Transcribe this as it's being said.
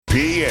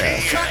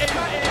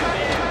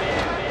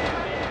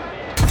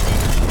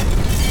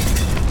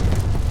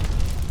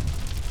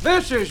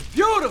This is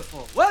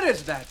beautiful. What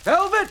is that,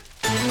 velvet?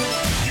 You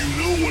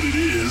know what it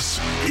is.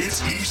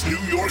 It's East New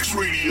York's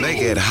radio.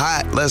 Make it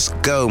hot. Let's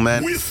go,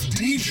 man. With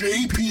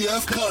DJ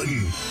PF Cuttin.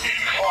 In 5,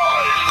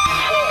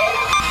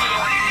 4,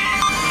 3,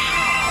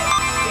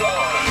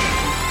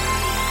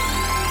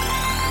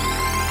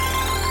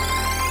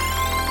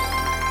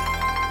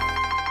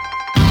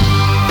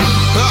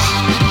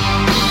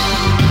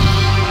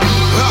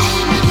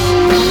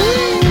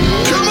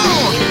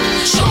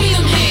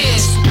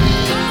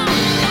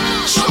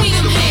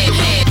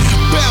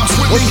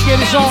 Once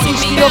again, it's on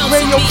East New York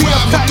Radio. We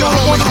are Cuttin on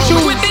 1 and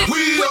 2.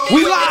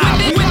 We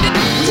live.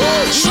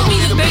 Show me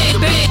the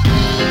bed.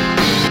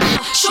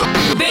 Show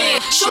me the bed.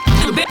 Show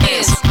me the bed.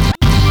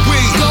 We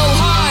go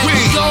hard. We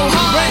go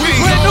hard. We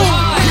go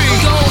hard. We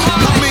go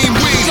hard. I mean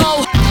we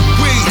go.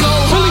 We go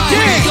hard.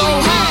 We go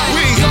hard.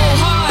 We go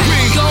hard. We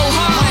go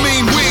hard. I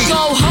mean we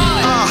go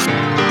hard.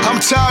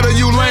 I'm tired of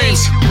you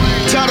lanes.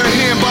 Tired of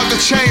hearing about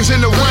the chains and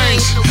the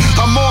rings.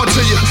 I'm on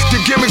to you. The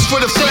gimmicks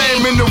for the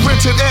fame in the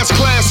rented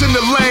S-Class in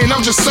the lane.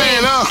 I'm just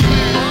saying,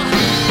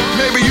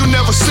 maybe you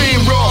never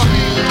seen raw.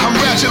 I'm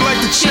ratchet like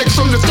the chick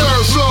from the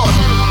 3rd floor.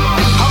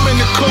 I'm in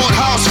the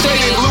courthouse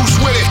faded, loose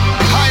with it.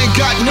 I ain't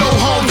got no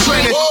home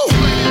training.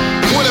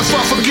 What if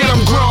I forget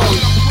I'm grown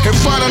and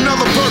find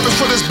another purpose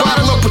for this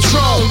bottle of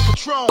Patron?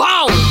 Boom,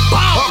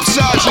 boom.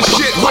 Upside your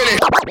shit with it.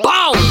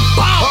 Boom,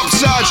 boom.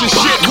 Upside your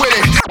shit with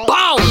it.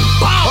 Boom,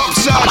 boom.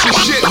 Upside your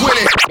shit with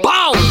it.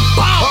 Boom,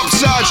 boom.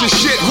 Upside your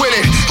shit with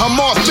it. I'm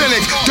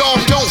authentic,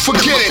 don't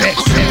forget it.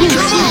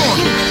 Come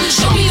on.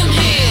 Show me them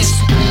hands.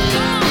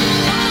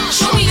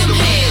 Show me them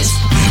hands.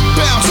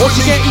 Bounce Once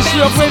with me. again, East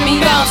New York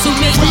Radio.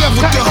 We are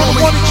Cuttin on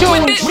 1 and 2.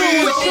 Whip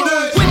it.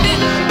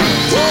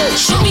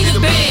 Show me the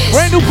beds.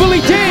 Brand new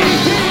Billy D.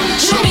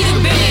 Show me the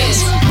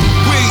beds.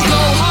 We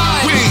go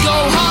hard. We go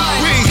hard.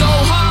 We go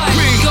hard.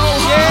 We go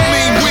hard. I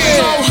mean we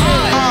go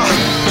hard.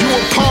 You a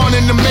pawn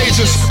in the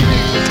majors.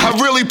 I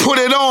really put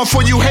it on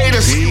for you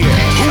haters. Who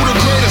the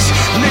greatest?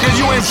 Nigga,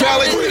 you ain't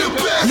valid.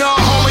 Nah,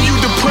 homie, you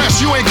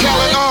depressed. You ain't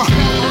valid.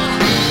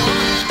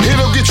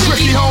 It'll get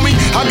tricky, homie.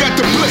 I got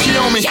the blicky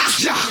on me.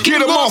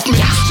 Get him off me.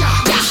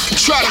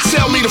 Try to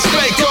sell me the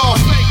fake off.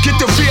 Get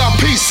the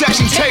VIP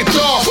section taped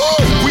off.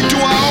 We do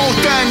our own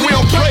thing. We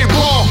don't play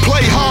ball.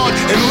 Play hard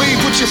and leave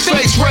with your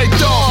face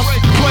raped off.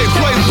 Play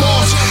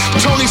boss.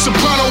 Tony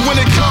Soprano when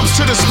it comes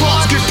to the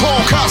sports. Get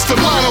Paul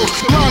Castellano.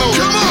 Come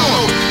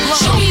on.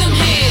 Show me them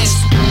hands.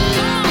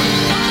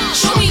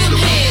 Show me them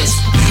hands.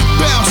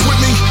 Bounce with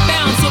me.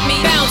 Bounce with me.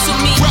 Bounce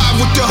with me. Ride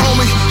with the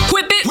homie.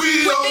 Whip it.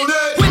 We on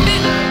it. Whip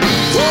it.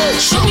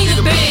 Show me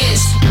the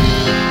beds.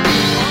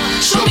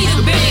 Show me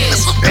the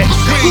beds.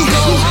 We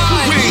go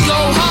hard. We go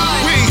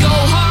hard. We go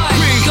hard.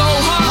 We go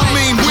hard. I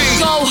mean we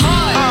go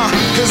hard.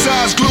 His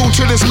eyes glued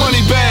to this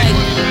money bag.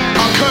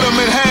 I'll cut him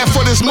in half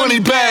for this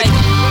money bag.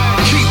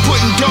 Keep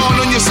putting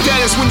Dawn on your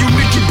status when you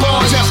Nicky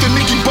Barnes after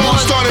Nicky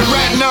Barnes started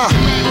ratting up.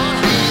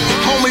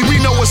 Homie, we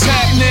know what's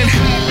happening.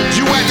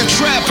 You at the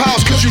trap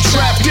house cause you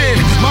trapped in.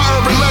 My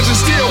urban legend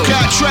still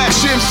got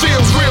traction.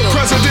 Feels real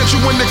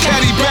presidential when the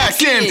caddy back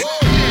in.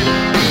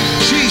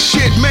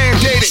 G-shit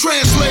mandated.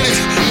 Translated.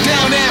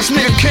 Down ass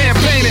nigga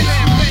campaigning.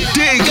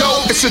 There you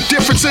go. It's a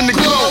difference in the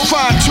glow.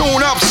 Fine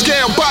tune up,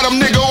 scale bottom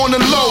nigga on the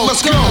low.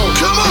 Let's go.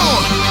 Come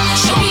on.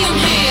 Show me them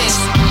hands.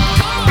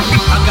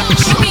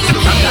 Show me them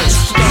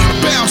hands.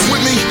 Bounce with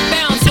me.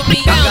 Bounce with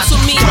me. Bounce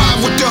with me. Ride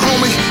with the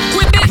homie.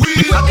 Whip it.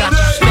 I got you.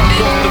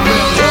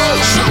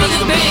 Show me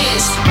the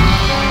beds.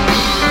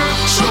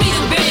 Show me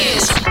the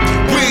beds.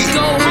 We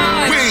go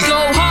hard. We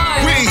go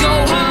hard. We go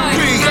hard.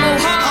 We go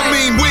hard. I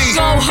mean we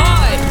go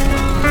hard.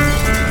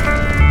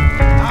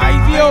 Ay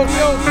Dios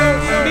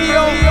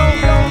mío.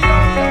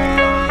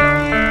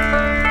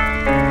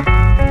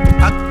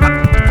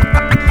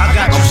 I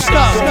got you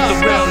stuck with the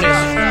realness.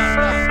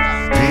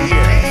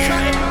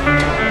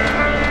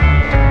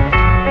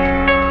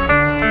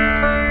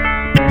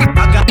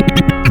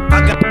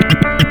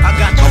 I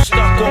got you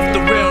stuck off the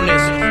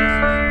realness.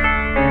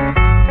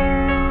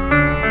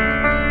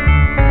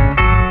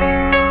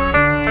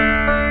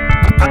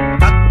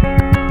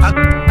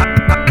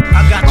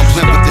 I got you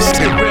stuck off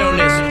the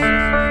realness.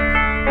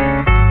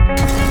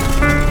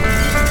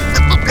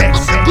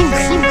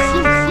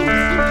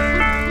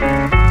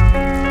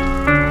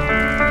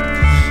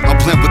 I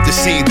blend with the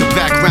scene, the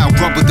background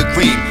run with the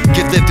green.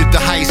 Get lifted the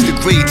highest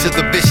degree to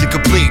the mission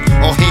complete.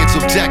 All hands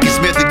on deck is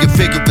merely your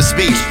figure of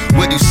speech.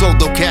 When you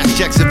solo cash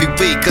checks every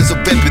week, cause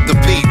I'm ripping the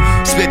beat.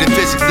 Spitting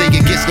physically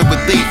and gets no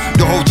relief.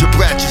 Don't hold your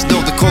breath, just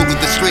know the code of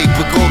the street.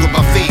 Put gold on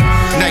my feet.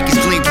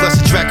 Nike's clean plus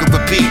a track of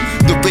repeat.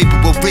 The reaper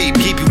will reap,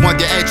 keep you on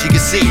the edge of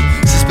your seat.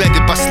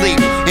 Suspended by sleep,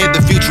 in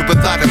the future a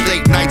lot of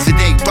late nights. It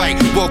ain't right,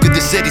 walking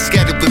the city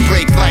scattered with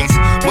brake lights.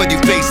 When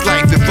you face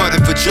life in front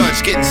of a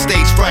judge, getting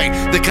stage fright.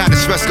 The kind of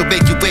stress will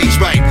make you age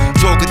right.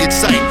 Talking in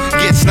sight,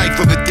 get sniped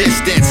from a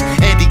distance.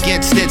 And the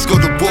instance go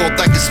to war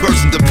like the Spurs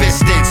and the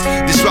Pistons.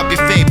 Disrupt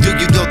your fame, do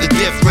you know the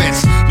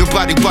difference?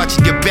 Nobody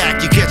watching your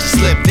back, you catch a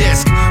slip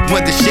disc.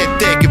 When the shit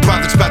thick, it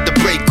knowledge about to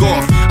break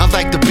off. I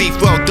like the beef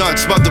well done,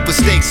 smothered with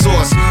steak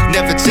sauce.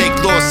 Never take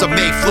loss, I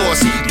made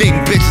floss.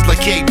 Dating bitches like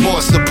Kate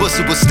Moss, the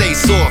pussy will stay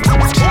soft. All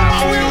my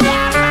real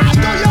life,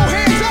 throw your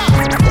hands up.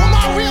 All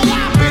my real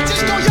life bitches,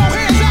 throw your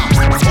hands up.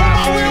 All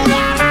my real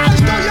life,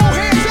 throw your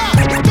hands up.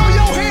 Throw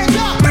your hands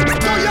up.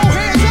 Throw your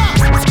hands up.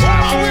 All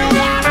my real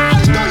life,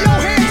 throw your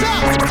hands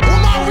up. All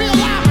my real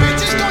life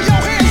bitches, throw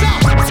your hands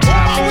up.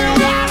 All my real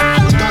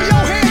life, throw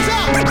your hands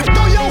up.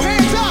 Throw your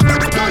hands up.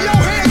 Throw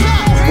your hands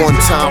up. One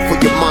time for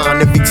your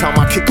mind, every time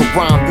I kick a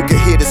rhyme, you can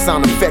hear the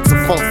sound effects of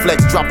Funk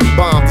Flex dropping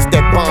bombs. It's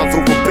that bombs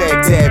over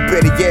Baghdad,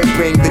 better yet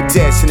bring the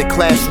desk. In the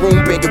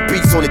classroom, banging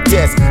beats on the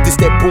desk. This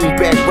that boom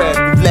bag rap,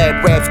 you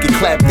lab raps get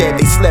clapped at.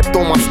 They slept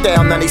on my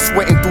style, now they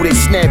sweating through their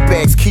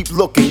snapbacks. Keep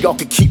looking, y'all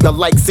can keep your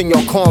likes in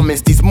your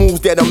comments. These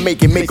moves that I'm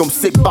making make them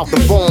sick about the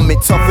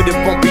vomit. Tougher than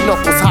bumpy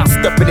knuckles, hot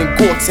stepping in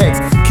Gore-Tex.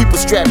 Keep a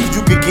strap cause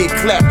you can get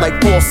clapped like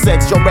ball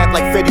sex. Y'all rap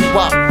like Fetty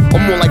Wap,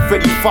 I'm more like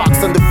Freddie Fox.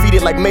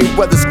 Undefeated like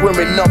Mayweather,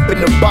 squaring up in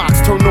the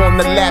box. Turn on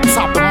the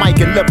laptop, the mic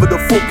and lever the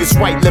focus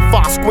right. Left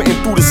eye squinting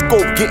through the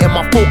scope, getting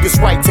my focus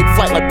right. Take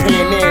flight like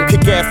Pan Am,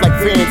 kick ass like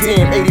Van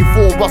Damme.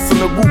 84, Russell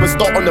the Rubin,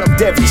 starting up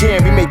Def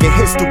Jam. We making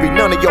history,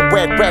 none of your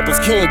rap rappers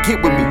can't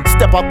get with me.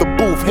 Step out the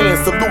booth, hands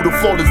salute the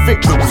flawless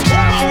victory. All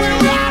my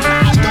real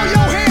life, throw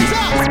your hands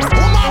up.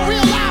 All my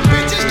real life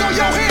bitches, throw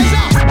your hands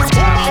up.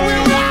 All my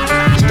real life,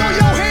 throw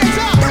your hands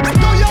up.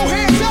 Throw your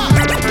hands up.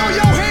 Throw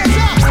your hands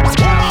up.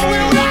 All my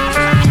real life,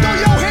 throw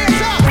your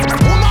hands up.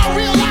 All my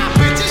real life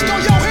bitches, throw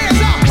your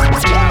hands up.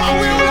 All my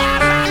real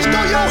life,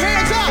 throw your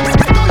hands up.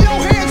 Throw your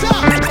hands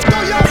up.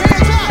 Throw your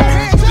hands up.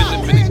 Been to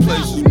many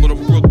places, but I'm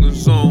Brooklyn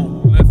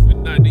zone. Left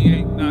in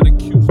 98, now the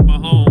Q's my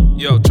home.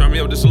 Yo, turn me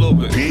up just a little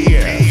bit.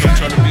 I'm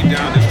trying to be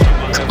down this time.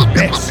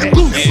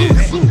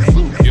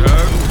 Yeah. You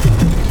heard?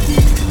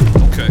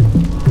 Okay.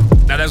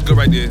 Now that's good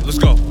right there. Let's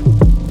go.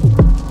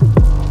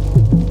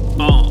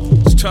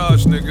 It's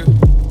charged, nigga.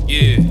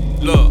 Yeah,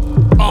 look.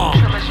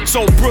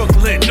 So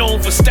Brooklyn,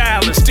 known for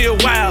styling, still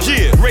wildin'.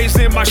 Yeah. Raised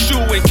in my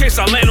shoe in case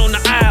I land on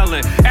the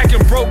island.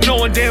 Acting broke,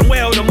 knowing damn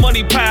well the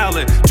money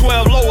piling.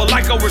 12 lower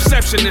like a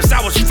receptionist,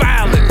 I was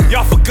filing.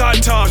 Y'all forgot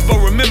Taj, but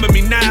remember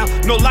me now.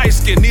 No light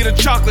skin, need a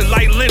chocolate,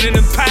 light linen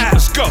and pie.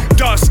 Let's go.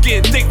 Dark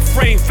skin, thick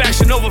frame,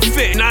 fashion over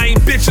fit. And I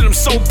ain't bitchin', I'm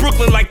so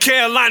Brooklyn like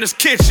Carolina's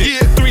kitchen.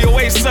 Yeah.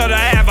 308 Sutter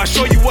Ave, I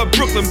show you what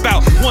Brooklyn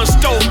bout. One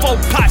stove, 4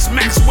 pots,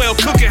 Maxwell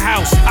cooking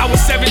house. I was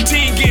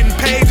 17 getting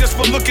paid just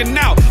for looking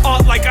out.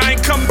 Like I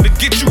ain't coming to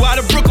get you out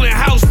of Brooklyn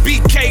house.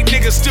 BK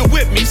niggas still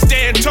with me,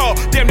 stand tall.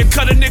 Damn to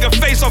cut a nigga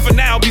face off and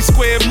now be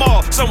square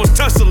mall. Someone's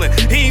tussling,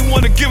 he ain't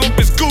wanna give up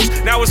his goose.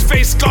 Now his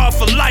face scarred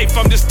for life,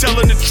 I'm just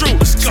telling the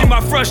truth. See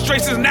my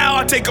frustrations now,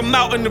 I take them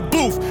out in the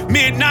booth.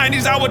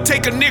 Mid-90s, I would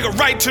take a nigga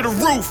right to the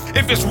roof.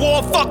 If it's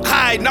war, fuck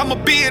hiding, I'ma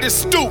be at his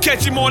stoop.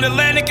 Catch him on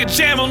Atlantic and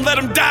jam him, let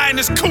him die in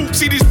his coop.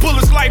 See these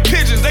bullets like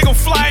pigeons, they gon'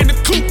 fly in the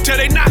coop. Till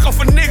they knock off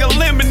a nigga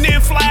limb and then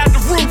fly out the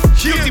roof.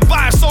 Guilty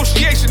by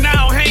association, now I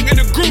don't hang in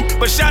the group.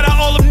 But shout out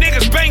all them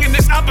niggas banging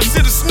this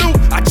opposite of Snoop.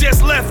 I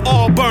just left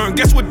Auburn,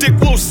 guess what Dick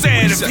Wolf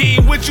said? If he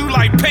ain't with you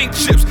like paint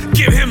chips,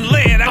 give him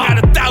lead. I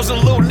got 1,000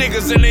 little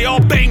niggas and they all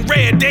bang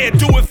red. They'll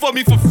do it for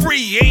me for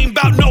free, ain't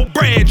about no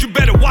bread. You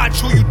better watch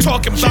who you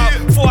talking about.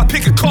 Before I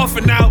pick a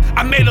coffin out,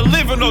 I made a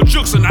living on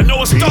Juco and I know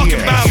what's talking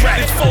about.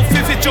 This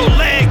 4-5 hit your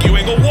leg, you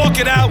ain't gon' walk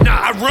it out.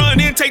 Nah, I run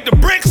in, take the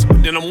bricks,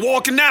 then I'm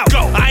walking out.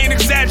 Go. I ain't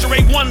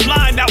exaggerate one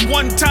line, that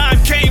one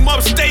time came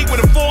upstate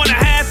with a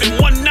 4.5 and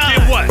 1.9.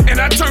 Then what? And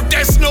I turned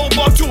that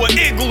snowball to an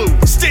igloo.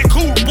 Stick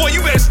who? Boy,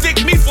 you better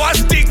stick me before I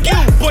stick you.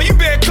 Boy, you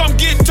better come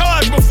get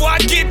Taj before I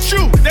get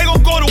you. They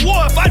gon' go to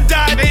war, if I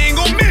die, they ain't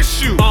gon'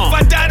 miss you. If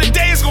I die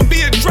today, it's gon'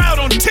 be a drought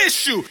on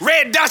tissue.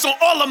 Red dots on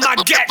all of my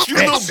gats, you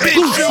little bitch.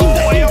 You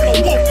boy, I'm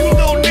a wolf, you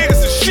little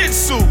niggas is shih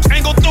tzus.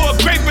 Ain't gon' throw a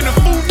grape in a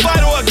food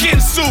fight or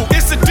against soup.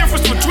 It's the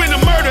difference between a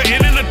murder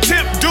and an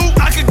attempt, dude.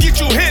 I could get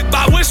you hit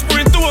by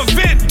whispering through a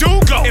vent,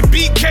 dude. Go. And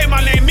BK,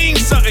 my name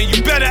means something,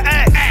 you better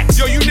act.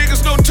 Yo, you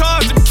niggas know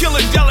Taj, them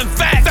killers yelling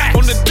facts.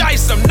 On the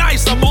dice, I'm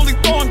nice, I'm only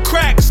throwing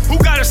cracks. Who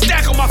got a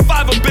stack on my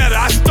 5 or better?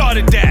 I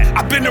started that.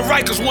 I been to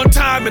Rikers one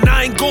time and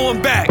I ain't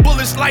going back.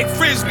 Bullets like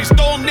frisbees,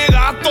 throw 'em nigga,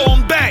 I throw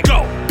 'em back.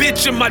 Go.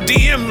 Bitch in my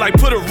DM like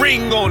put a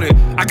ring on it.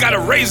 I got a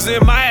razor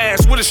in my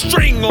ass with a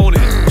string on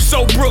it.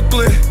 So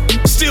Brooklyn,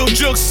 still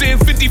juxing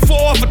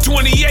 54 for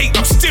 28.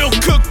 I'm still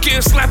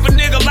cooking, slap a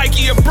nigga like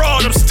he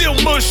abroad. I'm still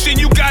mushing.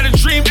 You got a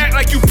dream, act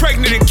like you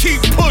pregnant and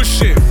keep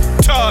pushing.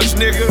 Taj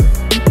nigga,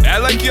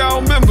 act like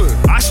y'all remember.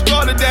 I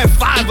started that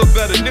 5 or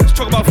better. Niggas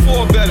talk about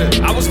 4 better.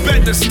 I was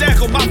betting a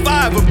stack on my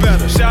 5 or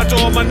better. Shout out to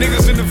all my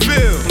niggas in the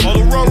field. All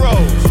the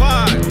Roros,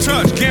 Fine,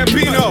 Touch,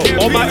 Campino.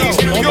 All my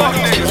East New York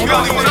niggas.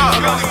 Really, what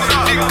up?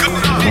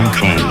 I'm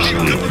trying to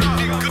sleep.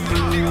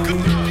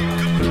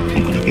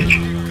 I'm gonna get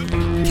you.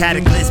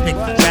 Cataclysmic,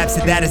 raps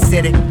are that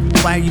acidic.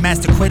 Why are you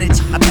master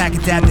Quidditch? I pack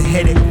it down to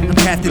hit it. I'm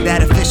crafted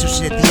that official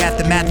shit, the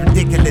aftermath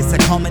ridiculous. I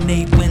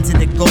culminate winds in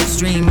the gold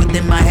stream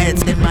within my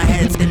head, in my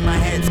head, in my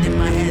head, in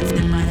my head,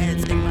 in my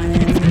head, in my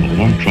head.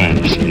 I'm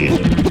trying to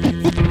sleep.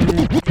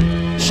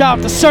 Shout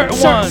out to certain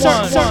ones.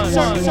 I'm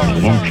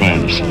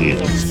trying to sleep.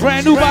 It's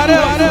brand new by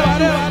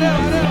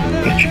them.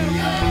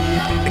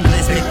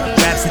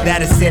 crafted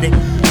that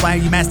acidic. Why are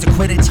you master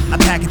Quidditch? I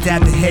pack a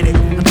dab to hit it.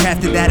 I'm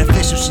crafted that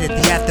official shit.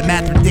 The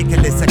aftermath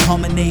ridiculous. I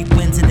culminate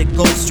winds in the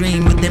Gulf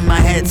Stream within my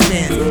head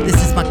spins.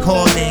 This is my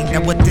calling.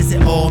 Now what does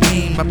it all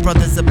mean? My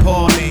brother's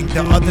appalling.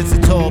 The others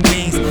are tall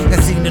beings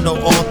that seem to know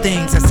all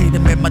things. I see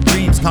them in my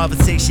dreams.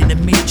 Conversation and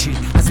Dimitri.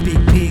 I speak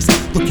peace.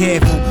 Look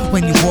careful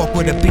when you walk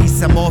with a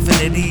beast. I'm often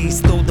at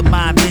ease. Throw the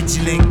mind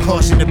vigilant.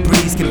 Caution the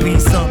breeze can be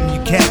something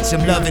you catch.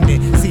 I'm loving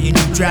it. Seeing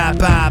you drive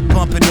by,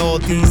 bumping all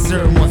these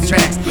certain ones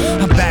tracks.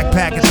 I'm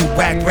backpacking through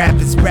whack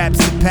rappers. Raps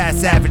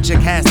surpass average. I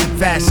cast and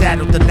fast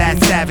shadow. The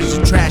last savage.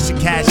 A trash and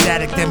cash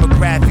addict.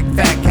 Demographic.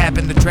 Fat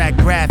capping the track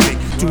graphic.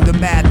 Do the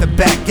math. The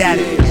back at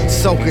it.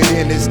 Soak it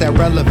in. Is that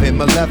relevant?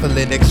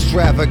 Malevolent.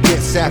 Extravagant.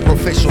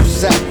 Sacrificial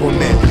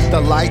sacrament. The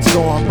lights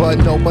on, but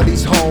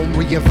nobody's home.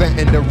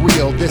 Reinventing the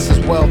real. This is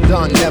well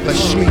done. Never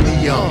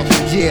medium.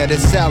 Yeah, the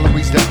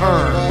salaries to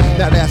earn.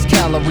 Now that's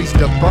calories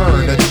to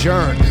burn.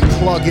 Adjourn.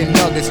 Plugging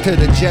nuggets to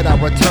the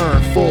Jedi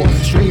return. Full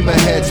stream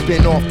ahead.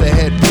 Spin off the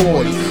head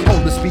poise.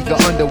 Hold the speaker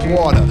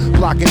underwater.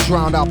 Block and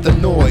drown out the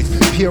noise.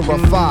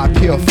 Purify,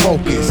 pure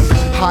focus.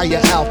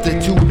 Higher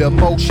altitude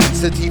emotion.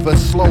 Sativa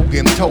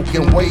slogan.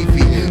 Token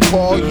wavy.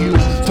 Call you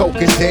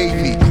Token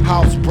Davy.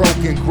 House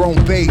broken,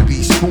 grown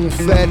baby. Spoon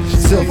fed,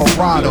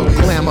 Silverado.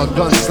 Glamour,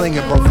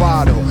 gunslinging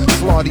bravado.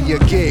 Slaughter your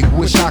gig.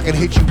 Wish I could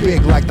hit you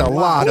big like the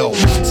lotto.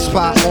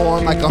 Spot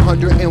on like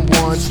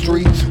 101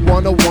 Street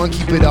 101.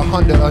 Keep it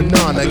 100 or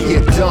none. I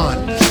get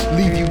done.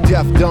 Leave you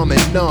deaf, dumb,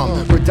 and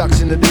numb.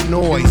 Reduction of the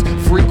noise.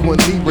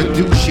 Frequently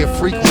reduce your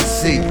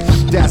frequency.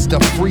 That's the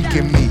freak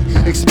in me.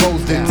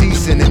 Expose the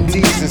decent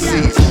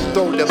indecencies.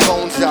 Throw the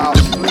bones out.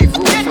 Leave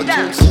room for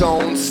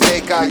tombstones.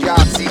 Snake eye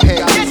Yahtzee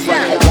hands. Get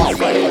down.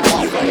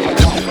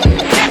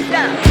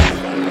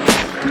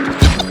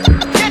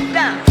 Get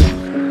down.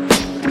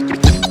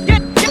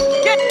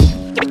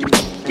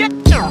 Get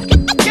down.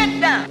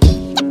 Get down.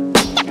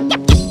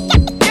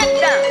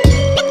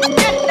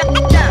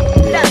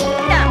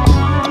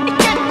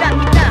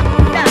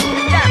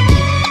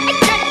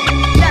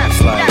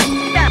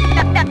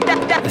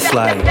 It's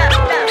like,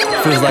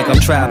 feels like I'm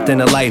trapped in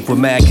a life with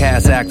mad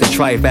cats acting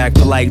tripe. Act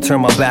polite,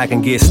 turn my back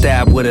and get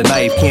stabbed with a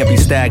knife. Can't be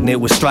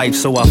stagnant with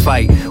stripes, so I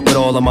fight with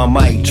all of my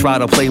might. Try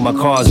to play my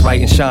cards right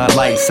and shine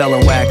light.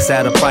 Selling wax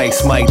at a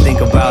price, might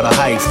think about a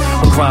heist.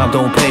 When crime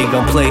don't pay,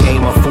 gunplay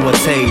ain't my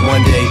forte.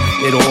 One day,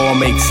 it'll all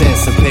make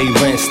sense and pay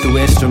rents through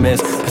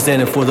instruments.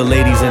 Presented for the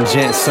ladies and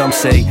gents. Some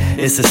say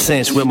it's a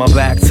cinch with my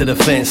back to the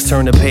fence.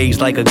 Turn the page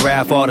like a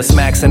graph, artist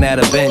maxing at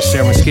a bench.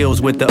 Sharing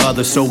skills with the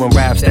others, so when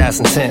raps that's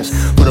intense.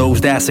 For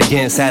those that's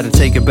against, had to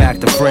take it back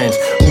to friends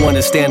who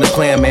understand the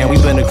plan, man.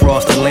 We've been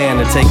across the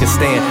land to take a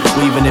stand,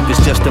 even if it's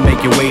just to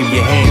make you wave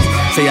your hands.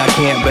 Say I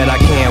can't, bet I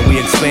can. We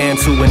expand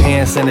to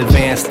enhance and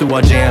advance through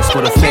our jams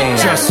for the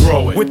fans. Just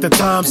roll it. With the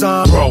times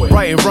I'm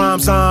writing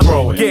rhymes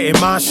I'm getting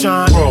my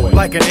shine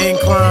like an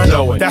incline.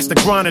 That's the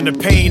grind and the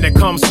pain that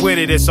comes with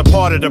it. It's a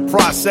part of the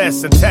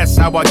process and test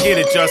how I get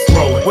it. Just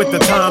roll it. With the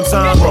times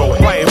I'm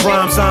writing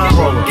rhymes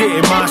I'm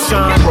getting my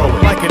shine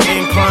like an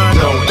incline.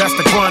 That's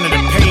the grind and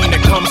the pain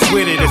that comes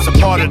with it. It's a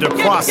part of the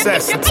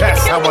process and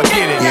test how I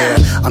get it.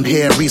 Yeah, I'm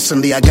here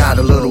recently, I got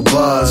a little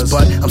buzz,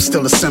 but I'm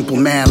still a simple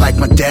man like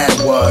my dad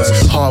was.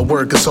 Hard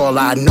work is all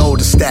I know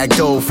to stack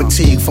dough.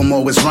 Fatigue from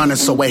always running,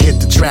 so I hit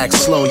the track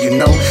slow, you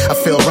know. I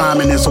feel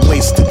rhyming is a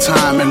waste of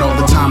time, and all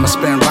the time I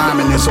spend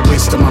rhyming is a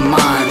waste of my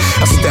mind.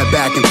 I step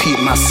back and peep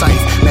my sight.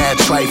 Mad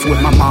trife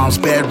with my mom's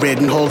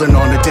bedridden, holding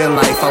on to dear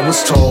life. I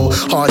was told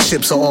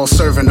hardships are all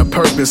serving a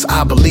purpose.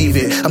 I believe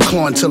it. I'm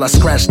clawing till I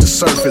scratch the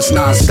surface,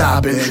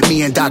 non-stopping.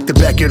 Me and Dr.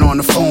 Beckett on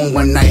the phone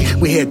one night.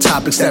 We had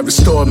topics that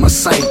restored my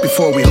sight.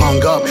 Before we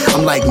hung up,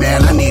 I'm like,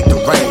 man, I need to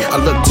write. I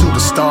looked to the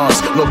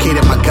stars,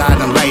 located my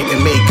guiding light,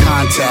 and made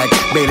contact.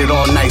 Made it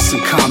all nice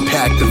and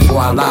compact, and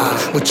voila,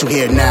 what you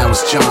hear now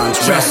is John's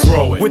rap. Just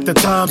roll it. With the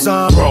times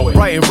I'm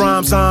writing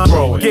rhymes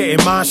I'm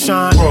getting my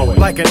shine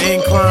like an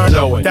incline.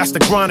 That's the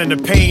grind and the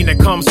pain that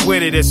comes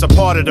with it. It's a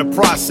part of the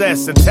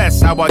process and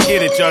test how I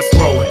get it. Just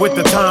roll it. With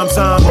the times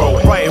I'm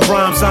writing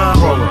rhymes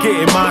I'm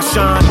getting my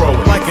shine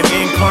like an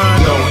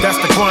incline. That's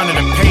the grind and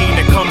the pain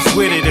that comes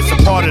with it. It's a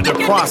part of the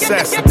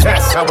process and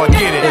test how I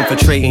get it.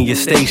 Infiltrating your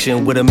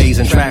station with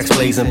amazing tracks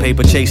blazing.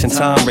 Paper chasing,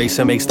 time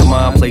racing makes the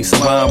mind place a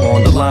rhyme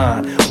on the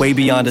line. Way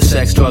beyond the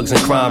sex, drugs,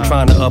 and crime.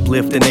 Trying to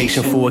uplift the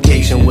nation for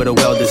occasion with a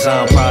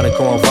well-designed product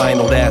on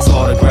vinyl that's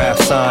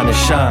autographed, signed, and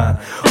shine.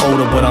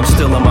 Older, but I'm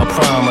still in my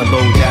prime. I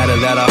load data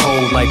that I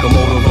hold like a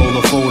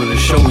Motorola folder to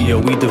show you.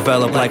 We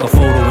develop like a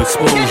photo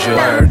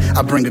exposure.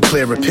 I bring a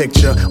clearer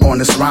picture on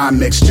this rhyme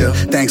mixture.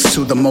 Thanks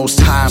to the Most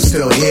High, I'm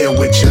still here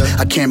with you.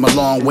 I came a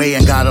long way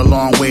and got a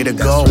long way to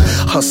go.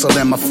 Hustle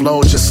in my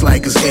flow just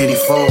like it's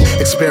 84.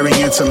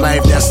 Experience in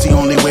life, that's the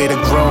only way to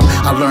grow.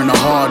 I learned the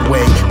hard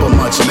way, but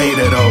much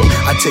later though.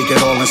 I take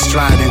it all in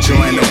stride,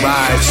 enjoying the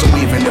ride. So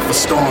even if a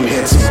storm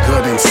hits, I'm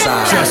good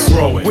inside. Just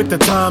roll it. With the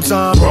times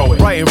I'm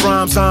writing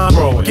rhymes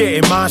I'm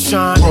getting my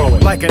shine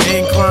like an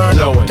incline.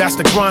 That's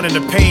the grind and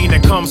the pain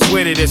that comes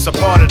with it. It's a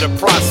part of the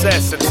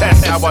process and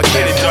test how I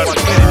get it. Just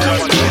get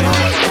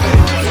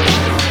it.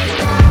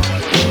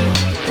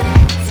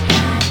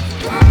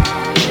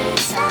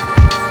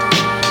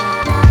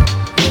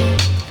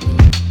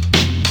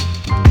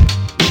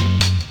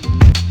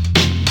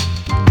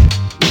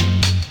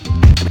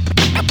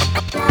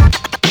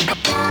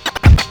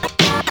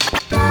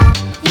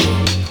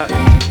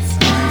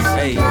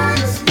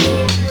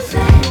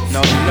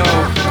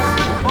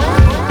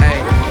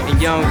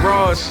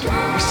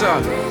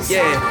 son.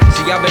 Yeah,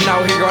 see, I've been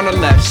out here on the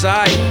left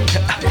side,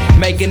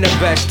 making the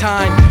best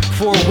time.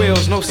 4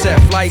 wheels, no set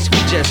flights, we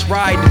just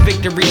ride. The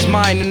victory's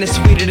mine and it's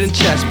sweeter than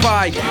chest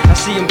pie. I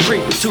see him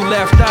creep with 2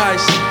 left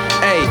eyes.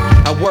 Ayy,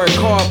 I work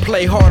hard,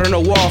 play hard on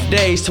the off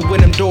days. To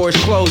when them doors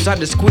close, I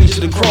just squeeze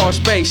through the crawl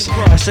space.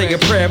 I say a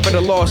prayer for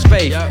the lost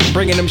faith,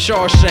 bringing them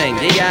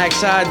Shawshank. Yeah, I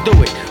ask how I do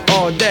it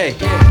all day.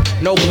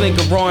 No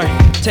blinker on,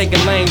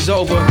 taking lanes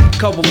over.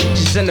 Couple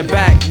bitches in the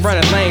back,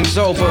 running lanes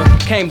over.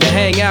 Came to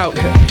hang out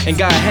and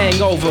got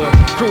hangover.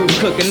 Crews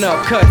cooking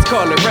up cuts,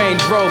 call it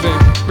Range Roving.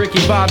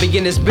 Ricky Bobby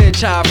in this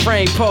bitch, high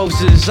frame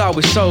poses. I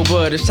was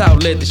sober, that's how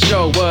lit the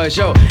show was.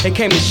 Yo, it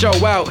came to show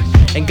out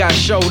and got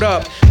showed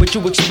up. What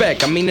you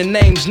expect? I mean, the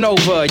name's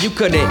Nova. You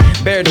couldn't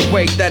bear the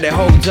weight that it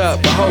holds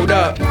up, but hold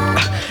up.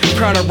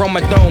 Trying to run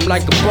my dome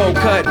like a bowl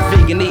cut.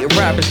 Vegan eating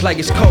rappers like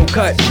it's cold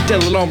cut.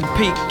 Still on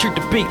repeat, treat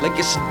the beat like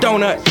it's a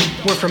donut.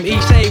 Went from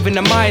East Haven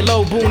to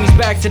Milo, Boonies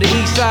back to the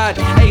east side.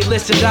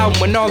 A-listed album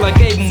when all I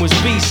gave him was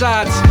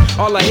B-sides.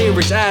 All I hear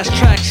is ass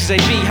tracks, say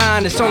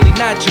behind. It's only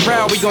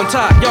natural, we gon'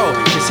 top, yo,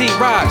 cause he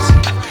rocks.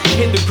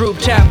 Hit the group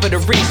chat for the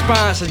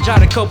response. I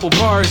jot a couple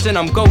bars, then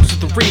I'm ghost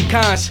with the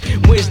recons.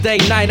 Wednesday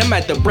night, I'm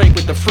at the break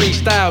with the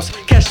freestyles.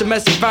 Catch the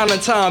message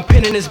Valentine,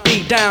 pinning his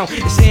beat down.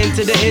 It's N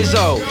to the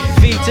Izzo,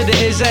 V to the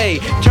Izzy.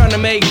 Trying to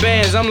make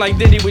bands, I'm like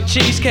Diddy with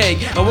cheesecake.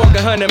 I walk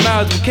 100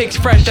 miles with kicks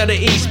fresh out of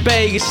East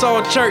Bay. It's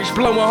all church,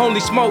 blowing holy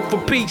smoke for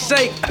Pete's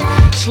sake.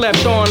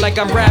 Slept on like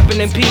I'm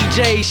rapping in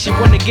PJs. She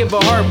wanna give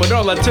a heart, but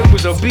all I took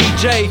was a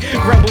BJ.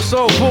 Rebel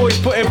Soul Boys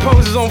putting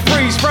poses on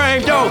freeze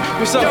frame. Yo,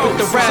 what's up with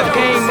the rap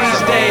game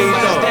these days?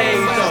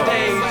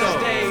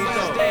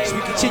 So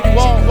we continue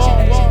on.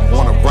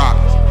 Wanna rock.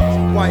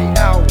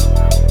 WhiteOwl.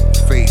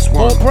 Phase 1.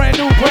 Oh, brand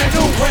new.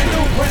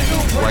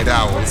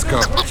 WhiteOwl, let's go.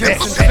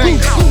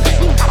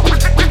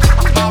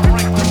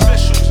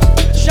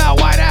 Shout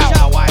WhiteOwl.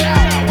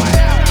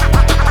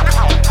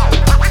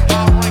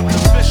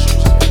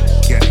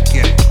 Get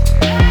it.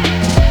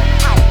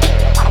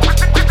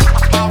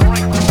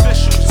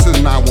 This is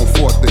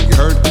 914 thing, you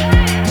heard?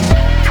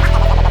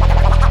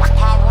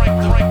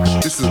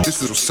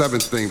 This is a 7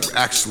 thing.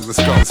 Actually, let's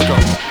go.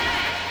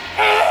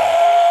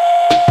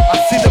 I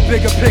see the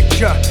bigger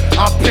picture,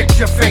 I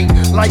picture fate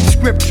like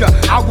scripture.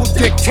 I will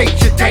dictate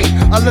your date,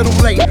 a little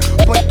late,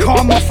 but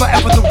karma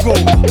forever the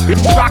rule.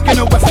 Rocking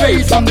it with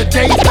phase from the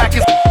days back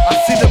in. I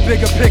see the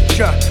bigger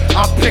picture,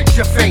 I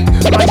picture fate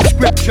like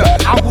scripture.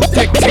 I will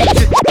dictate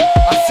your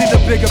I see the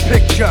bigger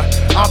picture,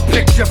 I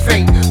picture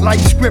fate like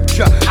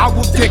scripture. I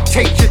will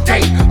dictate your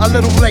date, a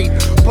little late,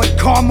 but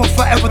karma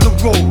forever the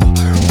rule.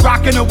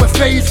 Rocking it with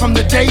phase from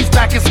the days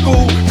back in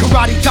school.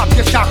 Karate chop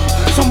your chakra,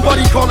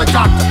 somebody call a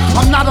doctor.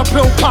 I'm not a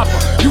pill popper,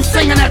 you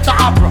singing at the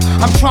opera.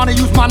 I'm trying to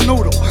use my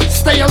noodle,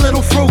 stay a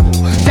little frugal.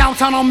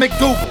 Downtown on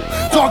McDougal,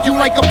 dog you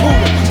like a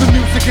poodle. The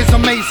music is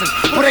amazing,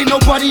 but ain't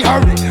nobody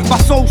heard it. My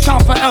soul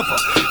shine forever,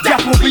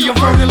 death will be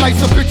averted. Like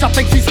a bitch, I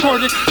think she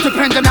squirted,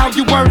 depending how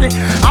you word it.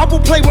 I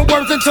will play with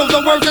words until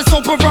the words are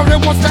so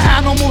perverted. Once the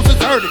animals is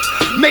herded,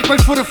 make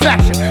way for the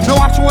faction. No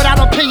action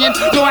without opinion,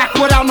 no act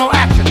without no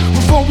action.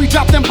 Before we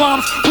drop them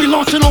bombs, we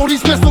launching all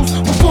these missiles.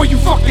 Before you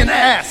fucking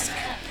ask,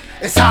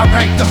 it's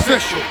high-ranked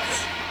officials.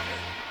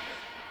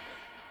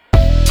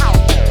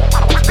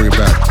 Bring it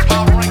back.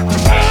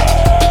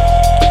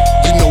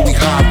 You know we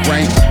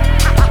high-ranked.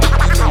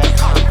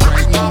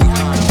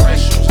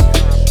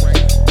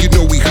 You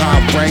know we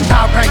high-ranked.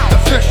 High-ranked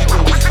officials.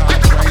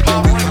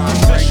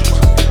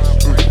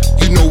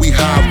 You know we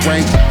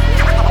high-ranked.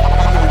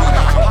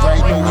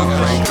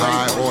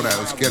 All that,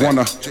 let's get it.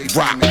 Wanna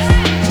rock.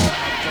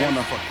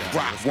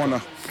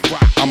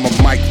 I'm a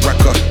mic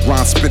wrecker,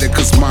 rhyme spitter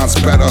cause mine's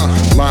better.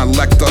 Line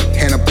lector,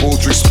 Hannibal,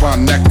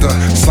 respond nectar.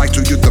 Slide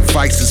through your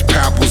devices,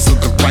 parables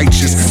of the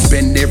righteous.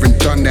 Been there and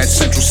done that,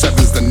 Central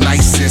 7's the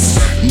nicest.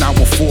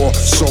 914,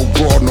 so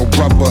raw, no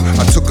rubber.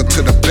 I took her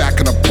to the back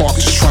of the park,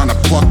 just trying to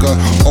pluck her.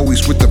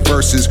 Always with the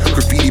verses,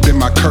 graffiti been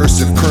my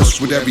cursive.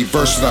 Cursed with every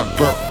verse that I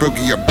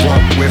boogie I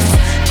brought with.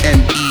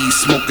 NE,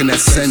 smoking that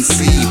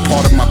Sensi.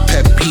 Part of my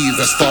pet peeves,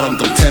 I start on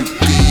the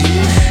tempe.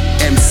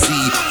 MC,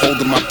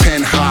 holding my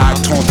pen high,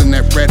 taunting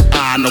that red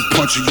eye, no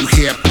punching you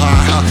hair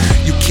pie.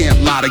 You can't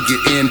lie to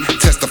get in,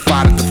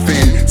 testify to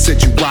defend.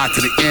 Said you ride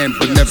to the end,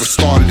 but never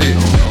started it.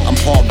 I'm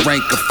hard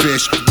rank a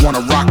fish,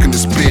 wanna rock in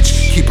this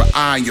bitch. Keep an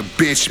eye on your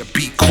bitch,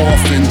 beat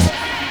coughing.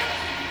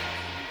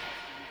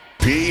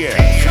 Bring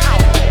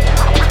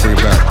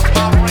it back.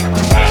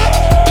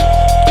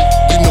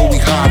 You know we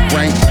high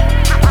rank.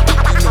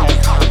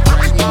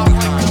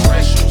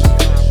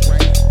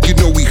 You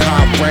know we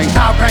high rank.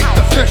 High ranked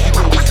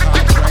officials.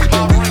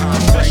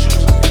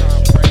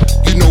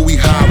 You know we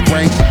high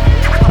rank.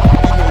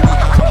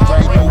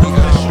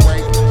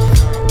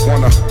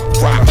 Wanna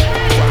rock.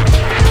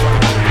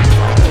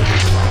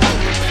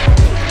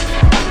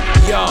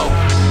 Yo,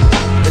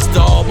 it's the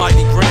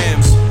almighty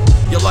Grams.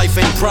 Your life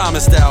ain't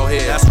promised out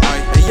here. That's right.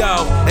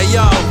 Hey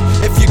yo,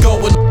 if you go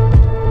with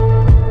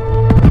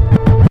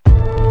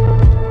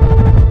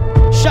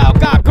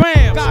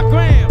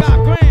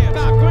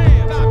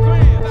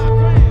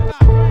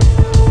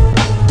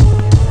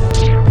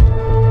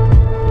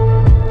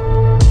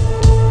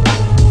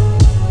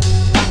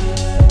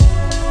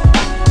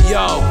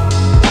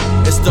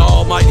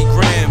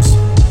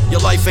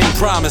life ain't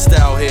promised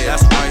out here.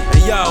 That's right.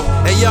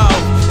 Hey yo,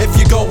 if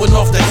you're going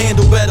off the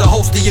handle, better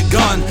holster your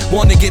gun.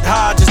 Wanna get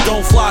high, just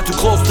don't fly too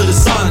close to the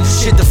sun.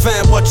 Shit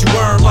defend what you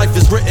earn, life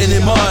is written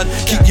in mud.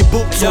 Keep your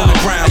boots on the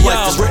ground,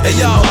 life is written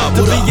in mud.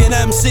 To be an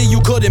MC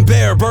you couldn't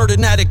bear,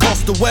 burden that it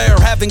cost to wear.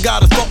 Haven't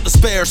got a thought to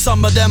spare,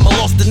 some of them are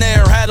lost in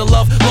air. Had a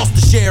love, lost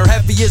to share,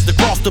 heavy is the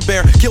cross to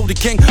bear. Kill the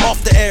king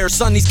off the air,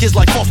 son these kids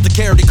like foster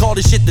care. They call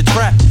this shit the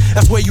trap,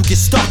 that's where you get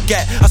stuck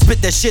at. I spit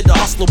that shit the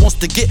hustler wants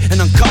to get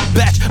an uncut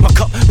batch. My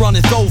cup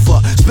runneth over,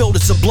 spilled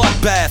it's a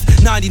bloodbath.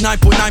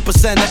 99.9%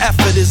 of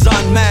effort is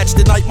unmatched.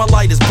 The night my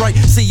light is bright,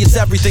 see it's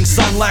everything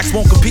sun lacks.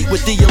 Won't compete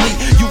with the elite,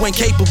 you ain't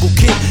capable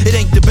kid. It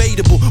ain't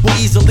debatable, we're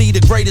easily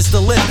the greatest to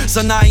live.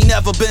 Son I ain't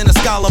never been a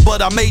scholar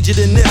but I majored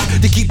in this.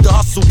 To keep the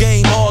hustle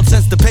game hard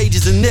since the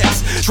pages and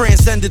nicks.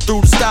 Transcended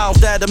through the styles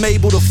that I'm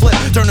able to flip.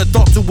 Turn a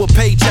thought to a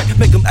paycheck,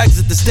 make them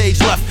exit the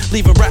stage left.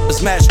 Leaving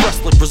rappers mad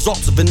stressed like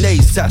results of an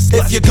AIDS test.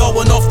 If you're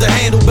going off the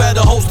handle,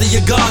 better holster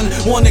your gun.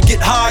 Wanna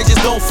get high,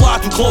 just don't fly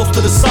too close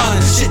to the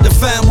sun. Shit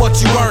defend what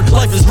you earn,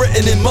 life is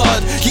written in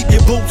mud. Keep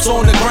your boots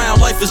on the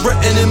ground, life is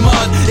written in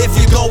mud. If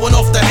you're going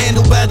off the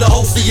handle, better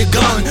holster your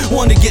gun.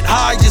 Wanna get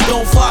high, just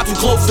don't fly too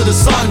close to the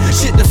sun.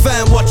 Shit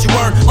defend what you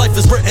earn, life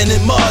is written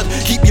in mud.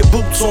 Keep your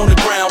boots on the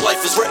ground,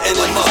 life is written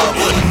in mud.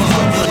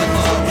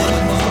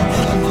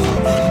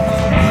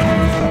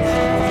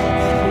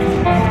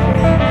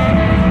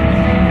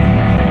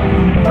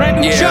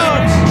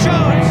 Yeah.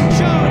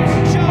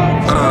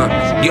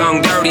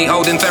 Young Dirty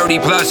holding 30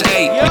 plus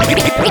 8.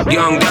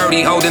 Young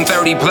Dirty holding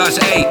 30 plus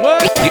 8.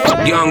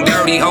 Young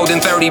Dirty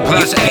holding 30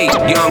 plus 8.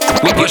 Young,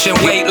 we pushing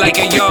weight like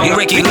a young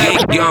Ricky Lake.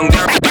 Young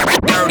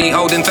Dirty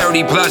holding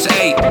 30 plus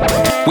 8.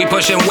 We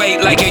pushing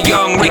weight like a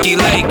young Ricky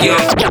Lake. Yeah.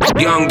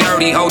 Young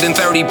Dirty holding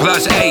 30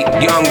 plus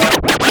 8. Young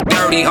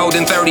Dirty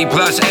holding 30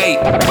 plus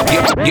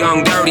 8.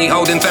 Young Dirty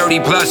holding 30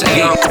 plus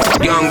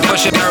 8. Young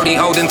pushing Dirty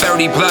holding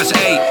 30 plus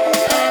 8.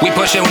 We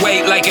pushing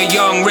weight like a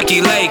young Ricky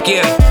Lake,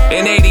 yeah.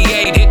 In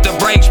 88, hit the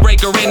brakes,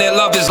 break her in at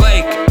Lover's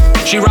Lake.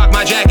 She rocked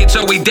my jacket,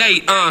 so we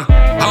date,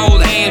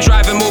 Hold hands,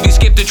 driving movies,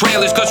 skip the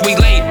trailers, cause we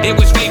late. It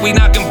was fate, we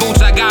knocking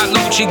boots, I got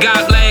loot, she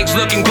got legs,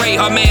 looking great.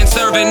 Her man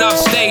serving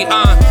upstate,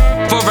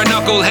 for a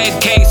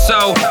knucklehead case,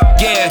 so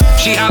yeah.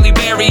 She Halle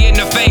Berry in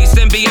the face,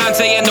 and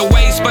Beyonce in the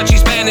waist, but she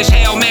Spanish,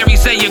 Hail Mary,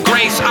 say your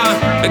grace,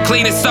 The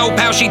cleanest soap,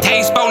 how she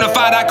tastes,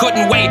 bonafide, I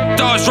couldn't wait.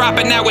 Doors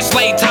dropping, now it's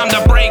late, time to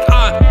break,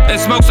 and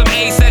smoke some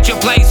ace at your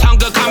place.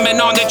 Hunger coming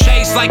on the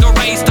chase like a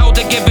race, told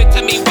to give it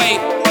to me, wait.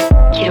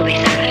 Quiero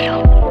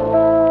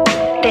besarlo,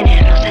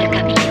 tenerlo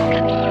cerca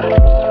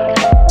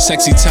mío.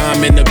 Sexy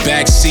time in the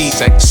backseat,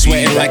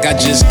 sweating like I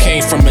just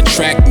came from a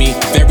track meet.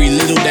 Very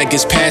little that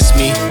gets past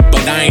me,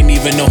 but I ain't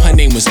even know her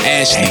name was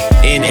Ashley.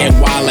 In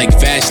NY like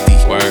Vashti.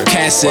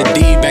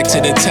 Cassidy, back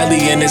to the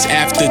telly and it's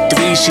after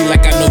 3. She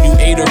like, I know you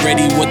ate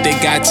already, what they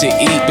got to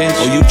eat, bitch?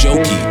 Oh, you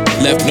jokey.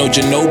 Left no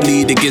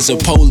Ginobili to get a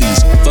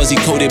police. Fuzzy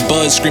coated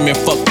buzz screaming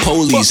fuck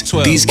police.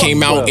 These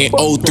came out in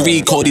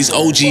 03, call these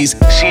OGs.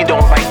 She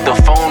don't like the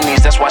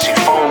phonies, that's why she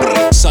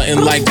phony.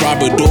 Something like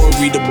Robert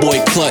Dory, the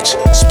boy clutch.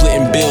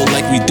 Splitting bill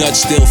like we Dutch,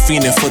 still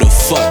fiending for the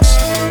fucks.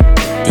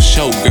 For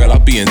sure, girl, I'll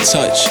be in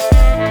touch.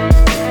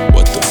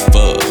 What the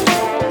fuck?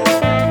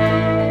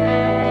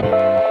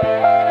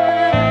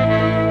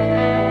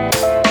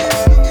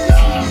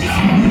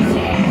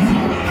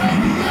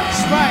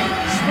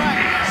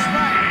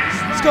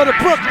 Let's go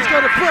to Brooklyn, let's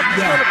go to Brooklyn,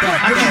 let's go to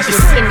Brooklyn. I need to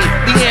send me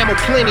the ammo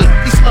plenty.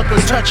 These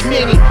suckers touch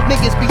many.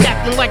 Niggas be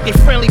acting like they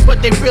friendly,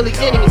 but they really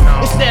enemies.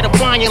 Instead of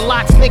buying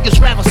lots, niggas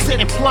rather sit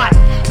and plot.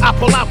 I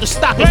pull out the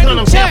stock and gun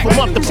them down from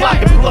up the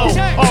block and blow.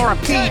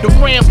 R.I.P. the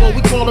Rambo,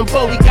 we call him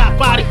Bo. We got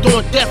body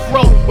doing death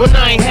row when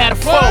I ain't had a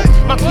foe.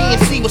 My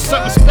PNC was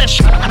something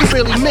special. We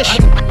really miss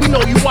you. We know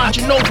you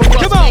watching over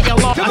us.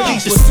 I need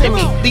to send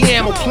me the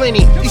ammo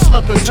plenty. These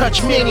suckers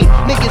touch many.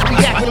 Niggas be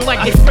acting like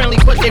they friendly,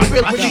 but they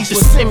really need to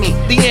send me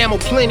the ammo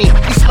plenty.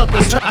 These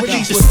suckers touch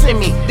send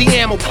me the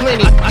ammo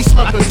plenty. These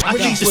suckers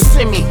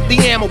send me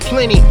the ammo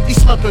plenty.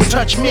 These suckers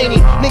touch many.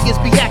 Niggas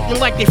be acting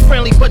like they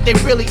friendly, but they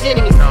really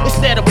enemies.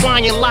 Instead of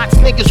buying lots,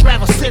 niggas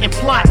rather sit and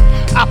plot.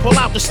 I pull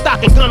out the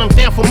stock and gun them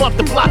down from up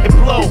the block and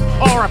blow.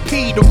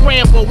 R.I.P. the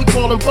Rambo, we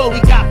call him Bo. We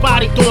got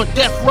body doing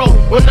death row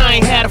when I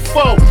ain't had a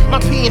foe. My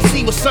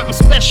PNC was something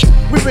special.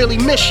 We really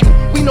miss you.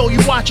 We know you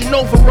watching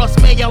over us.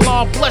 May y'all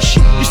all bless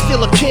you. You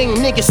still a king,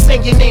 niggas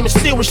say your name is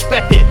still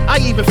respected. I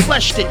even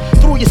fleshed it.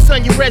 Through your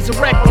son, you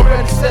resurrected.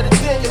 Already said it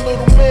then, your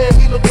little man,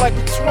 he look like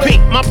a twin.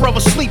 Pete, my brother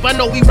sleep, I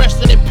know he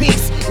resting in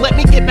peace. Let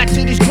me get back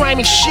to these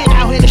grimy shit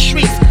out in the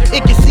streets.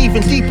 It gets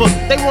even deeper.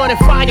 They wanted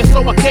fire,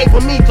 so I gave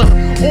them ether.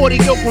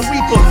 Audio from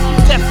Reaper,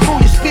 death through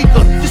your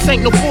speaker. This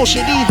ain't no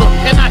bullshit either,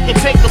 and I can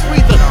take a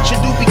breather.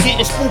 Should do be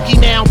getting spooky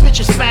now.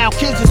 Bitches foul,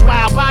 kids is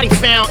wild, body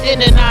found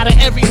in and out of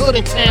every hood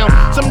in town.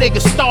 Some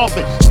niggas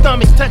starving,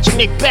 stomachs touching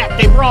their back,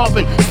 they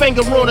robbing.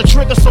 Finger on the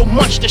trigger so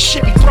much the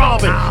shit be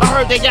throbbing. I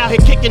heard they out here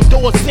kicking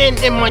doors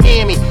in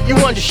Miami. You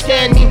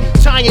understand me?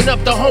 Tying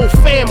up the whole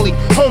family.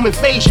 Home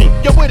invasion.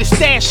 Yo, where the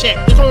stash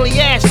at? There's only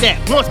ass that.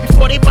 Once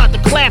before they about to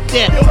clap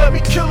that. Yo, let me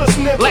kill us,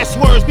 nigga. Last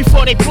words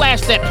before they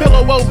blast that.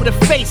 Pillow over the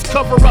face,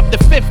 cover up the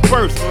fifth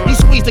verse. He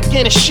squeezed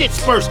again, his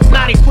shit's first.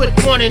 Now they put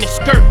one in his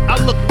skirt.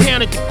 I looked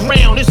down at the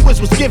ground, this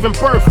was giving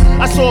birth.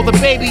 I saw the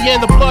baby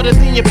and the blood of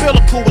the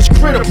umbilical was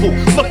critical.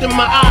 Looked in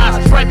my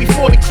eyes right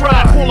before he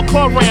cried. Pull a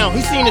car round,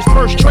 he seen his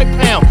first straight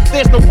pound.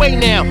 There's no way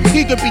now,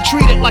 he could be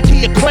treated like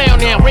he a clown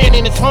now. Ran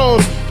in his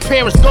home,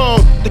 parents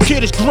gone, the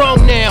kid is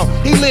grown now.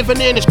 He living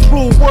in his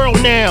cruel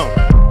world now.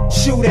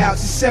 Shootouts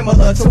is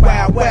similar to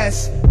Wild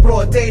West.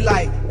 Broad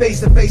daylight, face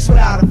to face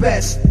without a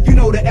vest. You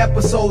know the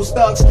episodes,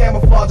 thugs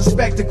camouflage the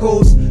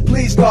spectacles.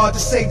 Please God to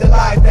save the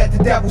life that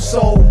the devil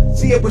sold.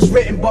 See, it was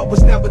written but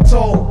was never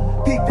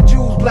told. Peep the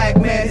Jews,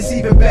 black man, it's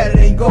even better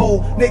than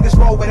gold. Niggas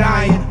roll with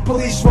iron,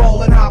 police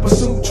roll in hot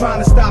pursuit,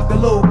 trying to stop the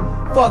loot.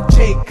 Fuck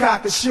Jake,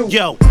 cock and shoot.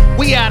 Yo,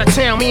 we out of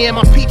town, me and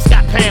my peeps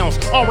got pounds.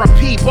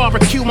 R.I.P.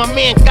 barbecue, my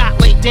man got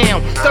laid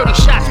down. 30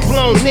 shots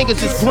blown,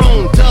 niggas is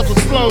grown. Dubs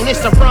was flown,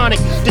 it's ironic.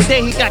 The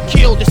day he got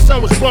killed, the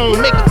sun was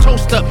blown. Make a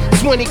toast up,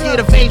 20 get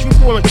of age, we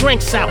pouring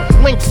drinks out.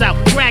 Links out,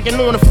 dragging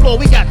on the floor,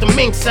 we got the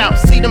minks out.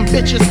 See them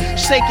bitches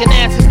shaking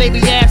asses, they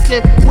be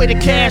asking where the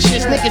cash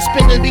is. Niggas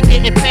spending, be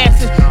getting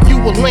passes. You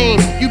were lame,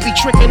 you be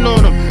tricking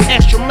on them.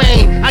 Ask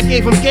Jermaine, I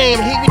gave him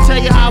game, he would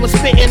tell you how I was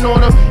spitting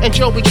on him. And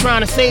Joe be trying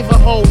to save a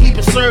hoe, he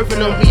been serving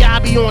them. I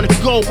be on the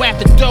go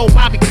after dough,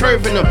 I be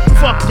curving them.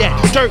 Fuck that,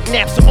 dirt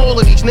naps to all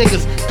of these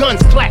niggas.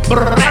 Guns clap,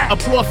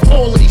 applause for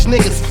all of these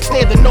niggas.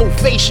 Standing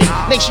ovation,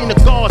 nation of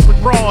guards with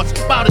rods.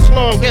 About as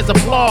long as a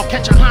blog,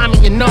 catch a high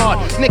in your nod.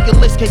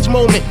 Nicholas Cage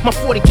moment, my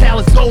 40 cal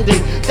is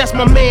golden. That's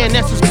my man,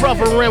 that's his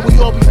brother, and we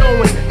all be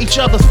knowing each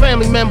other's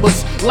family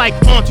members, like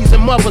aunties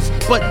and mothers.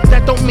 But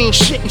that don't mean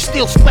shit, we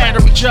still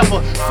splatter each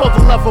other. For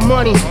the love of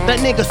money, that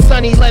nigga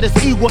Sonny let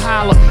his eagle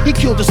holler. He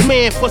killed his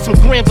man for some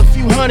grams, a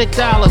few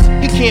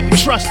 $100. He can't be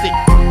trusted,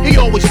 he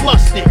always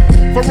lusted.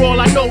 For all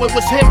I know it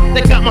was him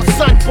that got my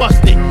son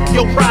busted.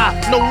 Yo, ride,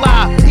 no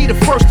lie, he the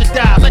first to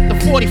die. Let the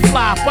 40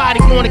 fly, body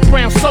on the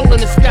ground, soul in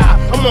the sky.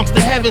 Amongst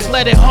the heavens,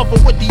 let it hover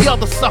with the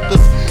other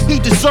suckers. He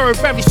deserve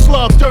every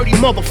slug, dirty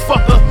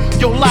motherfucker.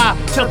 Yo, lie,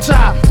 tell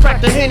Ty,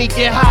 crack the Henny,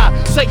 get high.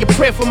 Say a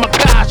prayer for my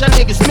guys, y'all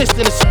niggas missed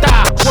in the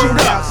style.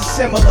 Shootouts is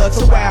similar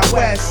to Wild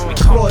West.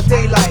 Broad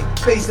daylight,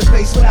 face to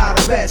face without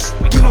a vest.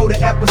 You know the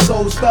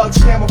episodes, thugs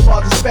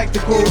camouflage the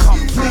spectacles.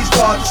 Please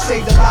God to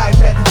save the life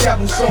that the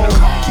devil sold.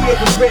 See, it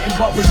was written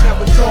but was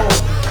never told.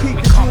 Peep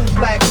the Jews,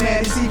 black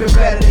man, it's even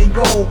better than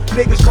gold.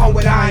 Niggas roll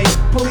with iron,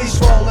 police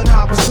roll in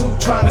hot pursuit,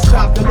 trying to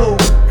stop the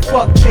loot.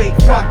 Fuck Jake,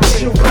 cock and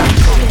shoot.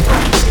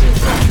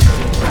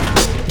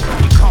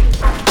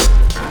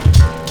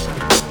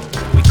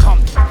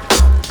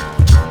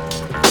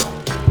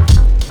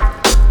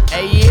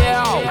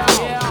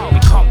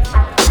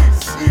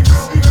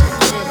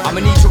 I'ma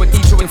need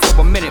you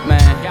for a minute,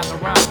 man.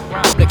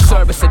 Public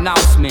service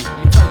announcement.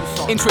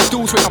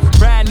 Introducing a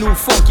brand new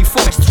funky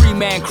fresh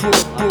 3-man crew.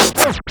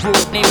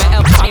 Name it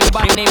L, name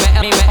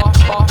it L.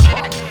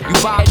 You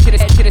vibe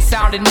to the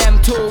sound of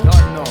them too,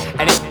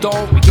 and it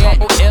don't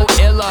get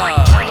iller.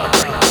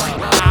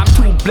 I'm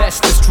too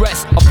blessed to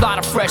stress. Apply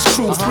the fresh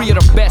crew, 3 of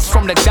the best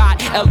from the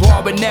dot.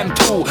 L-Raw and them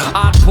too.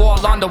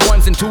 Oddball on the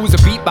 1s and 2s,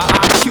 a beat by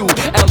IQ.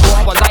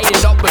 L-Raw will light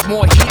it up with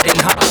more heat than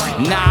hot.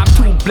 Nah, I'm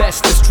too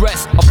blessed to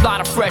stress. Apply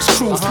the fresh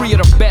crew, 3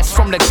 of the best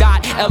from the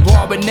dot.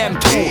 L-Raw and them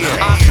too.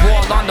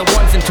 Oddball on the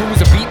 1s and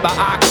 2s, a beat by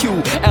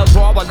IQ.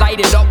 L-Raw will light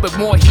it up with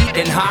more heat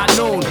than high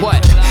noon.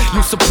 What?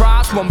 You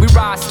surprised when we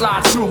ride,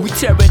 slide through? We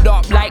tear it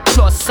up like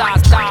plus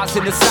size styles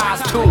in the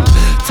size 2.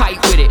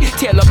 Tight with it,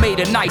 tailor made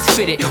a nice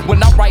fit it.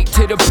 When I write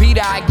to the beat,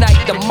 I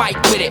ignite the mic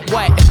with it.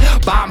 What?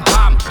 Bomb,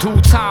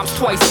 2 times,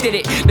 twice did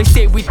it. They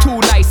say we too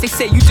nice, they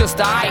say you just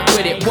alright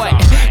with it. What?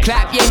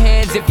 Clap your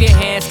hands if your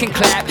hands can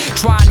clap.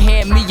 Try and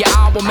hand me your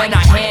album and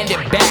I hand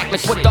it back.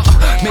 Like what the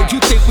made you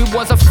think we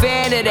was a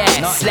fan of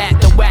that?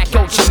 Slap the whack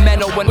out your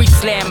mental when we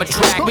slam a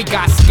track. We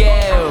got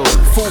skill,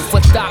 food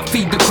for thought,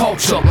 feed the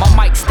culture. My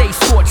mic stays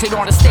scorching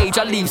on the stage,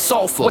 I leave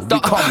sulfur. What the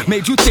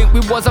made you think we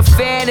was a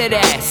fan of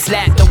that?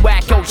 Slap the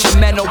whack out your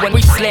mental when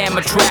we slam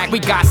a track. We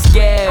got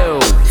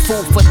skill,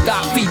 food for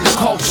thought, feed the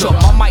culture.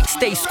 My mic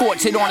stays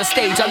scorching on the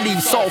stage, I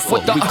leave sulfur.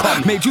 What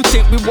the made you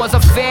think we was a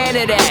fan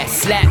of that?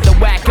 Slap the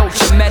whack out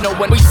your mental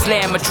when we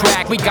slam a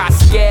track. We got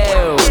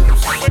skill.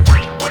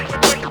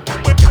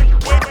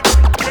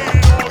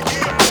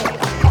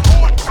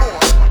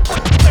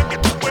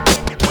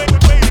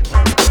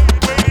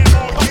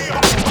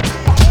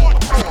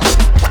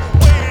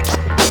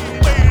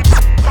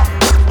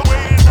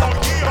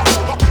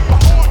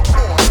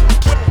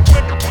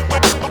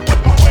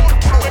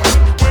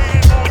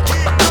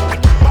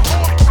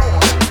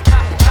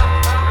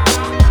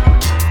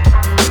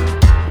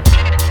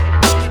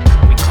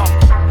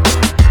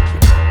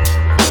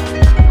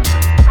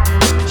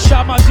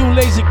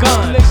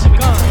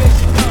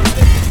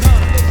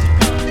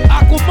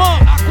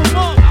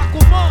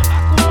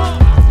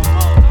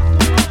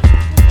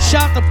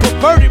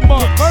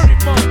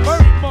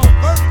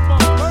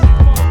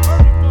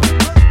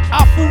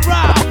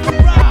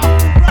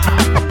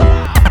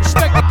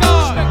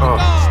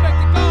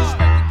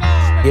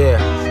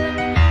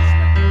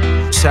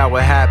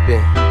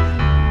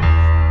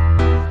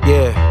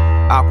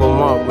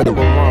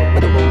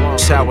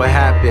 how it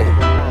happened.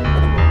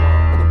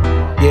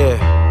 Yeah,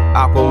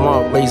 Aqua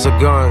Monk, laser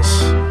guns.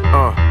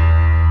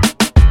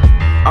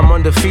 I'm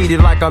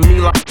undefeated like I'm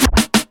Eli.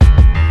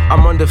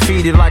 I'm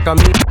undefeated like I'm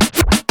Eli.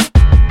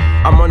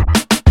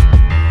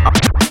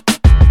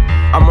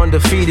 I'm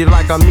undefeated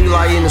like I'm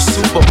Eli in the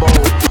Super Bowl.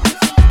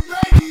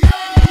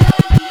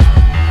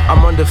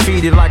 I'm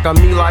undefeated like I'm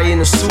Eli in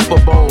the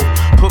Super Bowl.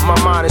 Put my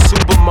mind in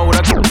super mode.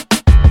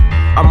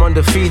 I'm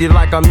undefeated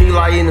like I'm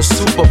Eli in the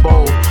Super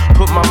Bowl.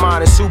 Put my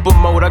mind in super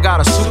mode, I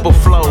got a super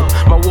flow.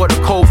 My water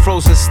cold,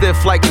 frozen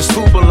stiff like it's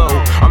too below.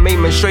 I'm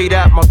aiming straight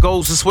at my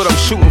goals, that's what I'm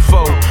shooting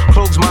for.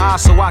 Close my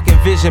eyes so I can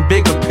vision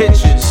bigger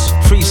pictures.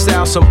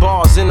 Freestyle some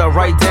bars and I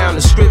write down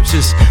the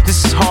scriptures.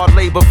 This is hard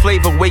labor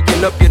flavor,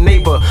 waking up your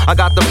neighbor. I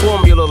got the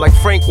formula like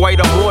Frank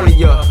White, I'm warning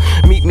ya.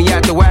 Meet me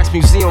at the Wax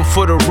Museum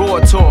for the raw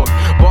talk.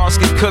 Bars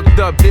get cooked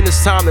up, then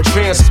it's time to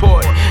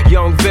transport.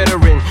 Young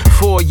veteran,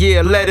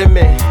 4-year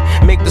letterman.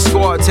 Make the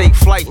squad take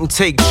flight and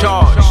take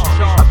charge.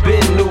 I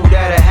been knew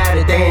that I had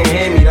it, they ain't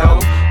hear me though.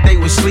 They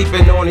was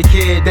sleeping on the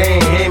kid, they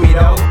ain't hear me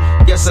though.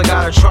 Guess I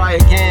gotta try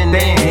again, they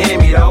ain't hear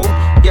me though.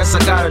 Guess I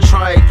gotta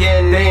try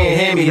again, they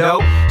ain't hear me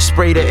though.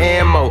 Spray the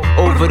ammo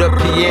over the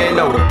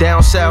piano.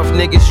 Down south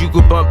niggas, you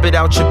could bump it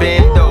out your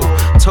bando.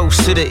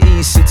 Toast to the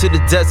east and to the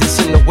deserts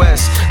in the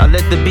west. I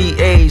let the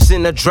BAs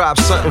in the drop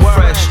something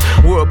fresh.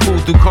 Whirlpool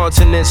through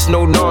continents,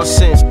 no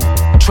nonsense.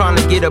 Trying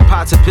to get a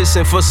pot to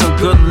pissin' for some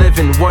good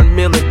living. 1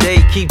 meal a day,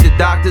 keep the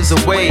doctors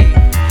away.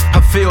 I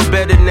feel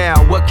better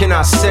now, what can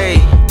I say?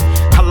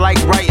 I like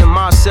writing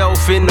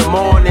myself in the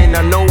morning.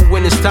 I know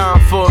when it's time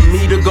for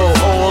me to go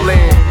all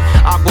in.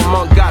 Aqua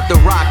Monk got the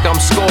rock, I'm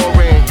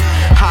scoring.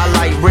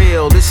 Highlight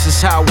reel, this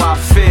is how I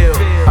feel.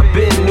 I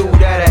been knew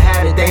that I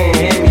had it, they ain't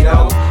hear me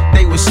though.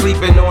 They was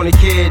sleeping on the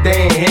kid,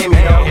 they ain't hear me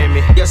though.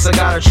 Guess I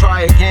gotta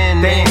try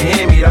again, they ain't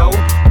hear me though.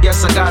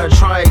 Guess I gotta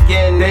try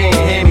again, they ain't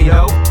hear me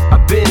though. I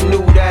been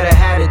knew that I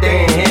had it, they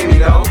ain't hear me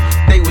though.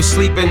 They was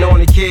sleeping on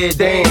the kid,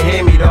 they ain't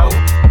hear me though.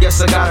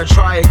 Guess I gotta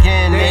try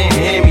again, they ain't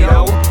hear me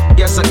though.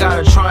 Guess I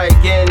gotta try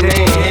again, they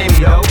ain't hear me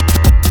though.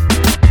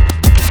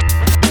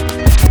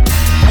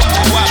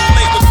 Why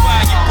play with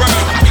fire, you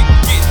burn?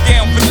 Get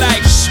down for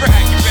life,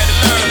 right? You better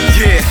learn.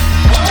 Yeah.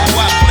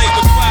 Why play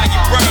with fire,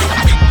 you burn?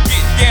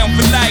 Get down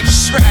for life,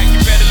 right?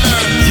 You better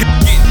learn.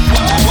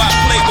 Why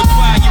play with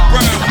fire, you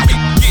burn?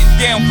 Get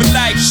down for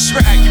life,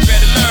 right? You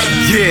better learn.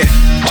 Yeah.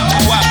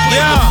 Why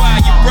play with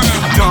fire, you burn?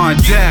 Don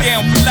Death.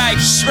 Down for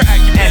life, right?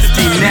 You better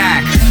Estee,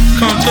 Nack.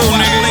 Come through,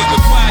 nigga. Why play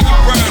with fire, you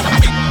burn?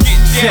 Get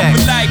down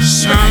for life,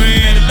 right? You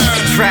better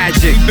learn.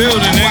 Tragic.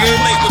 Building, nigga.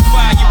 Why play with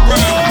fire, you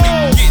burn?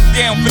 Get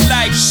down for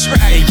life, right?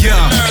 Hey, yo.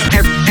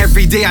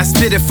 Every day I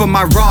spit it for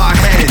my raw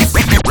heads.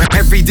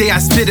 Every day I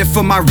spit it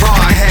for my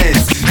raw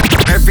heads.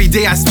 Every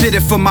day I spit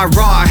it for my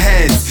raw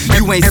heads.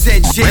 You ain't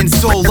said shit in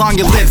so long,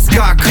 your lips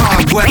got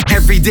cobweb.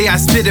 Every day I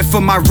spit it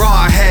for my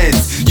raw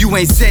heads. You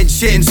ain't said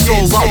shit in so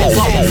long.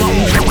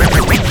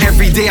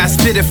 Every day I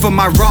spit it for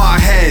my raw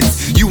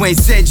heads. You ain't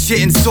said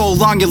shit in so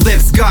long, your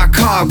lips got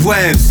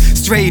cobwebs.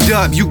 Straight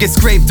up, you get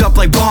scraped up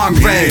like bong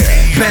breads.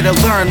 Better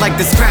learn like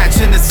the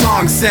scratch in the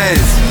song says.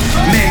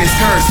 Man is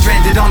cursed,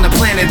 stranded on the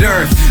planet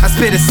Earth. I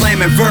spit a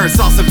slamming verse,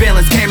 all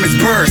surveillance cameras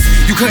burst.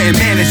 You couldn't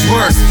manage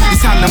worse,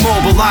 it's time to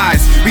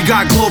mobilize. We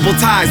got global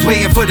ties,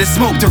 waiting for the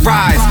smoke to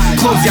rise.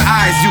 Close your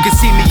eyes, you can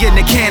see me in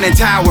the cannon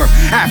tower.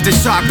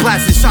 Aftershock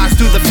blasting shots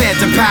through the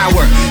phantom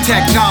power.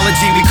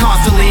 Technology, we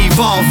constantly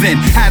evolving.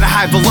 At a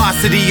high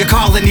velocity, your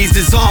colonies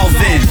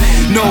dissolving.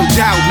 No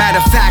doubt, matter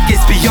of fact,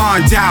 it's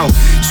beyond doubt.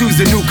 Choose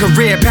a new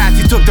career path,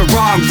 you took the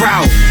wrong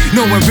route.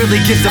 No one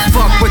really gives a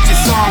fuck what your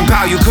song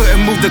about. You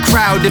couldn't move the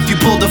crowd if you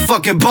pulled a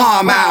fucking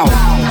bomb out.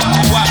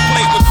 Why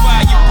play with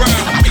fire, you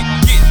burn?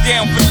 Get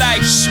down for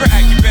life,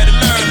 right? You better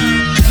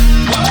learn.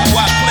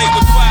 Why play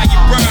with fire, you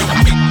burn?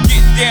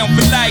 Get down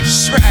for life,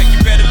 right?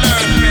 You better learn.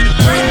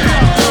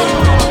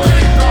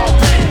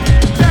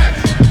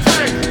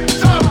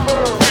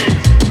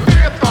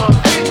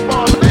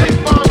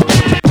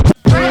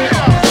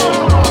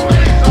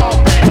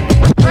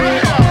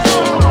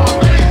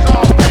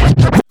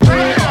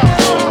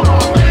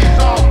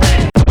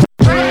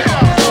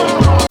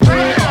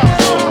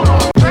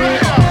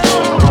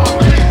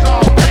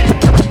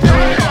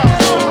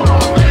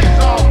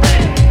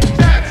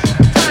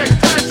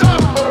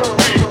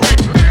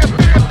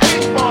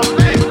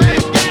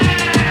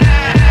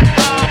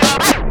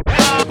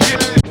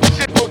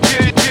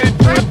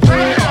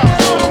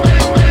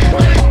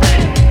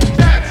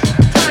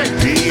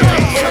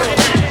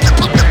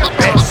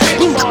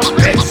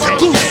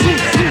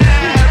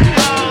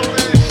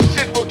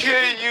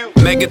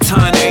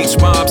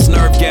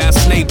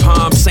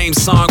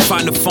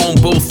 Find the phone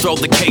booth, throw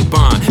the cape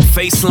on.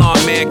 Face long,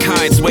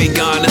 mankind's way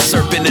gone. A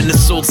serpent in the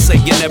suit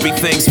saying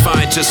everything's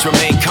fine, just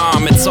remain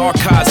calm. It's all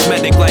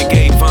cosmetic like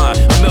Avon.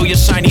 A million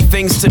shiny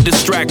things to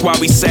distract while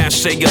we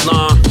sashay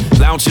along.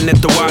 Lounging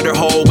at the water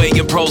hole,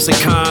 weighing pros and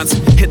cons.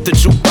 Hit the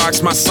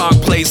jukebox, my song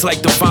plays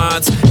like the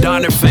Fonz.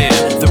 Donner fan,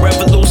 the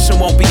revolution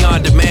won't be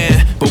on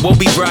demand, but And we'll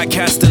be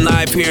broadcasting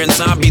live here in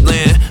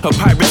Zombieland. A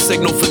pirate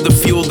signal for the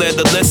fuel there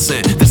to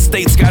listen. The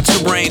state's got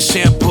your brain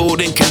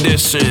shampooed and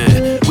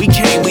conditioned. We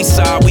came, we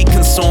saw, we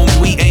consumed.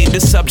 We aim to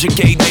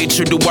subjugate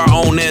nature to our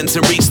own ends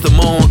and reach the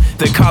moon.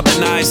 They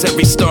colonize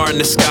every star in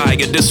the sky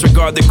and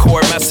disregard the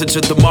core message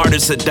of the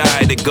martyrs that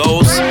died. It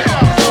goes.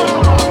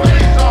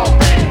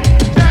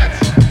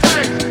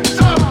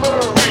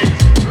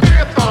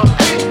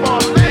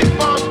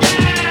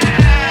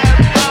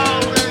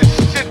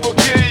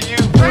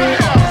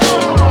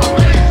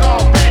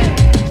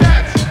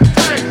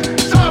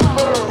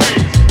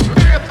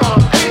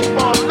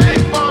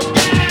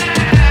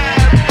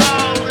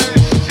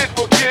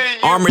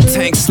 Armored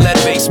tanks,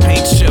 lead-based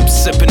paint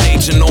chips, sipping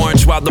Agent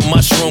Orange while the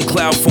mushroom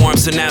cloud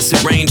forms and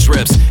acid rain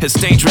drips. It's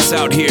dangerous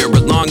out here, a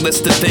long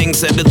list of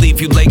things that'll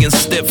leave you laying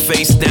stiff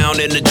face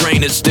down in the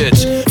drainage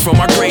ditch. From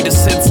our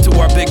greatest hits to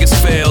our biggest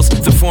fails,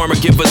 the former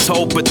give us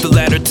hope, but the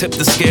latter tip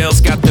the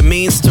scales. Got the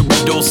means to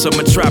reduce a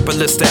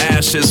metropolis to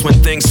ashes when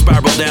things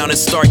spiral down and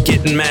start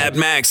getting Mad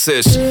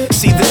Max-ish.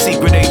 See the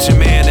secret agent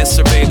man in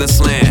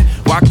surveillance land.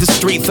 Walk the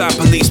street, thought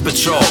police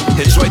patrol.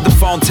 Enjoy the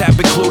phone tap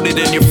included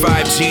in your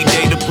 5G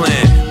data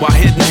plan. While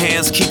hidden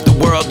hands keep the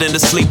world in the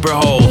sleeper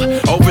hold.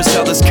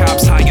 Overzealous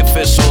cops, high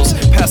officials,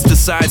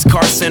 pesticides,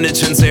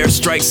 carcinogens,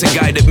 airstrikes, and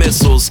guided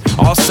missiles.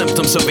 All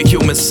symptoms of a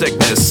human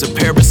sickness, a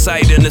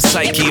parasite in the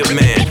psyche of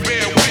man.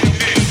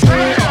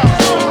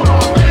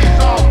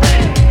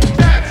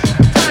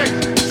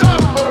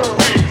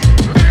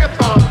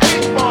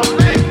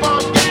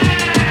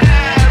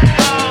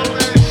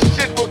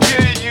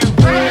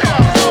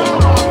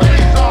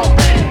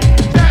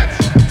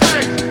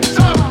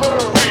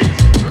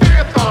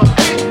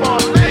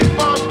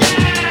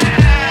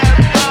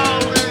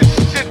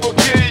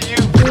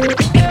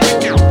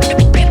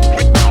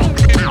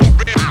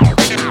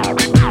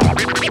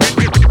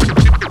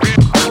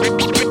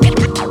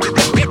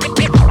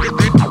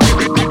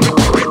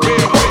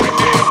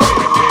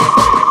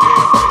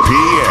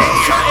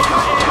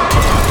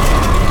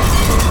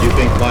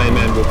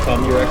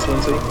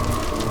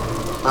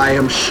 I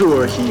am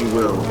sure he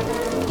will.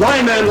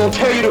 Blind Man will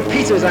tear you to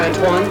pieces,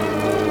 Antoine.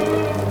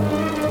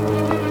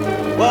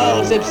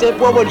 Well, Zip Zip,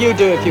 what would you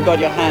do if you got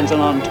your hands on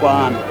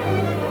Antoine?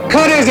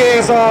 Cut his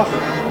ears off,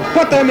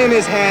 put them in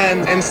his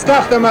hands, and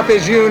stuff them up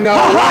as you know.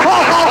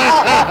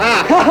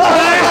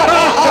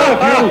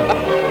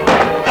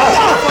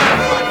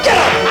 Get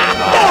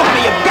off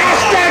me, you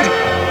bastard!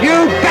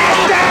 You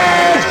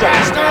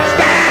bastard!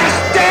 Bastard!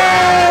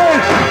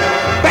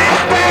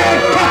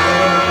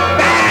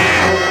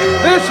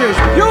 This is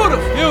beautiful.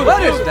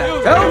 What is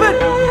that, velvet?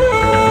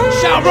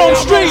 Shout Rome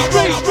Street.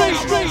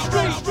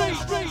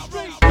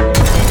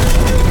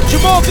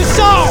 Jamal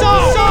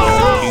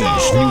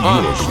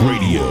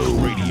EastNYRADIO.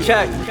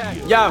 Check,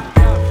 yo.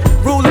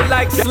 Rule it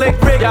like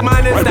Slick Rick,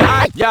 minus the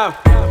eye. Yo.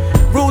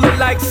 Rule it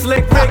like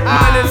Slick Rick,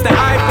 minus the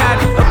iPad.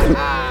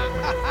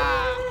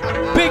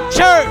 Big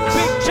church,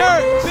 big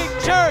church, big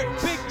church,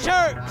 big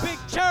church, big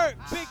church,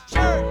 big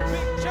church,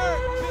 big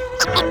church.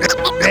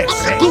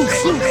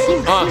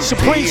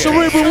 Supreme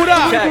Cerebral, what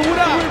up?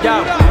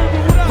 Yo.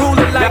 Rule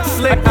it like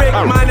Slick Rick,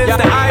 minus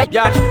the eye.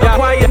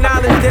 Acquire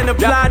knowledge, then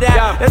apply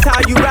that. That's how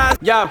you rise.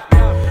 Yo.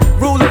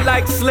 Rule it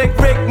like Slick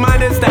Rick,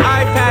 minus the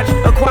eye patch.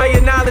 Acquire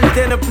knowledge,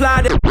 then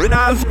apply that.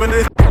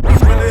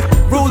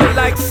 Rule it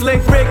like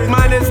Slick Rick,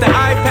 minus the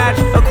eye patch.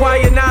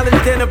 Acquire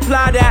knowledge, then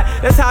apply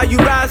that. That's how you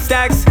rise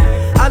stacks.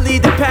 I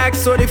lead the pack,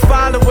 so they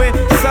following.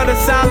 Son of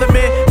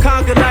Solomon,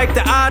 conquer like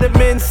the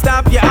Ottomans.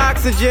 Stop your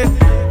oxygen.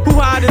 Who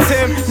hot is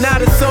him?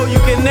 Not a soul you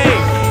can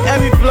name.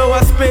 Every flow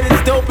I spit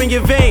is dope in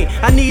your vein.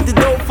 I need the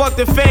dope, fuck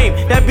the fame.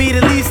 That be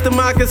the least of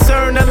my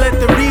concern. I let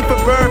the reaper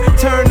burn.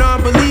 Turn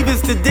on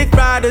believers to dick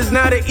riders,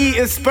 not to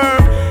eating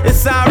sperm.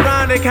 It's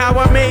ironic how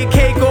I made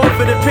cake off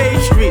of the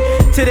pastry.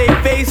 To they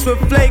face with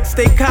flakes,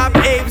 they cop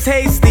apes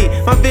hasty.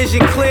 My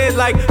vision cleared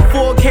like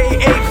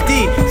 4K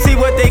HD. See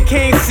what they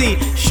can't see.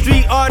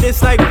 Street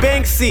artists like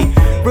Banksy.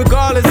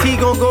 Regardless, he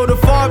gon' go the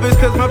farthest.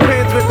 Cause my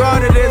pens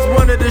regarded as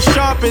one of the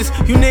sharpest.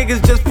 You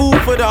niggas just food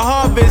for the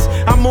harvest.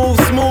 I move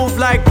smooth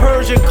like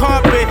Persian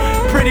carpet.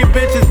 Pretty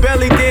bitches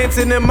belly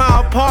dancing in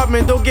my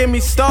apartment. Don't get me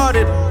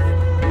started.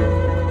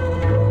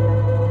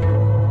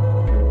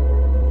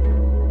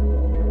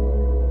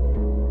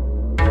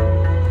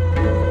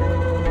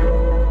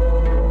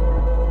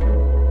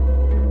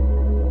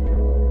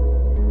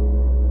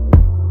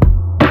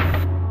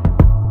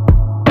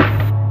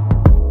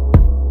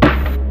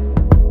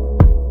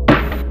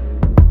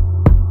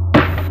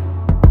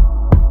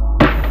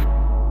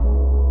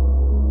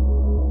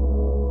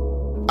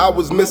 I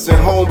was missing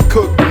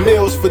home-cooked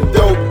meals for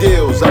dope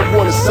deals. I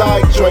want a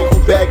side drink,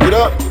 back it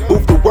up,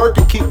 move to work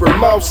and keep her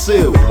mouth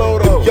sealed.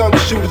 Them young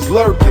shooters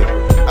lurking.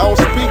 I don't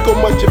speak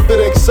on much if it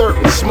ain't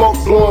certain. Smoke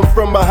blowing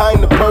from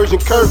behind the Persian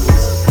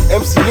curtains.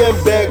 MCM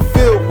bag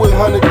filled with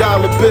 $100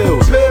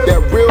 bills.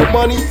 That real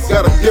money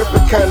got a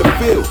different kind of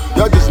feel.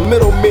 Y'all just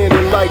middlemen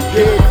and like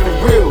game for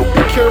real.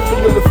 Be careful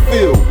in the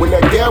field when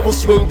that gavel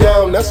swing. swing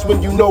down, that's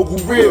when you know who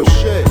real.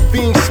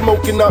 Fiends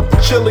smoking out the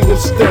Chilean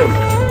stem.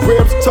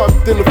 Grams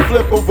tucked in the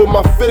flip over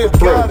my fitted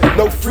brim.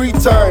 No free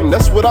time,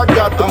 that's what I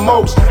got the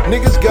most.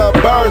 Niggas got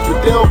bars,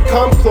 but they don't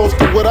come close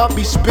to what I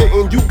be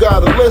spitting. You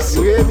gotta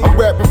listen. I'm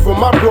rapping for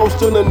my bros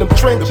still in them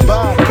trenches.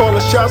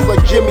 Calling shots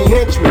like Jimmy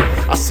Henchman.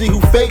 I see who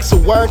fakes, so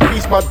why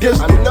increase my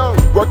distance?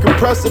 Work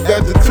impressive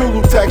as a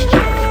Tulu texture.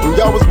 When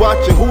y'all was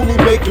watching Hulu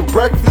making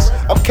breakfast,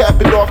 I'm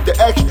capping off the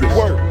extra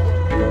work.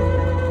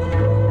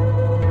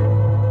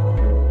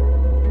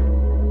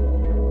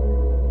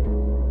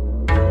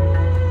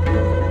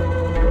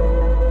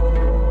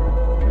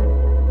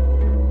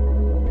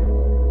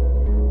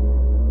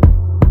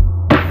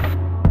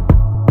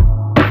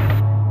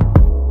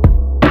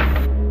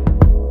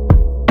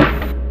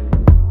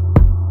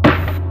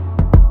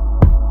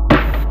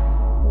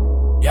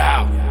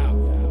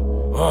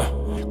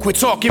 Quit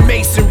talking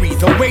masonry,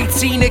 the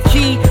 18 a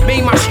key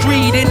made my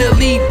street in the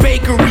lead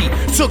bakery.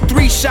 Took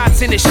 3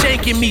 shots into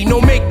shanking me,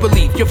 no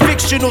make-believe. Your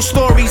fictional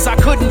stories I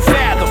couldn't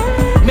fathom.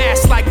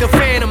 Masked like the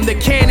Phantom, the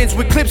cannons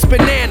with clips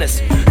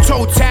bananas.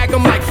 Toe tag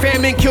them like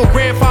famine, kill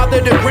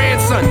grandfather to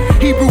grandson.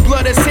 Hebrew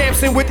blood of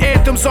Samson with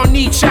anthems on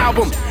each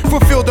album.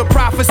 Fulfill the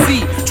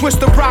prophecy,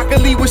 twist the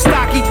broccoli with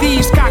stocky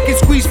thieves. Cock and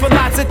squeeze for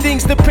lots of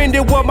things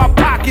depending what my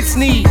pockets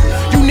need.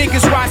 You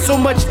niggas ride so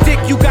much dick,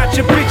 you got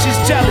your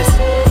bitches jealous.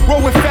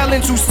 Roll with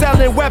felons who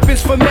selling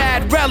weapons for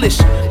mad relish.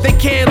 They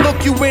can't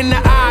look you in the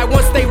eye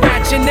once they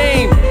rat your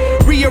name.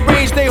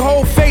 Rearrange their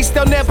whole face,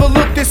 they'll never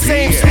look the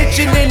same.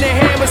 Stitching in the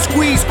hammer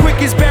squeeze, quick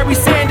as Barry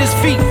Sanders'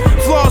 feet.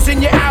 Flaws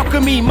in your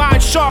alchemy,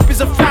 mind sharp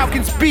as a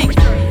falcon's beak.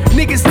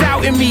 Niggas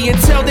doubting me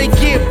until they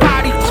get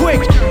body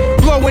quick.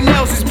 Blowing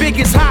L's as big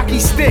as hockey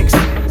sticks.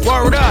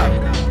 Word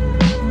up.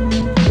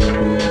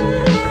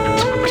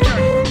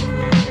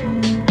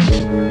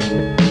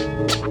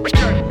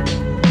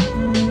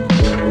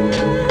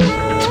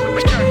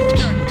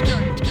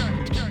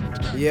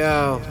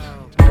 Yo,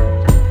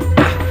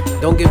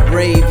 don't get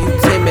brave, you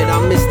timid.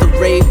 I miss the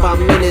rave by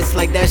minutes,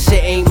 like that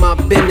shit ain't my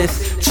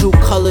business. True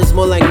colors,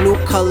 more like new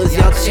colors.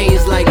 Y'all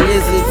change like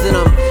lizards, and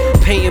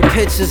I'm painting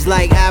pictures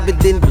like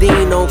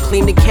Aberdeen-Dino.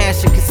 Clean the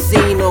cash at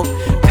casino,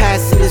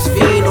 passing this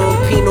vino,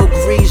 Pinot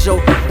Grigio.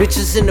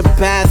 Bitches in the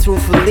bathroom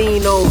for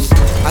Linos.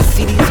 I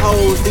see these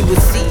hoes, they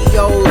with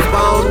CEOs, but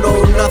I don't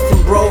know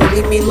nothing, bro.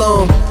 Leave me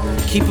alone.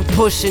 Keep it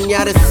pushing,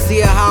 y'all to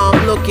see how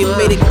I'm looking.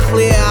 Made it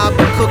clear I've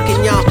been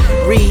cooking, y'all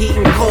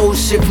reheating cold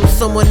shit from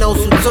someone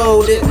else who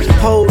told it.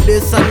 Hold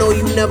this, I know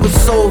you never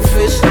sold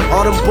fish.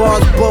 All them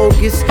bars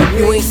bogus,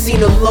 you ain't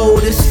seen a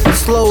lotus.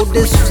 Slow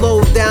this,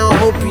 flow down,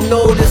 hope you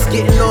notice.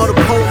 Getting all the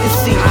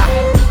potency.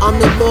 I'm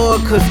the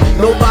Lord, cause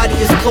nobody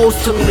is close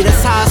to me.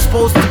 That's how it's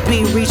supposed to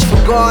be. Reach for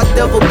God,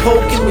 devil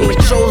poking me.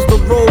 Chose the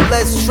road,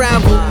 let's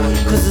travel,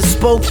 cause it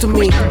spoke to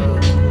me.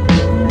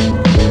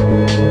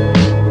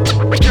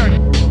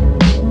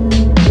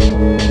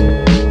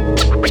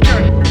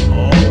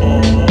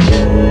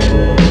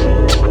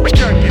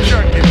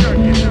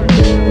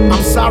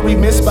 Sorry,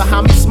 miss,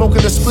 behind me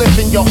smoking a spliff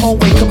in your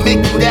hallway can make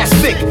you that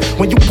sick.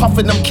 When you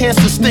puffin' them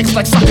cancer sticks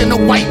like sucking a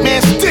white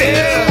man's dick.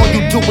 All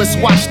you do is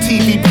watch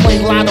TV, play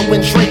lotto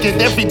and drink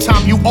it. Every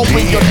time you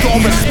open your door,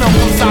 a smell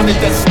comes out of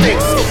that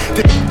stinks.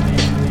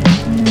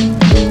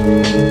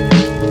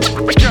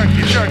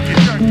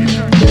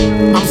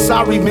 I'm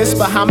sorry, miss,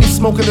 behind me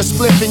smoking a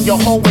spliff in your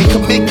hallway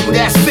can make you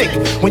that sick.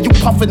 When you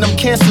puffin' them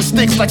cancer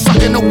sticks like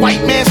sucking a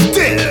white man's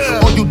dick.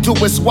 All you do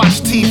is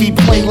watch TV,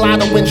 play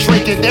lotto and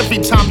drink it. Every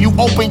time you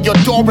open your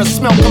door, a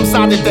smell comes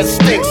out of that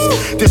stinks.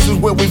 This is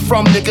where we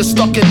from, niggas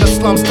stuck in the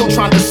slums, still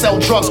trying to sell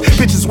drugs.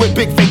 Bitches with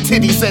big fake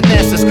titties and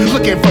asses,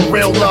 looking for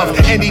real love.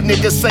 Any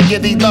nigga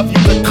saying he love you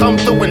to come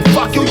through and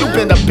fuck you. You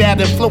been a bad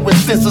influence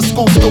since a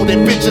school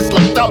student, bitches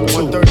looked up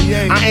to.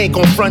 I ain't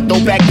gon' front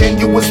though, back then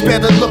you was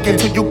better looking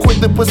till you quit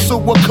to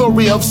pursue a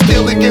career of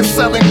stealing and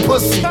selling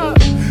pussy.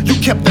 You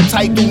kept the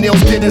title,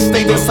 nails didn't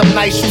stay there some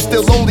nights. You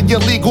still only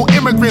illegal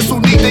immigrants who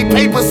need their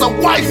papers to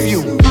wife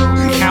you.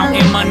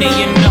 Counting money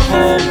in the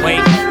hallway,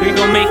 we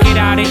gon' make it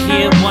out of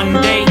here one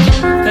day.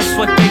 That's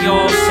what they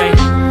all say.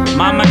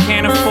 Mama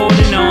can't afford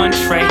an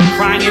entree,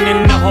 crying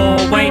in the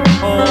hallway,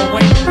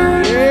 hallway.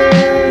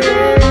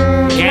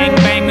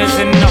 Gangbangers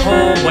in the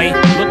hallway,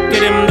 looked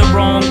at him the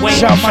wrong way.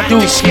 Shout my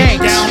dude Skillz,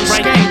 down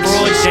right in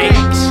broad day.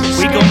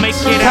 We gon' make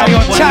it out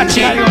one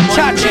day.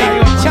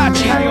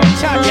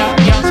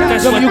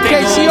 That's what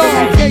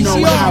WKCR, you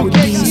know how it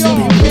be,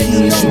 spin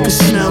peas, you can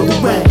smell the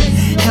wet.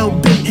 Hell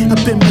bent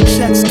up in my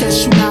chest,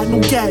 guess you not no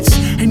gas.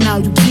 And now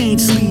you can't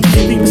sleep,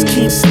 niggas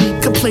can't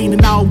sleep,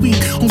 complaining all week.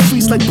 On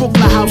freeze like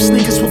Brooklyn House,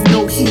 niggas with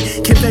no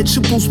heat, get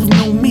vegetables with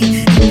no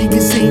meat. And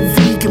niggas ain't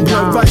vegan,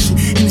 blood rushing,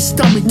 and his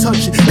stomach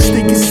touching, cause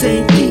niggas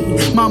ain't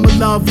eating. Mama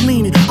love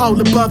leaning, all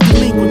above the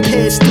lingual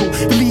pass through.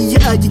 Believe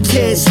your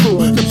cash full,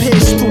 the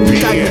pass through,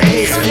 you got your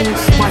ass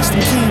full. Watch the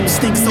cameras,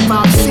 thinks I'm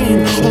obscene.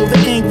 All the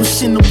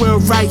anguish in the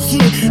world right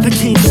here, I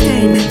can't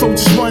stand it, throat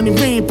just running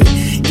rampant.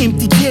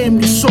 Empty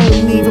cabinets, soul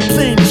need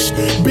replenished.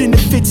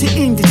 Benefit to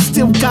end it,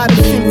 still got a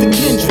fin for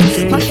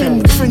kindred. My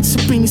immigrants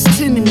have been his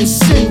tenement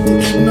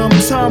sending. You know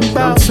what I'm talking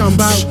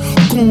about?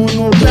 going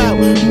all out.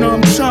 You know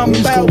what I'm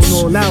talking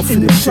about? In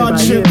the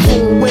project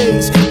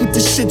hallways with the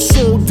shits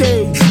all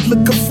day,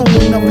 looking for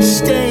another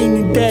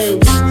staying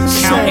days.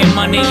 Counting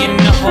money in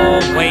the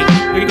hallway.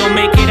 We gon'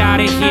 make it out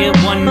of here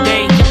one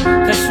day.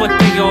 That's what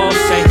they all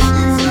say.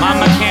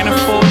 Mama can't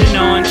afford an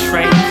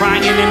entree.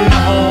 Crying in the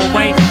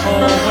hallway.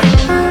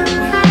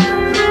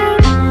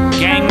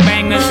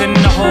 Gangbangers in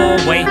the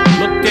hallway.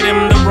 Looked at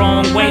him the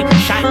wrong way.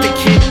 Shot the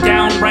kid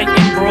down right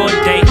in broad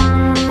day.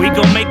 We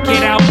gon' make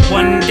it out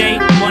one day.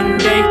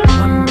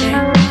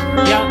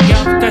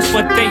 That's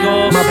what they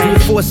all say. My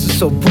brute force is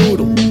so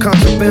brutal.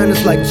 Contraband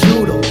is like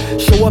judo.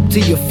 Show up to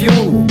your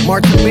funeral.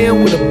 Marching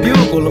band with a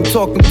bugle. I'm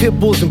talking pit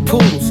bulls and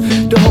poodles.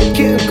 The whole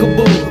kit and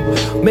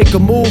caboodle. Make a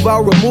move,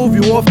 I'll remove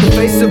you off the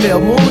face of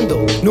El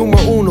Mundo.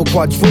 Numero uno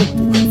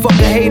quadruple. Fuck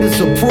a hater's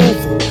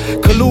approval.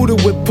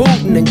 Colluded with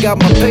Putin and got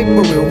my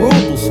paper in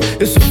rubles.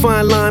 It's a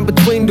fine line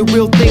between the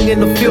real thing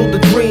and the field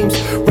of dreams.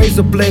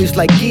 Razor blades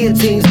like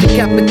guillotines.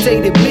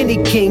 Decapitated mini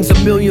kings. A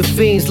million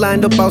fiends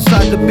lined up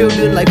outside the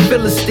building like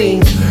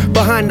Philistines.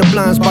 Behind the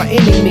blinds by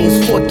any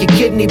means. Fork your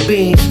kidney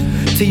beans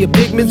till your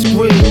pigments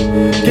green.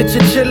 Get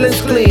your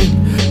chillins clean.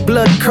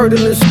 Blood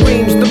curdling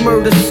screams, the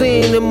murder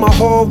scene in my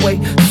hallway.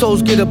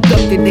 Souls get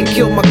abducted, they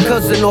killed my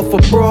cousin off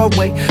of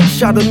Broadway.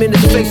 Shot him in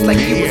his face like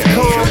he was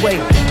Conway.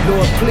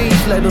 Lord,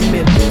 please let him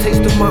in.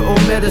 Taste of my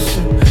own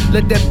medicine.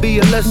 Let that be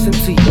a lesson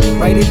to you.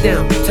 Write it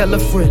down, tell a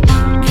friend.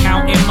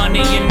 Counting money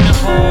in the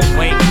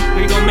hallway.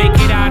 We gon' make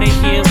it out of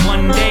here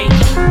one day.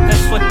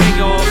 That's what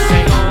they all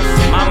say.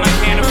 Mama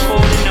can't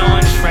afford an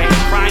entree.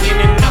 Crying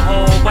in the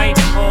hallway.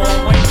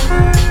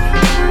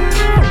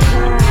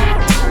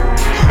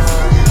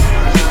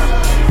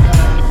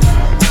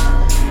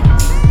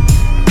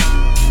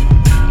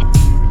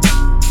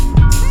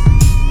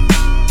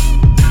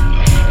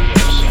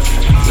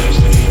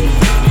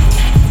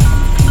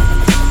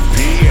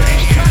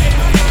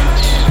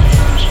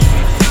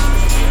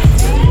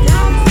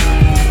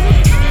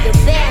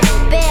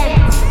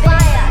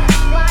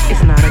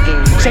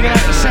 Checking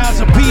out the sounds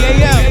of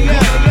BAM.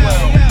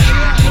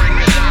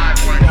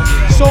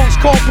 Song's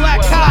called Black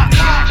Cop.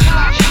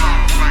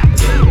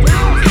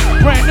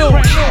 Brand new.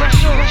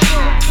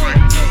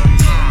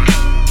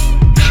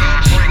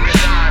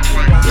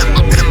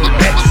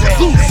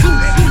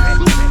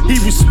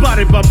 He was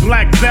spotted by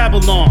Black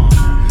Babylon,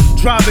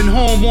 driving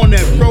home on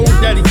that road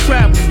that he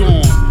traveled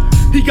on.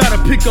 He gotta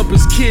pick up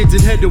his kids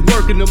and head to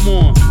work in the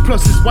morning.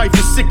 Plus his wife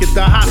is sick at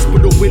the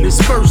hospital with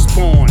his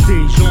firstborn.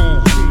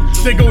 Dijon.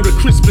 They go to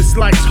Christmas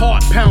lights,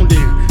 heart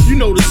pounding. You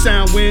know the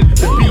sound when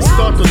the beats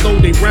start to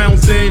load they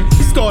rounds in.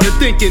 He started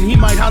thinking he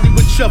might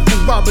Hollywood shuffle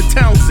Robert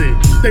Townsend.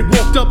 They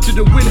walked up to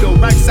the window,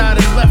 right side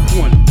and left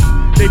one.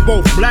 They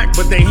both black,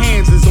 but their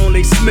hands is on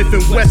they Smith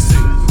 & Wesson.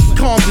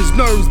 Calmed his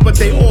nerves, but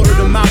they ordered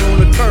him out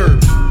on the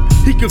curb.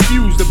 He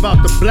confused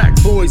about the black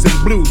boys in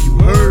blue, you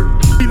heard?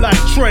 He like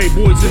Trey,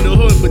 boys in the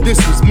hood, but this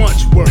was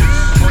much worse.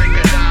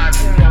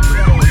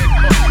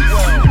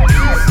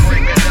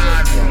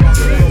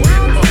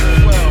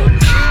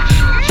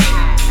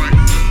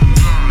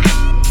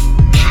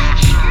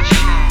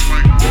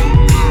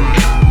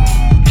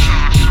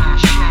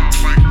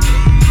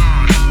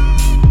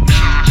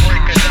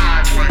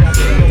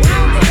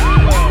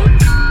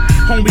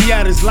 Homie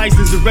had his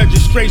license and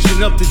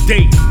registration up to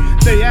date.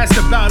 They asked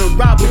about a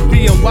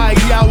robbery and why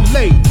he out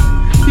late.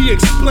 He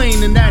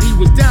explained that he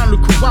was down to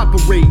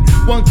cooperate.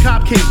 One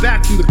cop came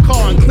back from the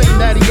car and claimed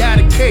that he had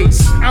a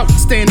case.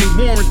 Outstanding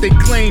warrant they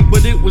claimed,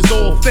 but it was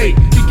all fake.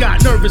 He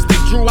got nervous, they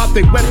drew out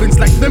their weapons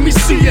like, let me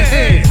see your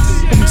hands.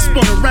 And he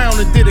spun around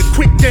and did a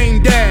quick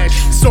dame dash.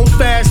 So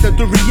fast that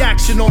the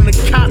reaction on the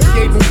cop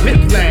gave him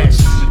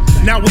whiplash.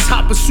 Now it's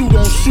hot pursuit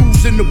on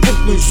shoes in the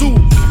Brooklyn Zoo.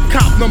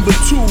 Cop number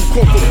 2,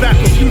 caught for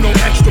backup, you know,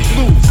 extra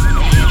blue.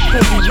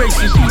 Homie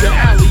racing through the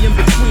alley in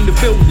between the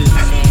buildings.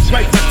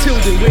 Right by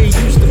Tilden where he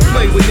used to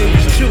play when they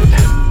was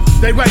children.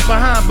 They right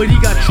behind, but he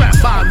got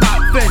trapped by a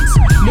lock fence.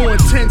 More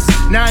intense,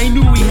 now he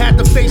knew he had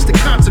to face the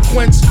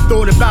consequence.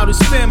 Thought about his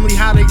family,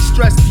 how they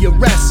stressed the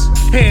arrest.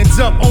 Hands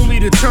up, only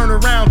to turn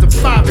around to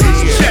 5 in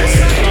his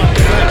chest.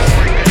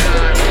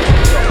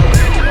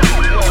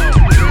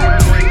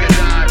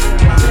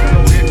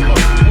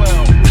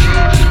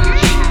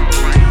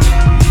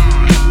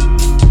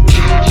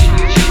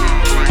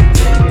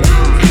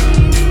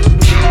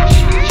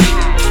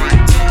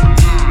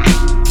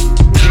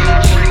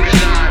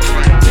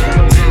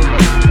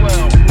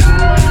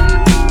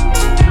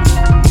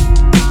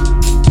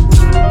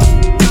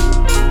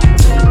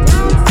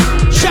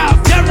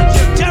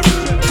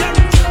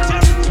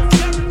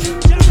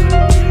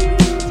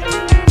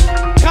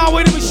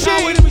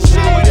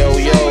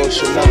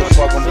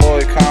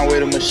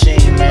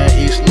 Machine, man,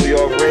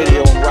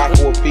 EastNYRADIO and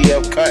rockin' with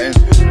PF Cuttin.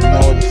 You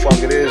know what the fuck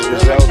it is,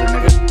 Griselda,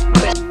 nigga.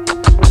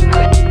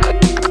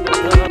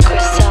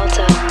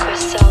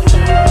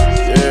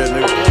 Yeah,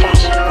 nigga.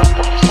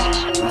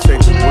 We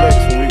take the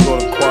blicks when we go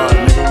to quad,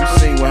 nigga. We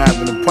see what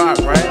happened to Pop,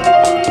 right?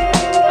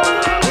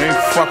 We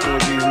ain't fucking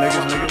with these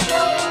niggas, nigga.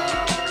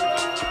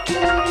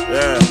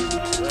 Yeah.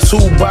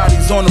 2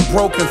 bodies on a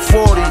broken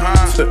 40.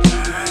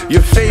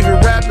 Your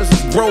favorite rappers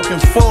is broken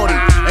 40.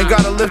 Ain't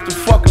gotta lift a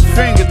fucking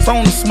finger,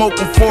 Tony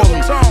smoking for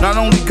me. Not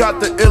only got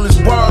the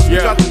illest bars, we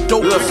got the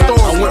dopest stories.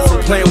 I went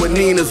from playing with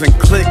Ninas and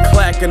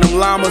click-clacking them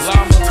llamas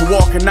to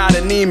walking out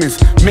of Neiman's,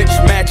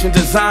 mix-matching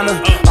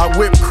designer. I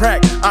whip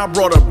crack, I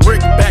brought a brick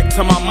back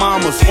to my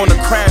mama's. On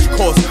a crash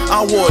course,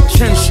 I wore a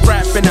chin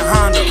strap in a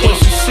Honda.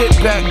 Push your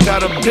shit back,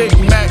 got a Big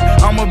Mac.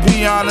 I'ma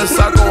be honest,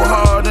 I go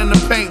hard in the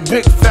paint,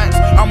 big facts.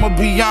 I'ma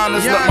be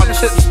honest, let my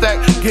chip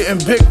stack, getting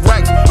big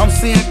racks. I'm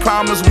seeing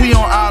commas, we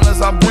on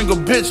islands. I bring a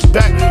bitch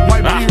back,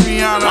 might be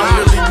Rihanna. I'm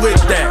really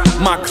with that.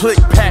 My click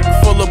pack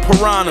full of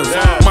piranhas.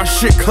 My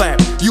shit clap,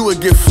 you would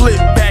get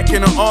flipped back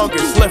in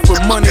August. Left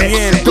with money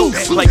and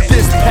dope, like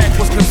this pack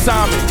was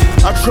consignment.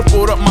 I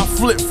tripled up my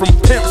flip from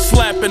pimp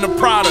slapping the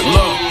product.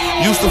 Look,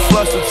 used to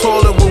flush the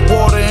toilet with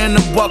water in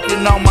the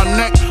bucket. Now my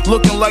neck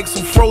looking like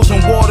some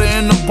frozen water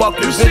in the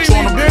bucket. Bitch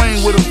on a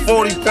plane with a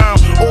 40-pound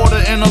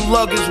order in a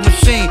luggage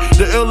machine.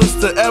 The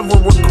illest to ever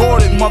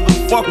recorded,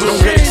 motherfucker.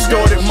 Don't get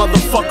extorted,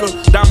 motherfucker.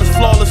 Diamonds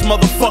flawless,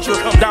 motherfucker.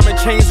 Diamond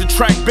chains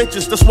attract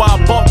bitches, that's why I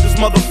bought this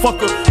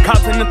motherfucker.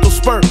 Continental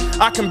spurt,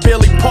 I can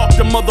barely park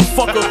the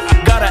motherfucker.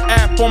 Got an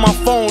app on my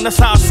phone, that's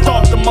how I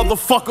stalk the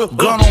motherfucker.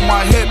 Gun on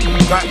my hip,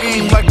 got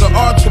aim like an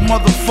archer,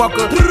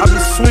 motherfucker. I be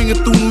swinging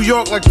through New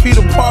York like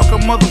Peter Parker,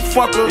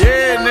 motherfucker.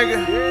 Yeah,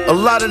 nigga. A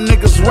lot of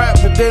niggas rap,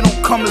 but they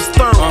don't come as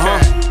third.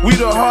 We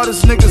the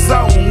hardest niggas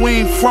out when we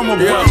ain't from a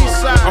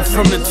I'm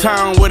from the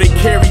town where they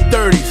carry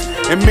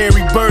 30s and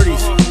marry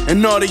birdies.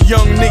 And all the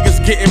young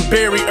niggas getting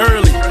buried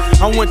early.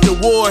 I went to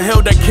war,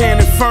 held that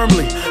cannon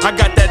firmly. I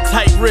got that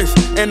tight wrist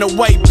and a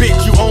white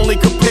bitch you only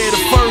compare to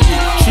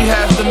Fergie. She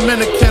half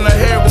Dominican, her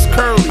hair is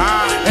curly,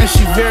 and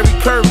she very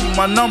curvy.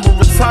 My number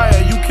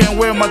retired, you can't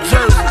wear my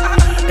jersey.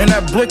 And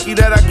that blicky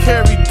that I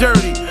carry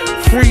dirty.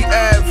 Free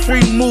ad,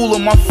 free moolah,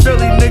 my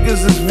Philly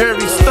niggas is very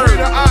sturdy.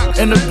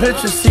 And the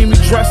bitches see me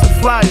dressing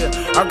flyer.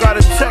 I got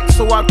a check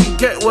so I can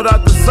get what I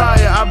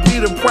desire. I be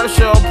the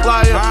pressure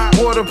applier.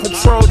 Border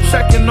patrol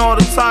checking all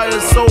the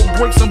tires. Sold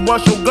bricks and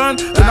bust your gun,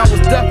 then I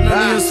was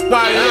definitely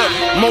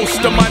inspired.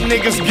 Most of my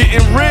niggas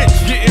getting rich,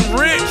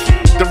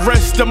 The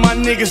rest of my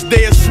niggas,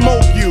 they'll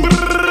smoke you.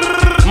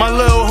 My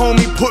little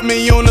homie put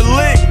me on the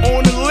lick,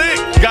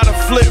 Got a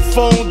flip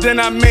phone, then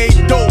I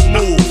made dope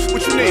moves.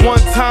 What you need? One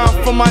time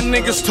for my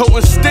niggas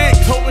toting stick.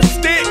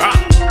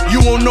 You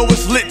won't know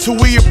it's lit till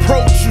we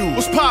approach you.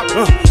 What's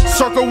poppin'?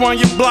 Circle on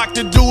your block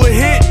to do a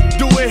hit.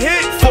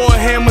 4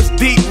 hammers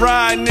deep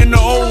riding in the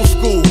old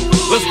school.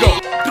 Let's go.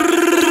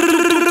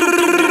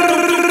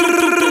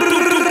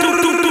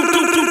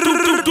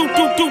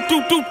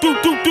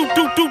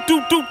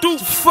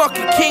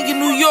 Fucking king of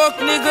New York,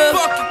 nigga.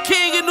 Fucking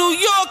king of New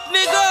York,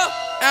 nigga.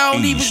 I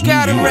don't even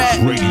gotta rap.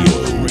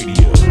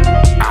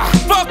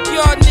 Fuck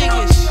y'all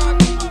niggas.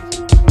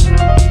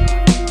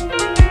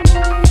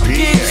 I'm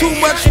getting too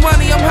much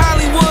money, I'm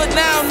Hollywood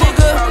now,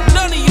 nigga.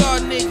 None of y'all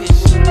niggas.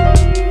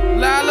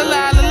 La la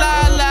la la la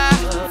la.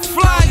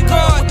 Fly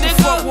guard,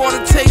 nigga. Fuck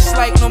water tastes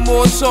like no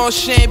more, it's all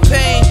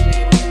champagne.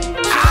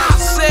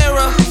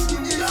 Sarah.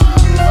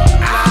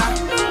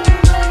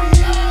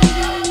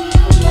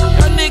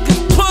 Y'all niggas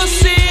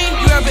pussy.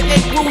 You ever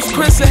ate Bruce,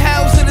 Chris, and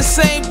House in the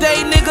same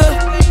day,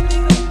 nigga?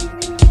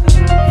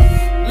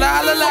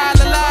 La la la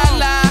la la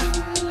la.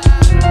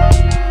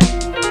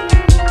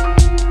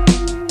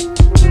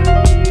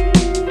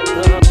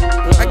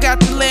 I got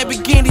the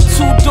Lamborghini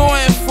 2-door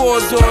and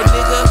 4-door,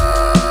 nigga.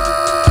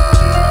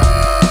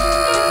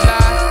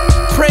 Nah,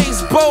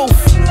 praise both.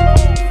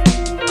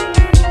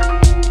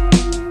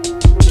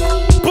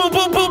 Boom,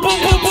 boom, boom, boom,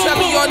 boom, boom. Tell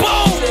me your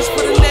niggas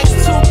for the next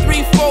 2,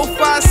 3, 4,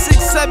 5,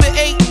 6, 7,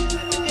 8.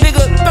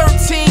 Nigga,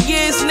 13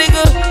 years,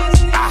 nigga.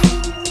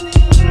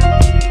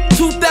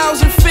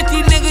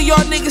 2050, nigga,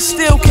 y'all niggas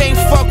still can't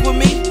fuck with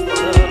me.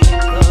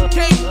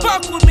 Can't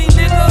fuck with me,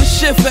 nigga. This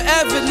shit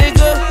forever,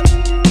 nigga.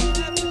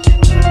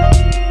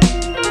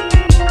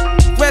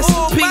 Rest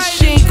in peace,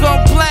 she ain't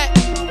gone black.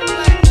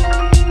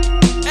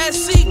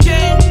 SC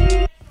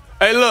gang.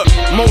 Hey look,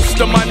 most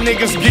of my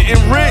niggas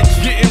getting rich.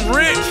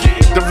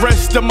 The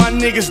rest of my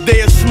niggas,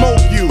 they'll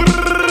smoke you.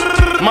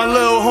 My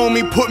little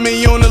homie put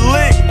me on the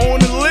lick.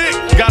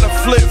 Got a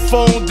flip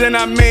phone, then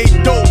I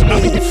made dope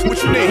moves.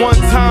 What you need? One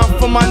time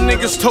for my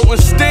niggas toting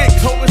stick.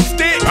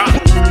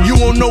 You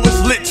won't know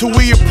it's lit till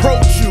we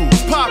approach you.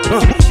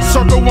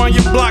 Circle on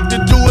your block to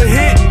do a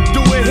hit.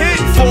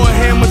 4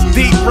 hammers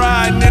deep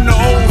riding in the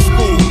old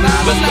school.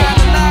 Let's go.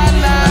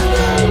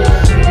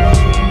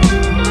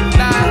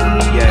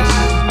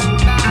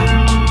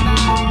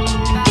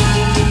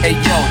 Hey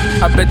yo,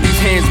 I bet these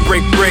hands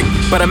break brick,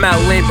 but I'm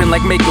out lamping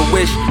like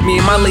Make-A-Wish. Me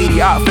and my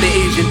lady out for the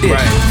Asian dish.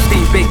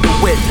 Steve baked the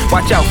whip.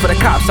 Watch out for the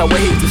cops, I would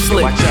hate to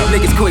slip.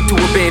 Niggas quick to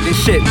abandon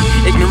shit.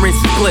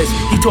 Ignorance is bliss.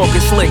 He talking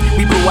slick.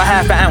 We blew a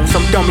half an ounce,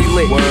 I'm dummy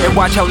lit. And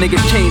watch how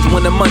niggas change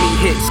when the money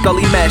hit.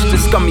 Scully mash,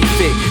 the scummy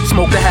fit.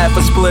 Smoked a half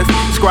a spliff.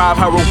 Scribe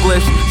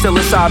hieroglyphs.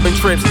 Psilocybin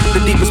trips. The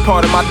deepest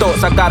part of my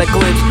thoughts, I got a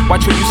glimpse.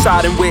 Watch who you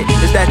siding with.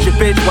 Is that your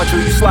bitch? Watch who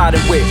you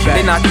sliding with.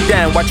 They knock you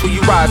down, watch who you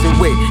rising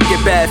with.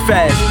 Get bad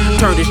fast.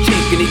 Turn his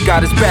cheek and he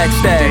got his back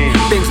stabbed.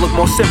 Things look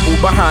more simple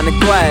behind the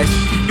glass.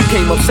 You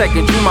came up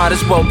second, you might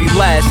as well be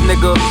last,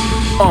 nigga.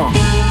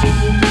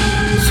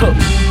 Took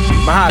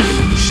Mahal.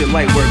 Shit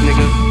light work,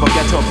 nigga. Fuck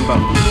y'all talking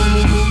about?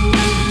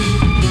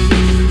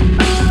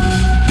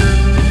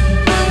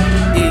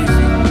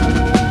 Easy.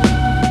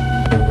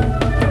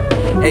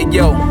 Hey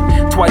yo,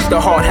 twice the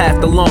heart, half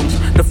the lungs.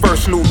 The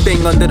first new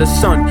thing under the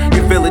sun.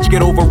 Your village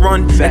get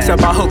overrun.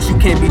 Except by hooks, you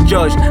can't be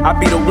judged. I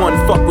be the one,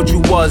 fuck what you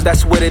was,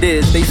 that's what it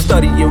is. They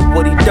studying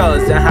what he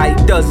does and how he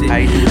does it.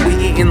 We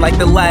eating like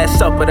the last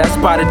supper, that's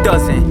by the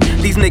dozen.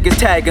 These niggas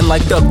tagging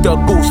like duck,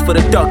 duck, goose for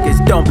the duck is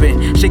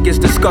dumping. Shit gets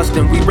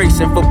disgusting, we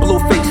racing for blue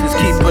faces,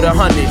 keep it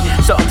 100.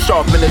 Something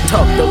sharp in the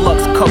tuck,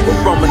 deluxe cup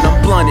of rum and I'm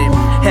blunting.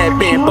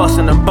 Headband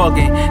busting, I'm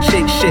bugging.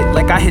 Shake shit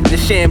like I hit the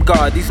sham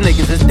guard. These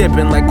niggas is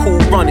dipping like cool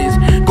runners.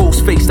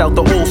 Ghost face out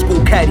the old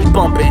school caddy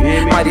bumping.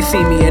 Might have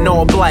seen me in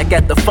all black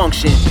at the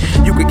function.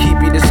 You could keep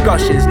your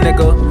discussions,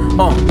 nigga.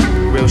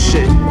 Real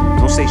shit.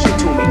 Don't say shit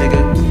to me,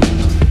 nigga.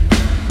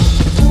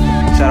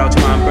 Shout out to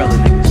my umbrella,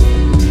 niggas.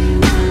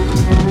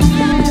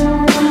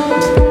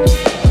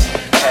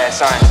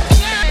 Science.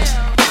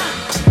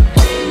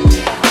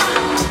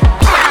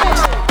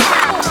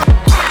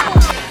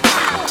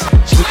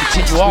 We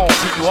continue on.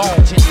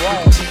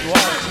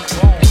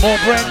 More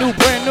brand new.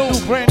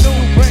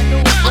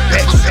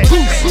 This is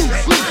beautiful.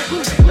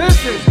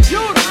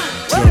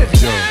 What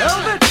is it?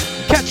 Velvet?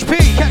 Catch P.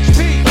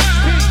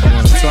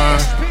 One time.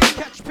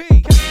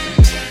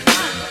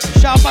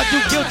 Shout out my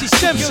dude Guilty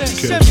Simpson.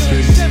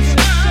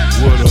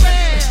 What up?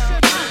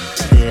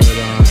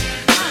 Paradigm.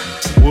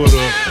 What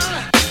up?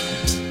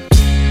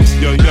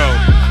 Yo,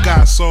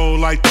 got soul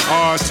like the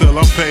R till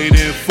I'm paid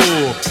in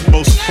full.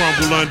 Most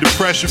crumble under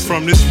pressure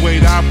from this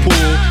weight I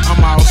pull.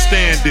 I'm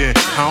outstanding,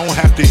 I don't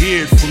have to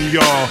hear it from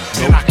y'all.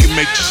 And I can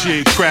make the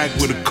shit crack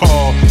with a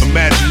call.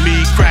 Imagine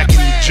me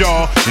cracking your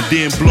jaw and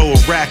then blow a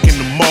rack in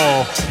the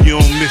mall. You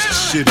don't miss the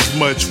shit as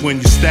much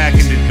when you're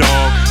stacking the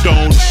dog.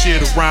 Don't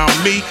shit around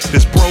me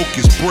that's broke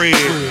is bread.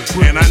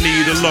 And I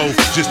need a loaf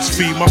just to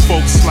feed my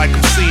folks. It's like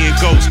I'm seeing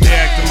ghosts, they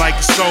acting like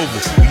it's over.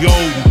 We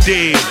old and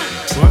dead.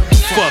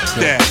 Fuck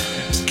that.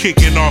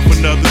 Kicking off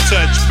another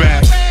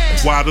touchback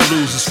while the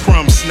losers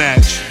crumb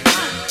snatch.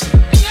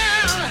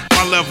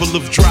 My level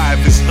of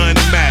drive is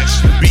unmatched,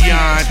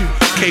 beyond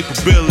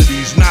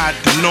capabilities, not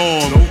the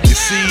norm. Your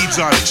seeds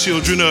are the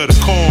children of the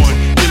corn.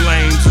 Your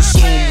lames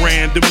assume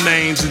random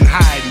names and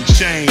hide in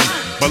shame.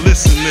 My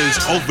listeners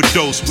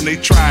overdose when they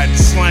tried to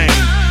slang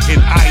in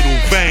idle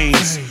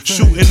veins.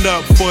 Shooting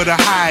up for the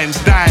high and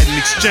die in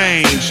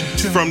exchange.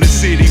 From the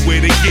city where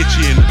they get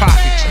you and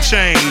pocket your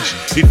change.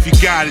 If you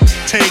got it to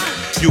take,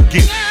 you'll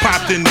get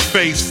popped in the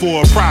face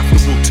for a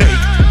profitable take.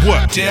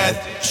 What?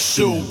 Death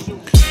soup.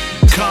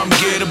 Come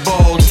get a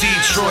bowl.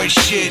 Detroit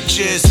shit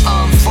just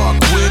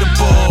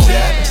unfuckwittable.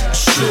 Death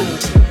soup.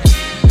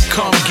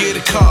 Come get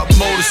a cup.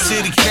 Motor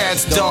City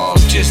Cats, dog.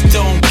 Just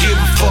don't give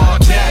a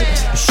fuck.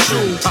 Death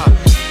soup.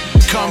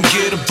 Come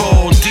get a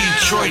bowl.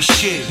 Detroit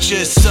shit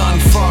just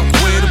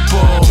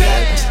unfuckwittable.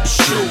 Death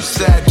soup.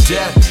 That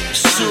death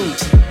soup.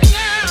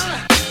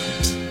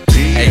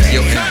 Hey,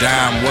 yo, and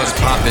Dime, what's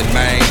poppin',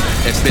 man?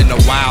 It's been a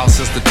while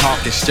since the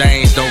talk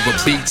exchanged over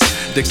beats.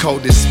 The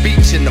coldest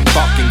speech in the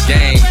fucking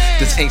game.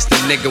 This inksta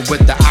nigga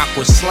with the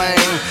Aqua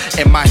slang.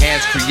 And my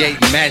hands create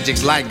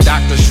magic like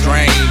Doctor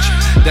Strange.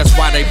 That's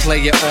why they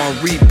play it on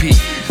repeat.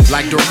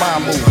 Like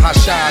Dormammu,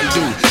 Hashan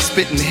do.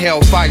 Spittin'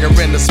 hellfire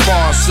in the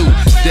spawn suit.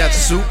 Death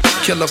suit,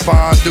 killer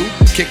fondue.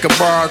 Kick a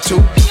bar or two.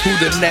 Who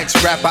the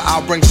next rapper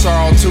I'll bring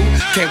sorrow to?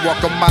 Can't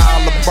walk a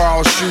mile or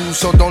borrow shoes,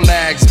 so don't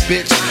ask,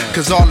 bitch.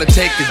 Cause all it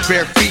take is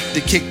bare feet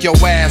to kick your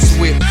ass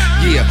with.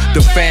 Yeah,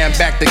 the fam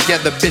back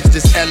together, bitch,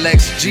 this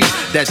LXG.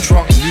 That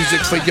trunk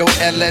music for your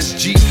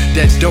LSG.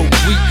 That dope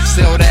weed,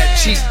 sell that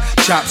cheap.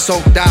 Chop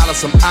soak dollar,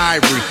 some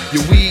ivory.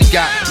 Your weed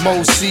got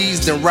more C's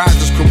than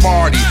Rogers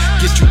Cromartie.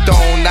 Get you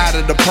thrown out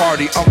of the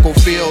party. Uncle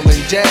Phil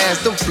and Jazz,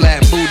 them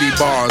flat booty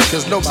bars.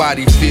 Cause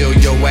nobody feel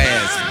your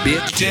ass,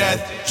 bitch.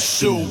 Death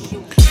soup.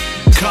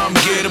 Come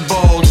get a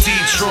bowl.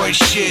 Detroit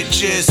shit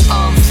just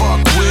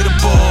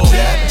unfuckwittable.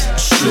 Death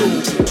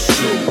soup.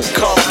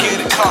 Come get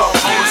a cup.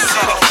 Motor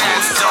City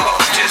Cats, dog.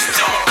 Just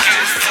don't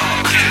give a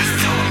fuck.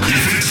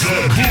 If it's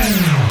that boom,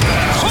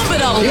 pump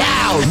it up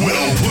loud.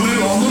 Well, put it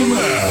on the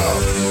map.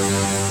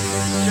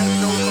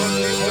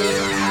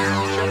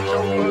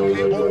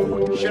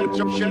 Shut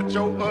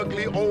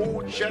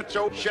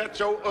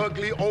your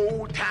ugly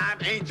old time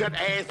ancient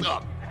ass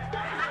up.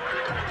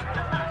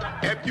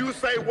 If you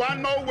say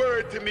one more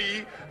word to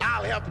me,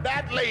 I'll have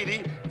that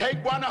lady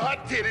take one of her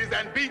titties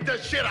and beat the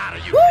shit out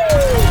of you.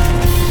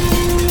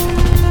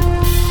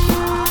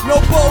 No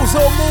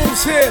bozo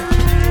moves here.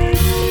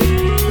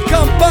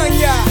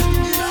 Campaña.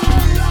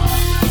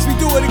 As we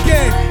do it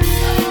again.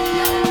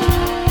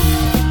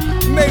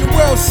 Make the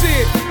world see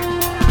it.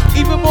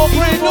 Even more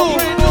brand new.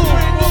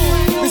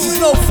 This is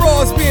no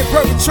frauds being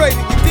perpetrated,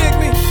 you dig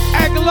me?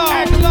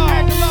 Aguilar.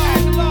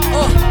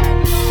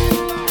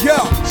 Yo,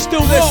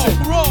 still listen.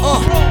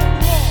 wrong.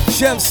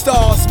 gem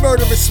stars,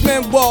 murderous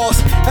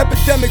memoirs,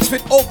 epidemics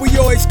with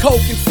opioids,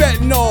 coke and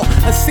fentanyl.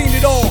 I seen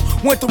it all,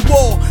 went to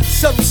war,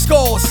 settled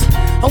scars.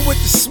 I'm with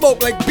the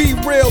smoke like Be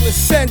Real and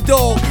Send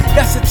Dog.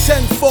 That's a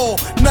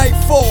 10-4,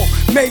 nightfall,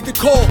 made the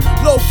call,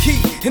 low key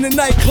in the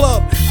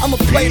nightclub. I'ma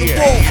play the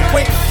ball,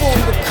 waiting for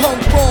him to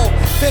come wrong.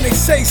 Then they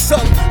say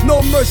something,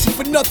 no mercy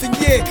for nothing,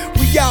 yeah.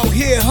 We out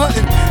here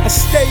hunting, I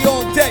stay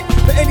on deck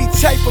for any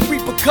type of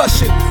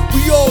repercussion.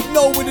 We all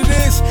know what it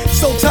is,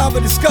 so time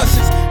for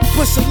discussions. We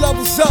put some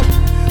levels up,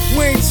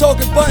 we ain't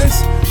talking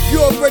buttons. You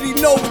already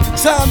know what the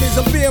time is,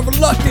 I'm being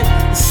reluctant.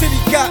 The city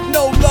got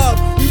no love,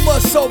 we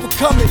must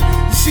overcome it.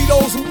 You see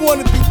those who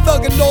wanna be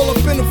thugging all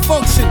up in the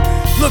function,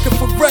 looking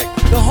for wreck,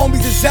 the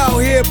homies is out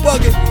here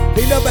bugging.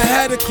 They never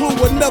had a clue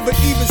or never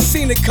even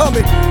seen it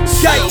coming.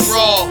 Still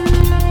raw,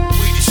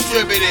 we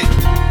distribute it.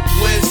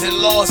 Wins and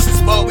losses,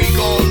 but we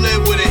gon'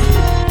 live with it.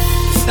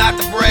 It's not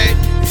the bread,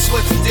 it's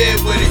what you did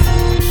with it.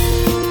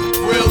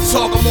 Real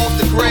talk, I'm off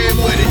the gram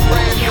with it.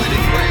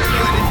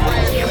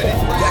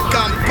 That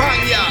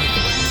campaña,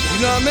 you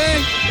know what I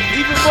mean?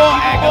 Even more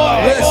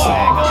accolades. Listen,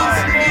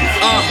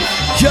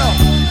 yo,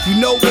 you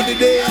know what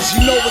it is,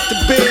 you know what the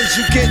biz.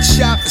 You get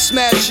shot for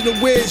smashing the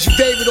whiz. You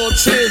David on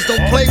tears,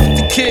 don't play with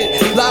the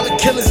kid. A lot of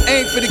killers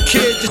ain't for the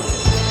kid.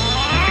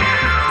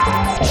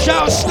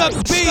 Shout Stuck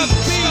B.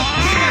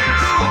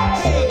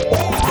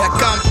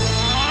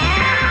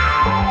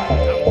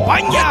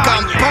 That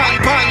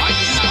campaña.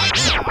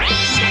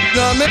 You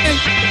know what I mean?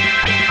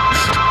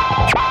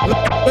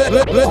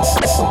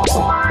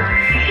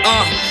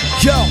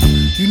 Yo,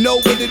 you know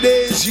what it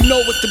is, you know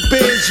what the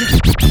biz.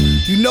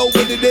 You know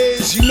what it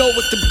is, you know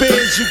what the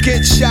biz. You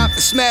get shot for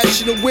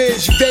smashing the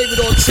whiz. You David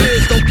on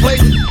tears, don't play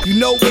with. You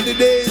know what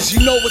it is, you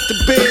know what the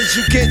biz.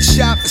 You get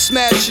shot for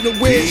smashing the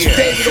whiz. You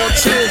David on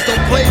tears,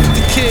 don't play with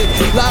the kid.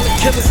 A lot of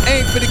killers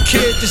ain't for the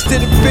kid. Just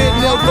did a bid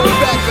and they'll go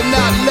back for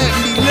not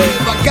letting me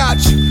live. I got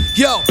you,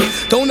 yo.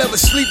 Don't ever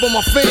sleep on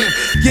my fam.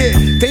 Yeah,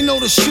 they know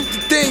to shoot the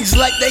things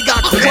like they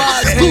got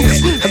Kawhi's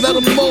hands. And let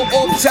them mow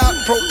off top.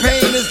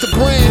 Propane is the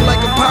brand,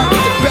 like a pirate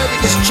that buried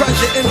his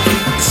treasure in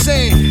the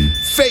sand.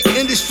 Fake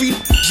industry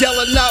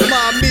yelling out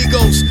my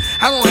amigos.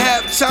 I don't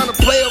have time to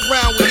play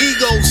around with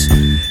egos.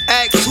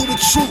 Ask who the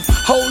truth,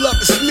 hold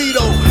up, it's me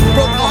though.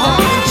 Broke my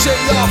heart when J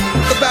off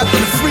about the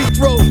free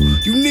throw.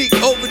 Unique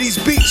over these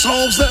beats,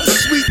 homes, nothing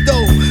sweet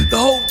though. The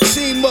whole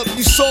team up,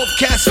 you soft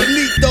cats are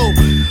neat though.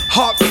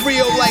 Heart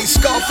frio like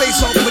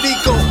Scarface on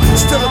Perico.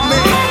 Still a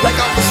man, like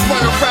I was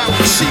running around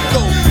with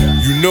Chico.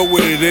 You know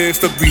what it is,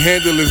 stuck be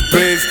handle his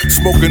biz.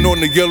 Smoking on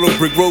the yellow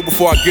brick road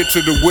before I get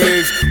to the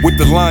whiz. With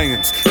the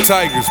lions,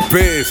 tigers,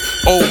 bears.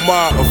 Oh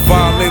my, a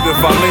violator,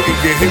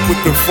 get hit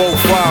with the 4-5.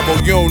 Oh,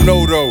 you don't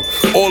know though.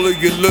 All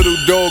of your little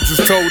dogs is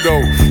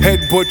Toto.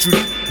 Headbutt you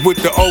with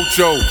the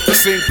Ocho,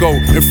 Cinco.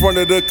 In front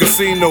of the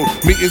casino,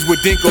 meetings with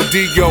Dinko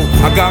Dio.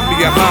 I got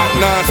me a hot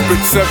 9,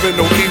 spit 7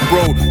 on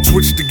Ebro.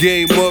 Switch the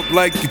game up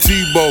like your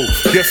Tebow.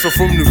 Yes, I'm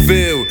from the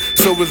Ville,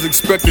 so was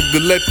expected to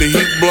let the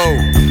heat blow.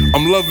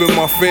 I'm loving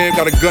my fan,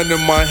 got a gun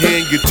in my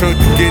hand, you turned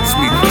against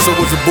me. So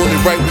it's a bullet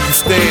right where you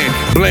stand.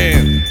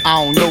 Blam. I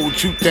don't know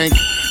what you think.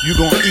 You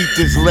gon' eat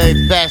this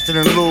lead faster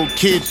than little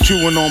kids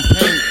chewing on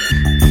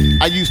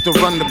paint. I used to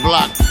run the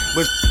block,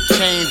 but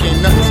change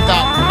ain't nothing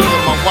stop.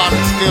 And my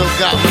wallet still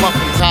got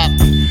muffin top.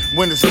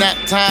 When it's nap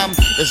time,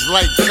 it's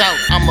lights out.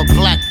 I'ma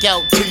black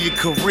out till your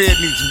career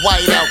needs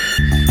white out.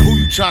 Who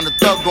you tryna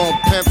thug on,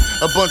 pimp?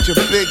 A bunch of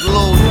big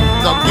loads.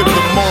 I'll give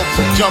them all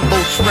some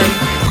jumbo shrimp.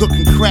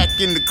 Cooking crack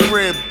in the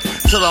crib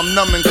till I'm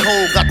numb and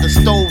cold. Got the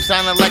stove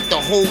sounding like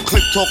the whole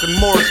clique talking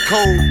Morse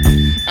code.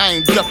 I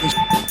ain't ducking.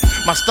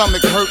 My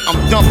stomach hurt,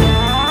 I'm dumping.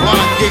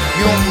 Blind dick,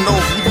 you don't know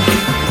who you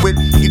with.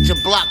 Get your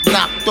block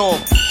knocked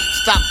off.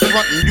 Stop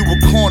frontin', you a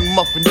corn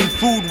muffin. You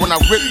food when I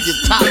rip your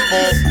top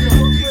off.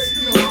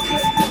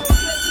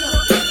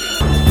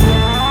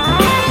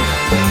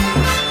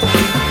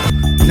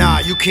 Nah,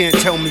 you can't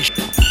tell me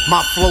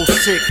my flow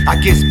sick, I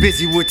gets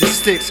busy with the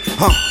sticks.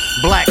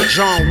 Black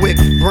John Wick,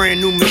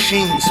 brand new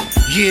machines.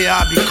 Yeah,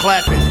 I be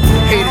clapping.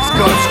 Haters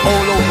guts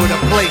all over the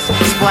place,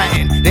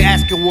 splatting. They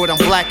asking what I'm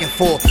blacking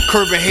for.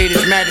 Curbing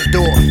haters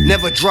matador.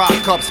 Never dry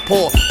cups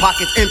pour.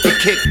 Pockets empty,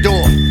 kick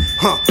door.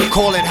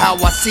 Call it how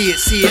I see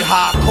it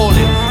how I call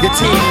it. Your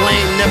team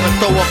lame, never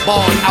throw a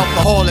ball.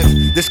 Alcoholics,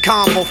 this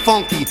combo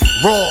funky,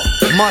 raw,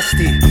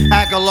 musty.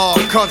 Aguilar,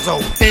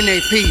 Cuzzo,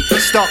 NAP,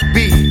 Stuck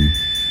B.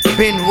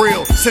 Been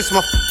real since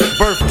my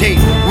birthday.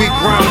 We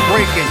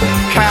groundbreaking.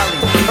 Cali,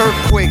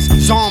 earthquakes,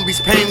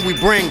 zombies, pain we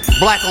bring.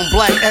 Black on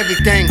black,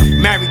 everything.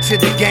 Married to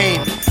the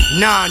game.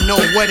 Nah, no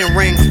wedding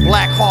rings.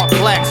 Black heart,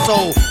 black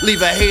soul.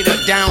 Leave a hater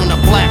down a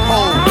black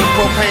hole.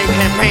 Propane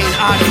campaign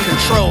out of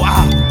control.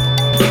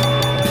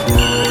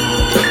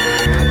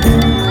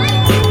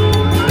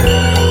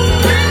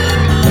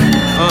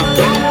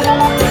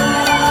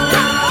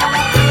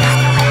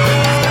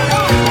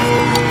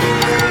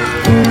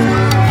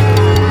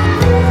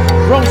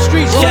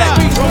 Streetz,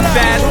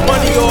 fast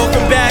money off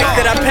and bags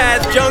that I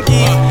pass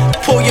junkies.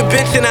 Pull your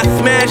bitch and I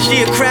smash,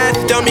 she a crash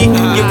dummy.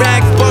 Your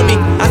rags bummy,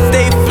 I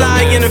stay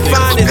fly in the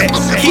finest.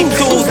 Keep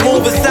tools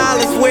moving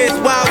silence where it's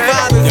wild vibes.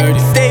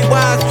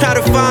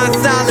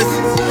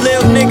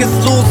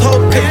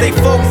 cause they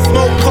folks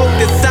smoke coke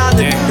and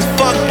solid. It's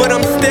fuck, but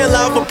I'm still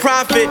out for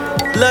profit.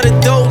 Love the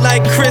dough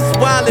like Chris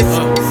Wallace.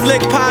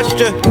 Slick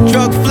posture,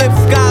 drug flip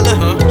scholar.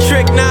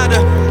 Trick nada,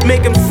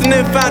 make them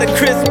sniff out a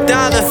crisp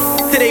dollar.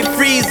 Till they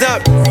freeze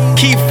up.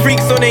 Keep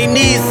freaks on their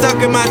knees,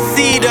 sucking my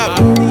seed up.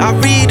 I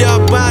read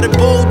up by the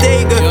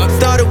bodega.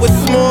 Started with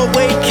small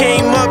weight,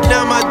 came up,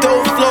 now my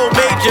dough flow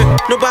major.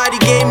 Nobody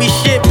gave me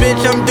shit,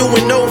 bitch, I'm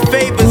doing no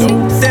favors.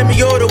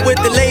 Semi-auto with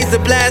the laser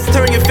blast,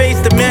 turn your face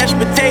to mashed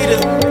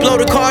potatoes. Blow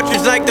the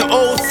cartridge like the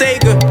old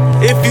Sega.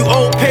 If you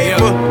owe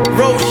paper,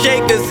 roll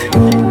shakers.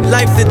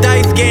 Life's a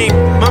dice game.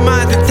 My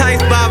mind's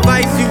enticed by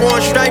vice. You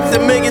want stripes,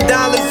 $1 million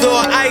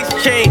or an ice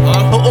chain,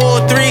 or all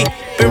three.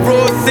 Been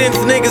raw since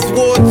niggas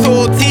wore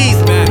tall tees.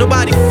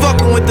 Nobody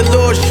fucking with the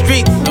Lord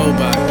Streetz.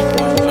 Nobody.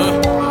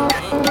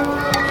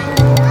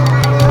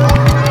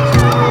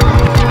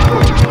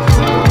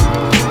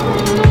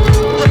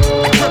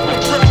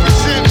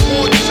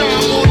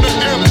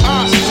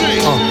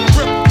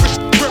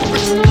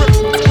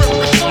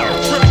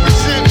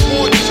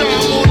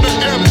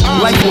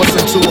 Life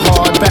wasn't too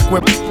hard back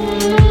when.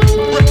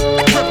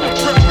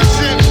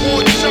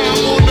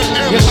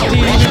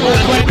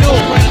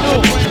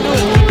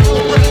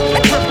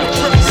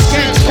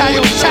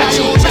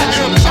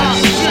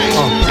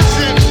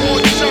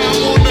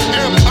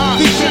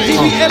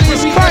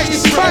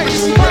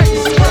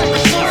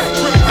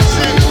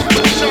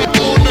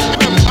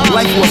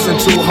 Life wasn't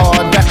too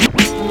hard back.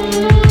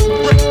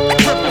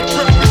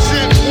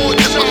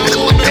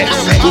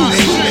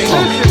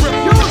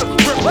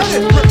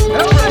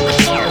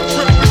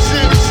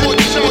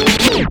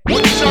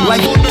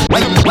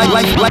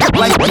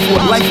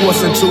 Life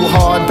wasn't too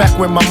hard back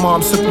when my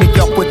mom took me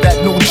up with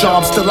that new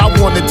job. Still I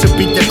wanted to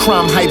be the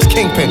crime heights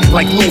kingpin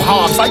like Lou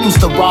Hobbs. I used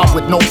to rob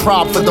with no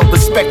prob for the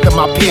respect of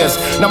my peers.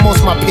 Now most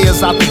of my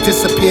peers out there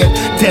disappeared,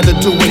 dead or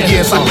doing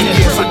years.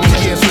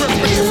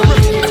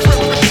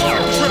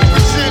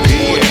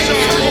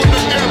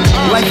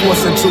 Life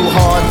wasn't too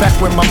hard back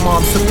when my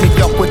mom took me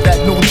up with that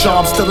new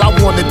job. Still I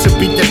wanted to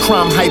be the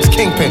crime heights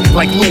kingpin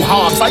like Lou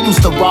Hobbs. I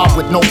used to rob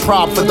with no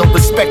prob for the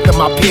respect of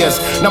my peers.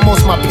 Now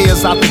most of my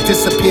peers out there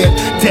disappeared,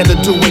 dead or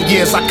doing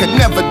years. I could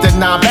never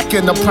deny back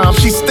in the prime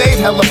she stayed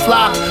hella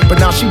fly,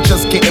 but now she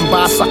just getting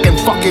by, sucking,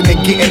 fucking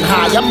and getting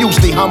high. I'm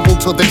usually humble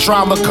till the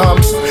drama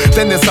comes,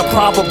 then there's a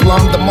problem.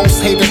 The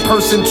most hated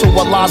person to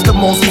Allah's the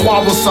most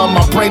quarrelsome.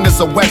 My brain is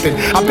a weapon.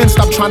 I've been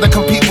stopped trying to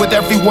compete with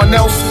everyone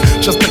else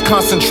just to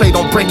concentrate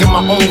on breaking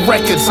my own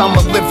records. I'm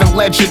a living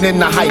legend in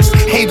the heights,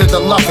 hated to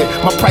love it.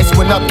 My price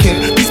went up,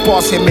 kid. These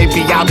bars here may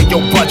be out of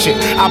your budget.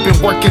 I've been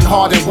working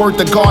hard and word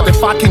to God,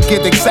 if I can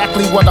get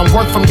exactly what I'm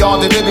worth from y'all,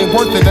 that it ain't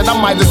worth it, then I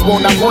might as well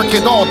not work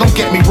at all. Don't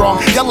get me wrong,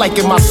 y'all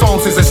liking my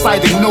songs is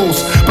exciting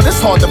news, but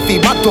it's hard to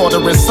feed my daughter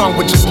and son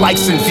with just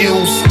likes and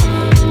views.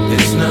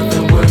 There's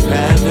nothing worth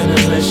having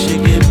unless you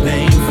get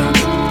pain from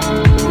it.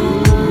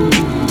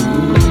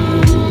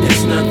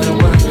 There's nothing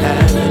worth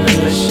having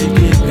unless you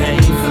get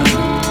pain from it.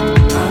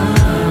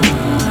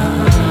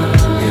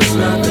 There's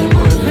nothing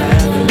worth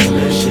having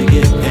unless you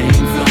get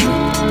pain from it.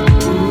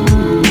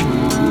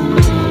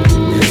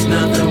 There's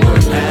nothing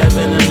worth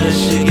having unless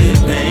you get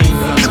pain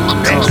from it.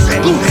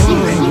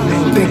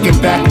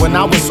 Thinking back when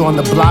I was on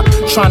the block,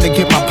 trying to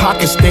get my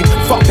pockets thick.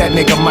 Fuck that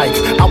nigga Mike.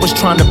 I was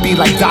trying to be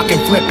like Doc and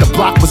Flip. The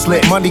block was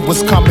lit, money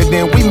was coming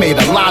in. We made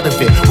a lot of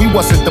it. We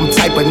wasn't them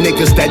type of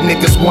niggas that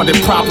niggas wanted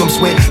problems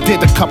with.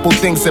 Did a couple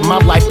things in my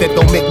life that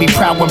don't make me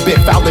proud one bit.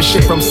 Foul as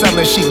shit from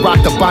selling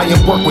sheetrock to buying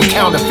work with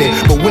counterfeit.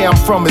 But where I'm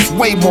from is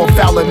way more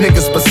fouler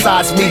niggas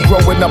besides me.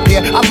 Growing up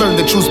here, I learned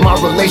to choose my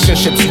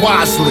relationships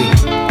wisely.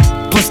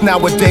 Plus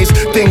nowadays,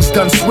 things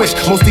done switch.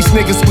 Most these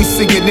niggas we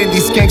seeing in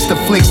these gangster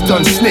flicks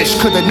done snitch.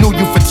 Coulda knew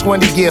you for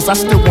 20 years, I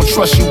still won't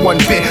trust you one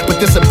bit.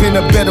 But this have been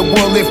a better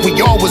world if we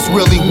all was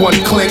really one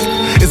click.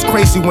 It's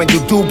crazy when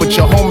you do, but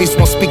your homies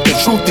won't speak the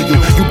truth to you.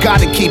 You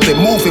gotta keep it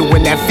moving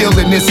when that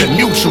feeling isn't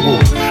mutual.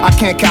 I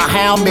can't count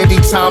how many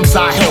times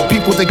I help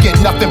people to get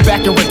nothing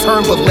back in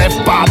return but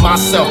left by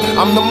myself.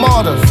 I'm the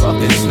martyr.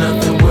 There's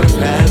nothing worth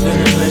having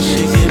unless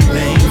you get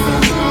pain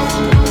from it.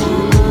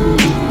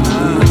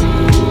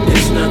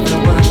 There's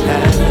nothing worth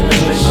having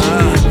unless you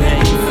get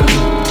pain from it.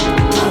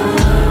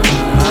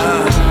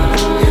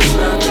 There's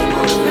nothing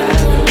worth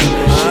having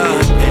unless you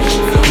get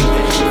pain from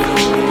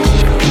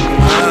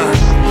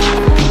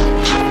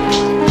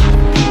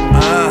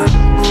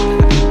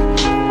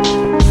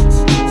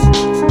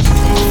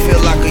I feel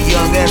like a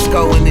young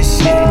Esco in this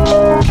shit.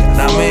 Know what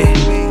I mean?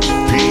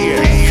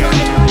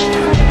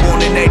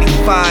 Born in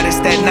 85, it's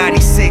that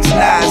 96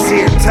 Nas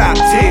here, top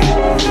 10.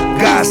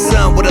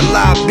 Godson with a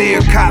live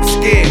beer, cop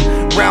scared.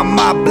 Round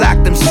my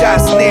block, them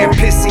shots near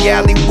pissy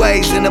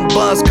alleyways and them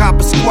buns cop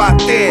a squat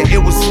there.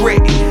 It was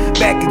written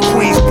back in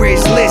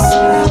Queensbridge,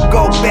 listen.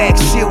 Go back,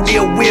 shield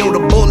ill will, the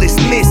bullets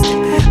missed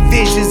it.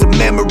 Visions of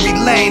memory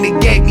lane,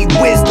 it gave me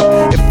wisdom.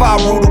 If I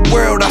rule the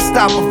world, I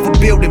stop them for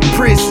building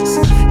prisons.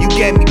 You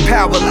gave me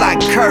power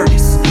like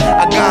Curtis.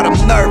 I got them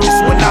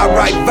nervous when I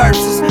write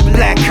verses.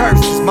 Black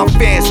curses, my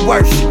fans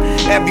worship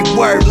every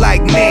word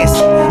like Nancy.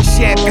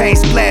 Champagne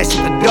splash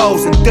at the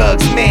doors in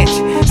Doug's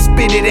mansion.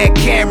 Spit it at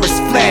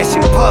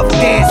love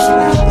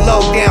dancing.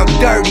 Low down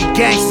dirty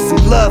gangsters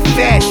who love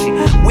fashion.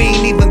 We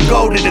ain't even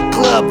go to the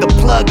club, the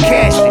plug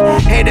cashed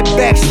it. Headed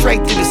back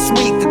straight to the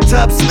suite, the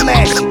tub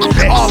splashing.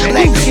 All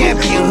black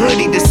champion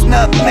hoodie, the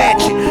snub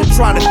matching.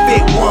 Trying to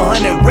fit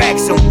 100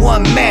 racks on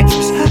one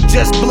mattress.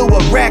 Just blew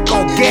a rack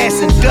on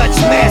gas and Dutch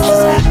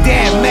Masters.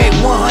 Damn, made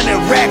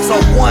 100 racks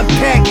on one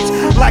package.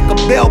 Like a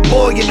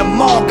bellboy in the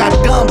mall, got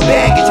dumb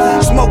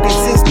baggage. Smoking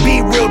since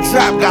B-Real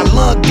drop, got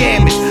lung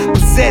damage.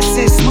 Possessed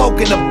since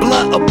smoking a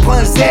blunt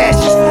upon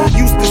ashes.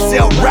 Used to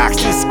sell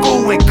rocks in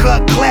school and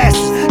cut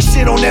classes.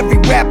 Shit on every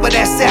rapper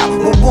that's out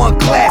with one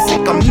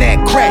classic. I'm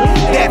that crack,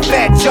 that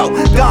fat Joe,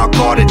 Don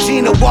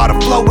Cartagena, water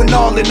flowing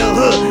all in the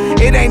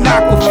hood. It ain't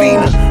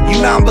Aquafina,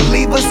 you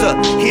non-believers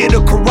hear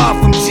the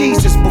Quran from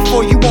Jesus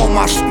before you on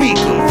my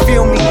speaker.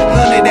 Feel me?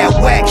 None of that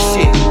whack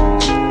shit.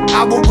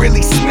 I will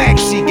really smack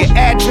shit. Your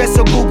address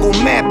or Google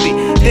map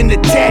it, then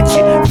attach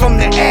it from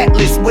the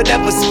atlas.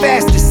 Whatever's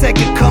fastest,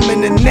 second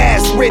coming to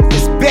Nazareth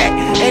is back,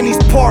 and he's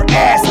part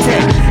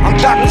Aztec. I'm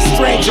Dr.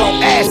 Strange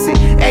on acid,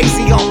 AZ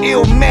on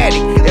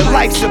Illmatic. If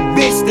life's a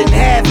bitch, then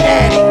have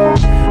at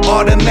it.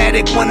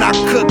 Automatic when I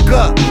cook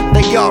up,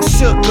 they all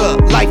shook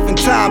up. Life and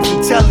Times,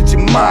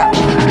 Intelligent Mind,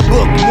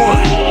 Book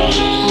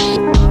 1.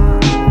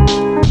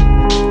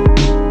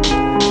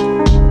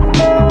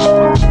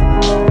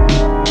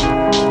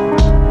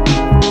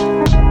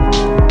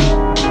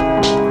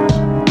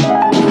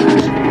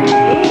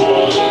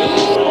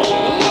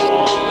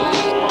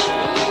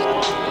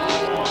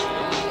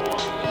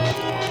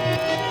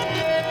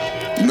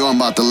 I'm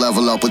about to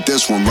level up with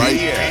this one, right?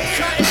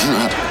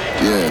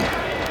 Yeah.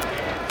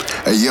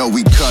 Hey yo,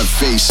 we cut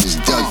faces,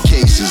 duck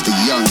cases, the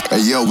young.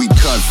 Hey yo, we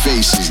cut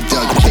faces,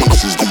 duck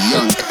cases, the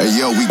young. Hey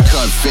yo, we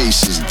cut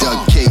faces,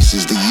 duck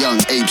cases, the young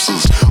apes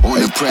is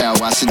on the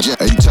prowl. I suggest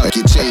you tuck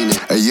your chain in.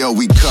 Hey yo,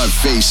 we cut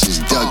faces,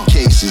 duck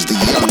cases, the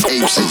young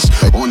apes is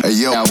on. Hey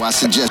yo, I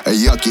suggest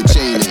you tuck your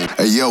chain in.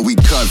 Hey yo, we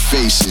cut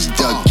faces,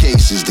 duck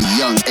cases, the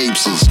young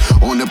apes is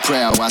on the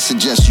prowl. I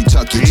suggest you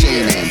tuck your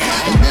chain in.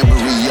 In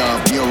memory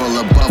of mural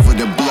above with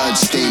the blood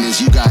stainers.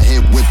 You got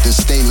hit with the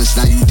stainless,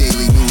 now you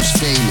daily news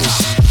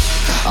famous.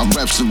 I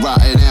reps the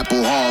rotten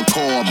apple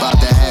hardcore. About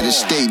to have the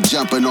state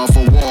jumping off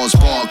of walls,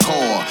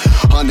 parkour.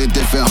 100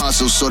 different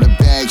hustles so the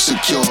bag's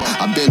secure.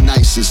 I've been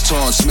nice since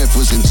Tall Smith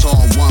was in Tall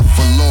 1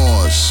 for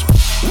laws.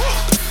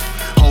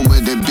 Home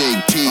of the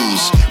big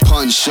P's,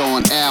 Punch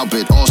on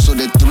Albert, also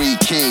the 3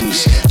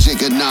 Kings.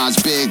 Jigga Nas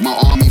big, my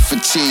army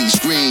fatigues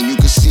green. You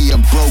can see a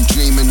broke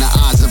dream in the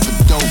eyes of a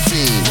dope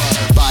fiend.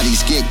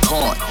 Bodies get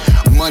caught,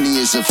 money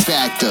is a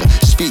factor.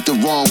 Speak the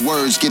wrong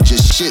words, get your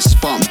shit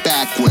spun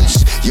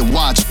backwards. Your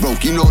watch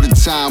broke, you know the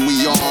time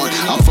we on.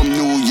 I'm from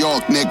New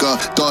York, nigga,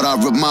 thought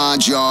I'd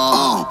remind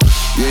y'all.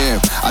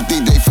 Yeah, I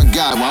think they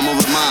forgot, well, I'ma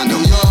remind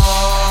them.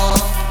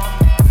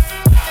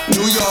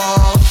 New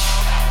York.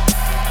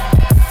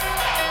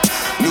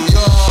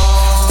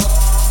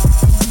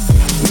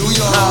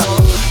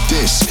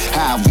 This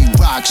how we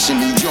rocks in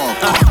New York.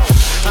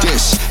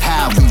 This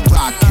how we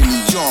rock in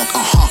New York.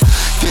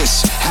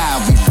 This how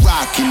we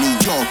rock in New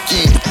York.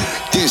 Yeah.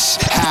 This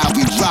how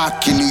we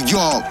rock in New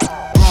York.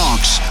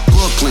 Bronx,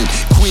 Brooklyn,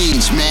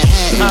 Queens,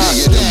 Manhattan.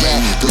 Nigga, the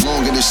rap, the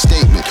longer the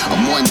statement.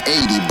 I'm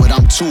 180, but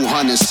I'm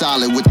 200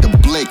 solid with the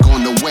blick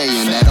on the way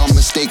and that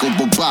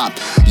unmistakable bop.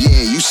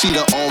 Yeah, you see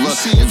the aura.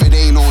 If it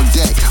ain't on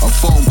deck, a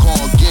phone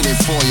call, get it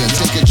for ya.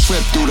 Take a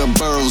trip through the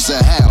boroughs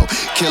of hell.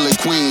 Killer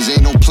Queens,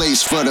 ain't no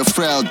place for the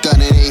frail.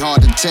 Done it, ain't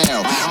hard to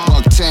tell.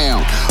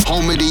 Bucktown,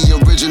 home of the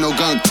original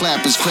gun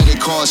clappers. Credit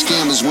card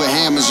scammers with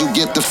hammers, you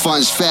get the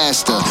funds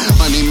faster.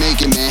 Money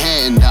making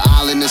Manhattan, the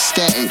island of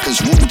Staten.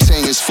 Cause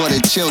Wu-Tang is for the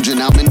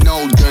children, I'm in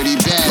no dirty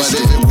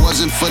bastard. But if it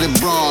wasn't for the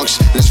Bronx,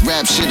 this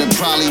rap shit'd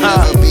probably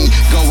never be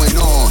going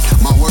on.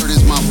 My word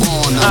is my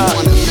bond, I'm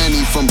one of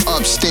many from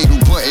upstate who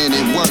put in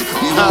work.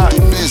 We run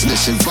through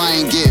business, if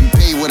I ain't getting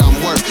paid what I'm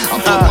worth, I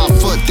put my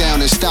foot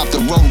down and stop the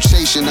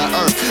rotation of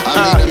earth.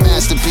 I made a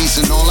masterpiece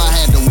and all I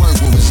had to work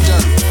with was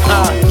dirt.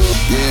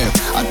 Yeah,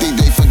 I think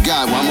they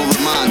forgot, well, I'ma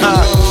remind them.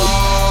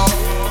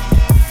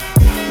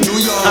 New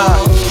York.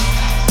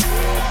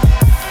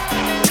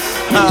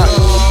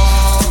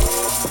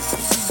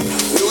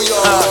 New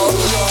York.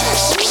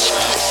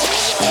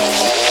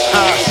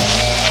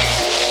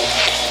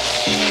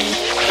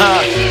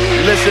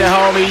 Listen,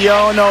 homie, you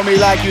don't know me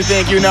like you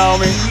think you know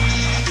me.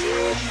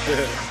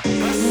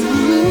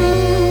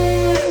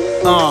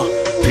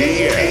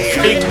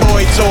 Big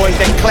boy toys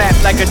that clap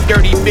like a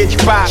dirty bitch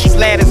box.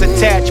 Ladders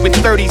attached with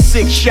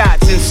 36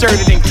 shots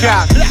inserted in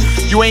cock.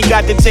 You ain't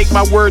got to take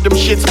my word, them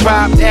shits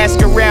pop.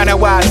 Ask around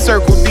how I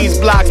circled these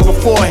blocks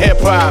before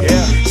hip-hop.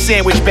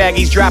 Sandwich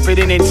baggies, drop it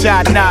in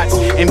tie knots.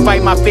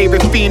 Invite my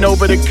favorite fiend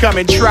over to come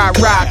and try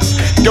rocks.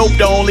 Dope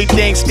the only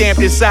thing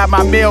stamped inside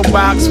my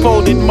mailbox.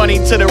 Folded money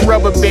to the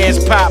rubber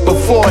bands pop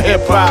before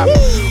hip-hop.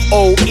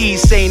 OE,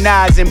 St.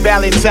 Ives and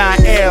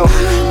Valentine L.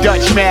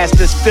 Dutch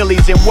Masters,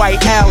 Phillies and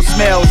WhiteOwl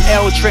smells.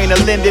 L Trainer,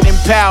 Linden and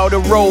PayPal to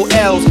roll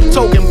L's,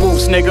 token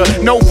booths, nigga.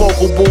 No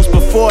vocal booths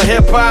before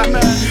hip hop.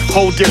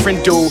 Whole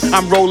different dude,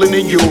 I'm rolling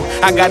in you.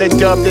 I got a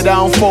dub that I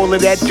don't fold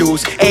of that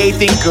deuce.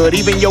 Everything good,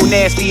 even your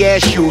nasty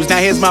ass shoes. Now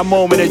here's my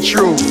moment of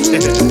truth.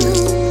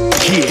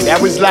 Yeah, that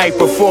was life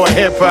before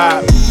hip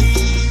hop.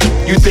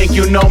 You think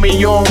you know me,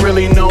 you don't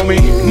really know me.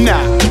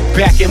 Nah,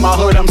 back in my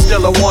hood, I'm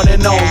still a one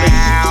and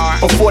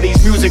only. Before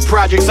these music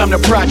projects, I'm the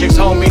projects,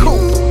 homie.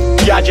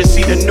 Y'all just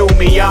see the new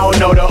me, y'all don't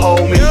know the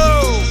old me.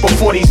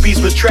 Before these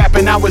beats was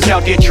trapping, I was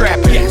out there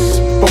trapping.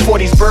 Before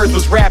these birds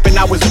was rapping,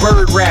 I was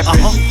bird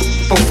rapping.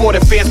 Before the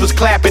fans was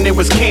clapping, it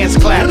was cans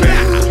clapping.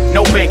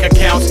 No bank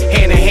accounts,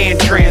 hand-to-hand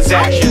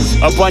transactions.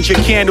 A bunch of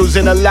candles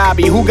in the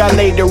lobby, who got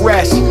laid to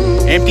rest?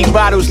 Empty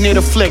bottles near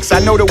the flicks, I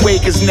know the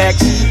wake is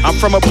next. I'm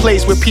from a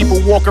place where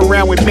people walk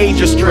around with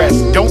major stress.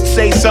 Don't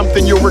say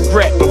something you'll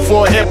regret.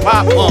 Before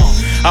hip-hop,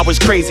 I was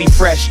crazy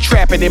fresh,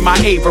 trapping in my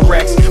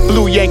Averex.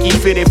 Blue Yankee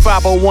fitted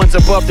 501s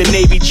above the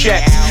Navy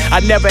checks. I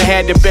never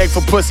had to beg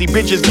for pussy,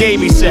 bitches gave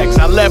me sex.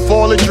 I left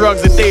all the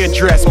drugs that they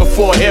addressed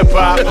before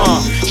hip-hop.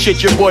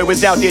 Shit, your boy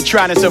was out there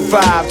trying to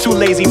survive. Too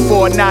lazy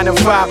for a 9 to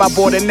 5. I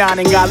bought a 9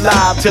 and got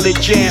live till it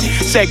jammed.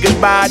 Said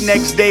goodbye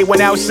next day,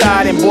 went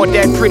outside and bought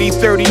that pretty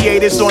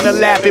 38. It's on the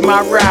lap in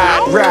my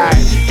ride.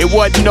 It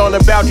wasn't all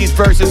about these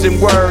verses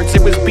and words.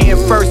 It was being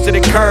first to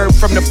the curb,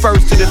 from the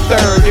first to the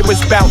third. It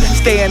was about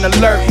staying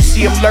alert. You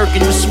see him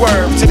lurking, you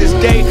swerve. To this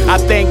day, I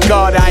thank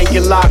God I ain't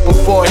get locked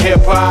before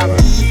hip-hop.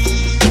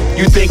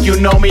 You think you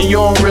know me, you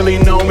don't really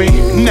know me.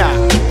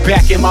 Nah,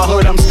 back in my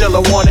hood, I'm still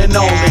a one and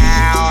only.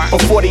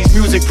 Before these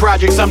music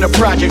projects, I'm the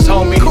projects,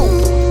 homie.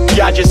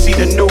 Y'all just see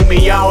the new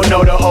me, y'all don't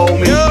know the old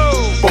me.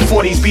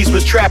 Before these beats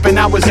was trapping,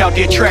 I was out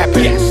there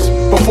trapping.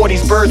 Before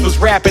these birds was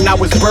rapping, I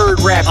was bird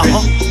rapping.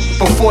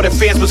 Before the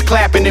fans was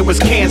clapping, it was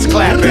cans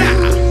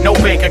clapping. No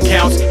bank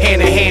accounts,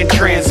 hand-to-hand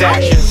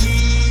transactions.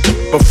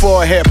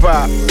 Before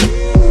hip-hop,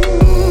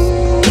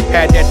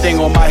 had that thing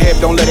on my hip,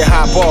 don't let it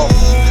hop off.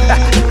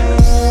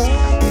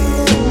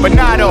 But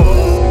nah,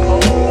 though,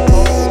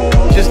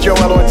 just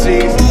Joel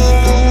Ortiz.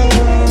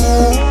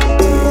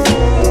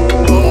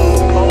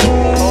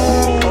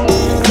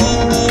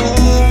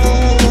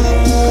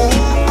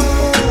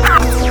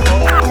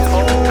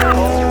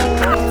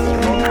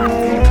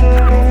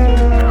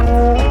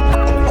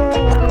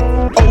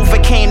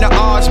 Overcame the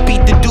odds,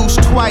 beat the deuce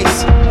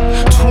twice.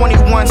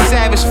 21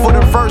 Savage for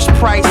the verse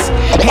price.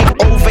 Hey,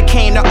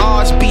 overcame the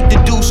odds, beat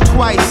the deuce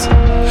twice.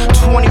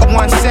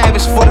 21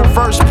 Savage for the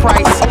verse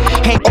price.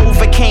 Hey,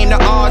 overcame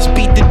the odds,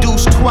 beat the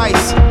deuce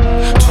twice.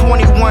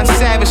 21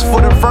 Savage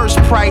for the verse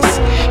price.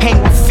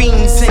 Hang with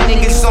fiends and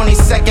niggas on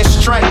his second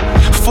strike.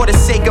 For the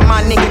sake of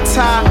my nigga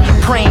Ty,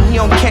 praying he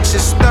don't catch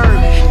his third.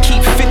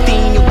 Keep 50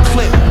 in your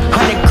clip,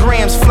 100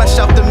 grams flesh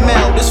out the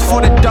mail. This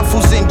for the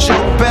duffels and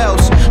Joe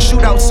Bells.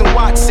 Shootouts in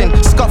Watson,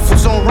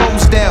 scuffles on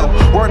Rosedale.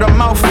 Word of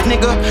mouth,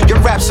 nigga, your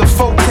rap's a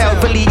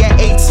folktale. Really at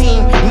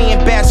 18, me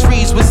and Bass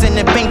Reeves was in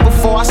the bank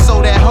before I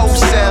sold that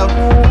wholesale.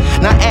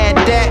 Now add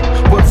that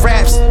with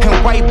raps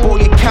and white boy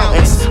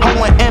accountants. I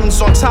want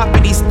M's on top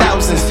of these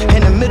thousands.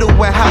 In the middle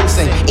where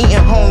housing,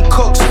 eating home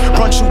cooks.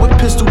 Brunch you with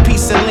pistol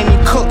piece and Lenny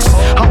Cooks.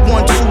 I'm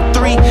 1, 2,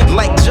 3,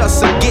 like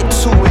just get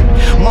to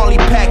it. Molly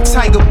pack,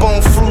 tiger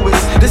bone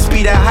fluids. This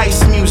be that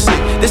heist music.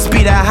 This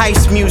be that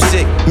heist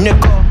music,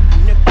 nigga.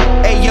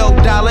 Ayo,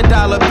 dollar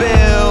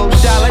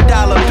bills. Dollar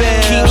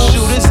bills. Keep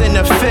shooters in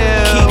the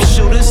field. Keep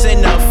shooters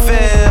in the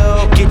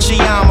field. Get your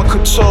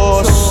yarmulke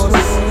tossed.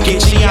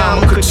 Get your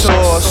yarmulke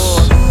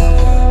tossed.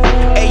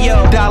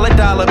 Ayo,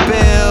 dollar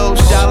bills.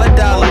 Dollar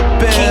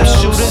bills. Keep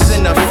shooters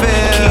in the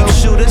field. Keep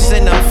shooters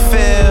in the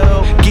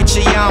field. Get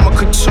your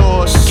yarmulke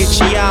tossed. Get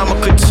your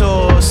yarmulke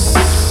tossed.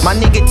 My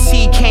nigga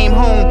T came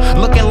home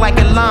looking like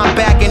a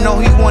linebacker. All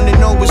he wanna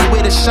know is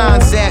where the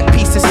shine's at.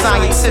 Piece of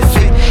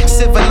scientific.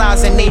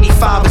 Civilizing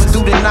 85ers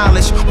through the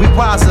knowledge. We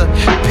wiser.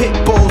 Pit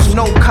bulls,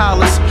 no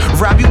collars.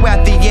 Rob you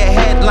after your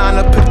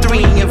headliner. Put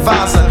 3 in your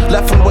visor.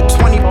 Left him with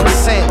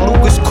 20%.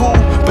 Lucas cool,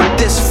 but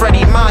this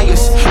Freddie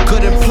Myers.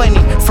 Good and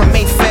plenty. From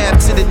Mayfair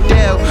to the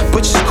Dell.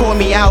 Bitches call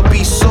me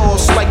Albie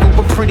Sauce. Swiping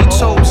with pretty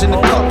toes in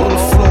a couple of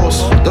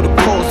floors. They're the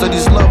cause of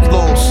these love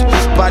laws.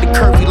 Body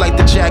curvy like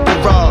the Jackie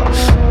Raw.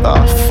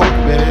 Oh, fuck,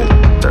 man.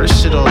 Throw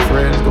this shit off,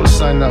 man. Let's go to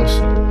something else.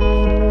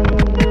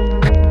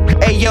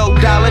 Ayo,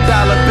 dollar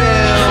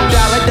bills.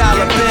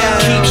 Dollar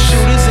bills. Keep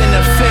shooters in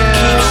the field.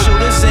 Keep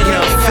shooters in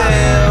the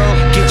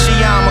field. Get your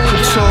yarmulke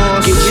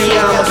tossed. Get your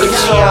yarmulke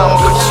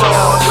tossed.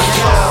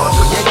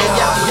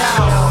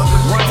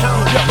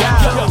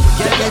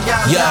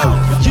 Yo,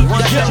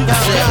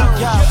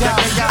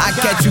 I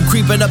catch you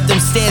creeping up them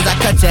stairs, I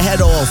cut your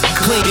head off.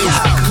 Clean.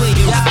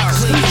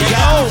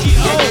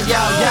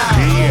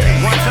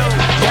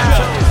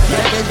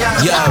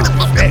 Yo,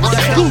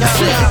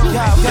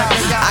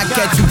 I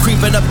catch you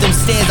creeping up them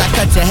stairs, I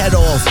cut your head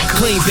off.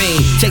 Clean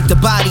bean, take the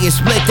body and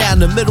split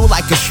down the middle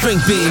like a string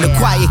bean. A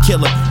quiet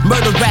killer,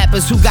 murder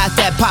rappers who got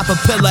that pop-a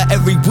pillar.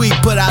 Every week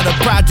put out a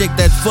project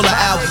that's full of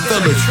album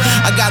fillers.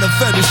 I got a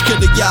fetish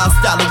killer, y'all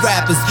style of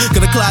rappers.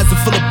 Got a closet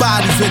full of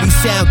bodies with these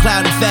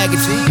SoundCloud and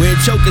faggots. Wearing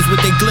chokers with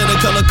their glitter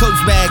color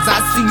coach bags. I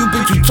see you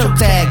bitch with toe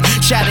tag.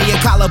 Shatter your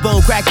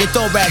collarbone, crack your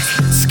thorax.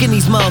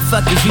 Skinny's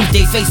motherfuckers use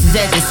their faces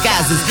as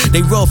disguises.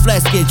 They raw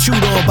flesh get chewed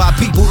on by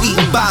people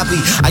eating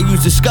Bobby. I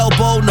use a skull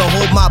bowl to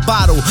hold my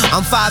bottle.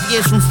 I'm 5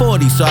 years from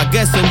 40, so I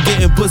guess I'm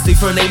getting pussy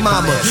from they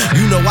mama.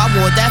 You know I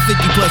want that 50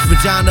 plus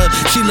vagina.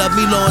 She love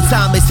me long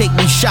time and take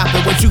me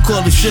shopping. What you call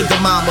a sugar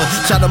mama?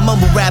 Try to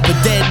mumble rapper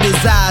dead in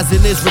his eyes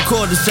in this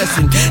recording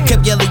session.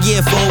 Kept yelling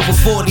yeah for over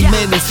 40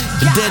 minutes.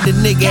 And then the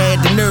nigga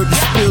had the nerve to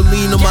spill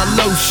lean on my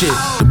low shit.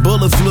 The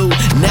bullet flew,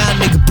 now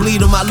nigga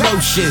bleed on my low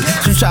shit.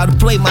 So try to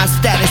play my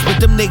status, but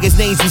them niggas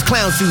names is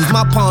clown shoes.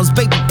 My palms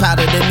baby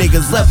powder, the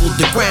niggas leveled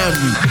the ground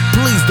you.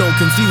 Please don't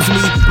confuse me,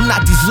 I'm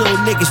not these little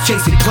niggas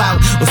chasing clout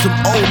or some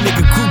old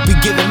nigga groupie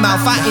giving mouth.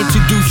 I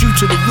introduce you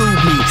to the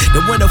rude me.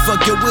 Then when the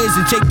fuck your wins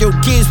and take your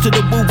kids to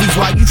the movies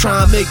while you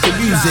try and make the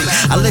music.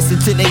 I listen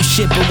to they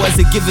shit but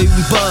wasn't giving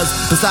me buzz.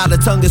 Beside the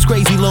tongue is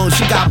crazy long,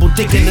 she gobble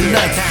dick in the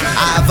nuts.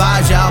 I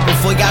advise y'all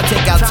before y'all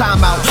take out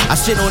time out. I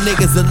shit on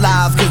niggas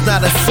alive cause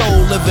not a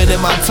soul living in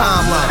my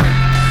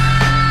timeline.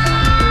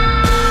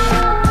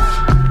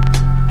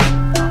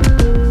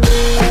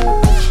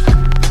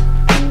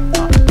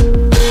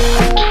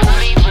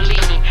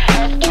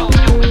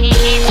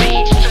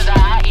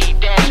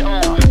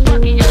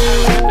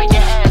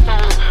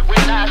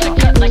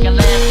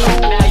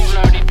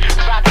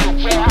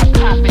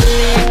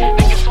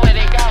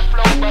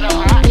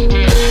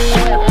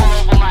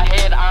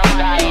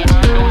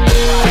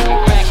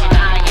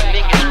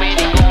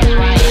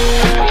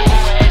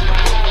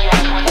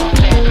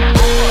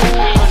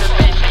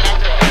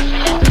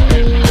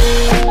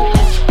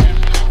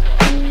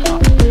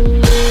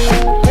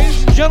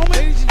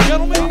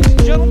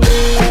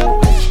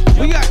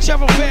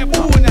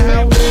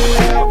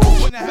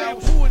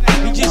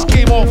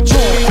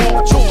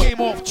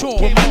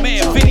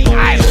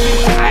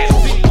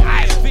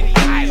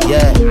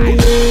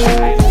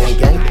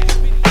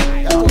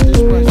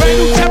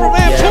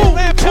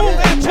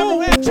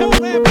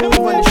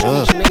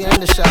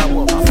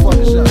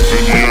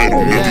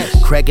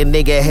 Cracking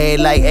nigga head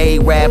like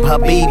A-Rap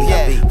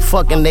Habibi.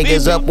 Fucking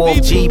niggas up off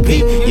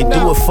GP. You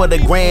do it for the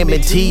gram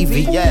and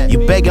TV.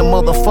 You begging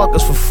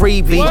motherfuckers for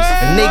freebies.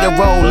 A nigga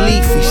roll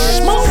leafy.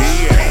 Smoke.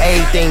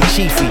 Everything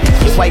chiefy.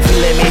 Your wifey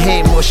let me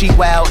hit more, she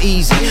wild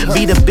easy.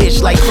 Beat a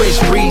bitch like Chris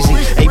Breezy.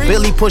 Hey,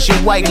 Billy pushing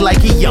white like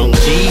he young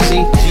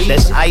Jeezy.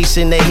 That's ice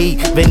in the heat,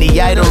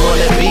 WhiteOwl on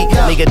the beat.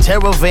 Nigga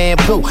Terror Van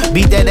Pooh,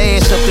 beat that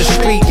ass up the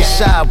street and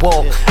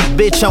sidewalk.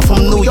 Bitch, I'm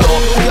from New York.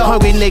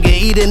 Hungry nigga,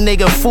 eat a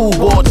nigga food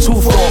board, too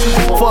far.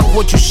 Fuck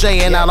what you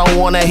saying, I don't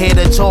wanna hear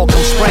the talk,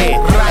 I'm spraying.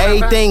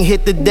 Everything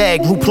hit the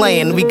deck, who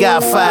playing? We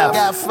got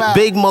 5.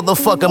 Big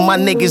motherfucker, my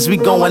niggas, we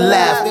going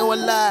live.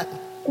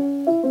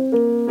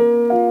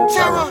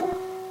 Terror.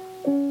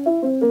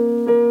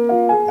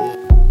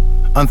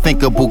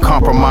 Unthinkable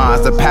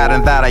compromise, the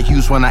pattern that I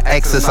use when I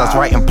exercise.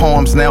 Writing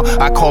poems now,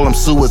 I call them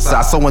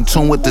suicide. So in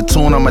tune with the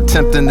tune, I'm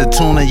attempting to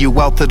tune and you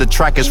out to the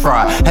track is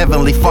fried.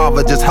 Heavenly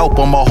Father, just help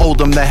them or hold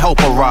them to help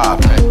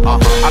arrive.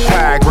 I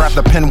paragraph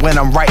the pen when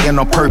I'm writing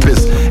on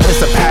purpose.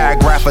 It's a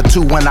paragraph or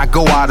two when I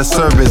go out of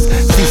service.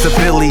 See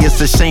civilly, it's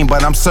a shame,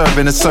 but I'm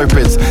serving the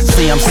serpents.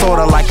 See, I'm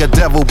sorta like a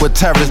devil, but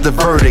terror's the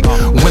verdict.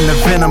 When the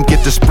venom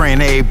get to spraying,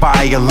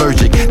 everybody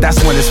allergic.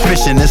 That's when it's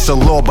fishing, it's a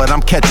law, but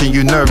I'm catching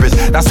you nervous.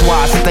 That's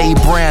why I stay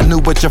brand new,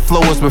 but your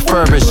flow is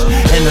refurbished.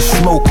 And the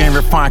smoke ain't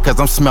refined, cause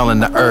I'm smelling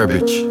the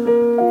herbage.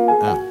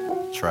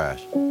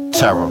 Trash.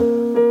 Terror.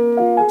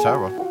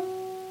 Terror.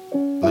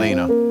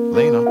 Lena.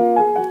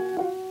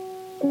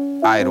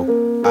 Idol.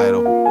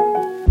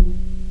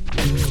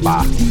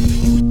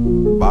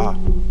 Bye.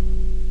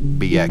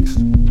 BX.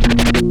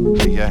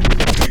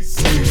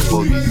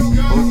 Boogie.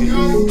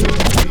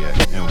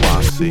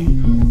 NYC.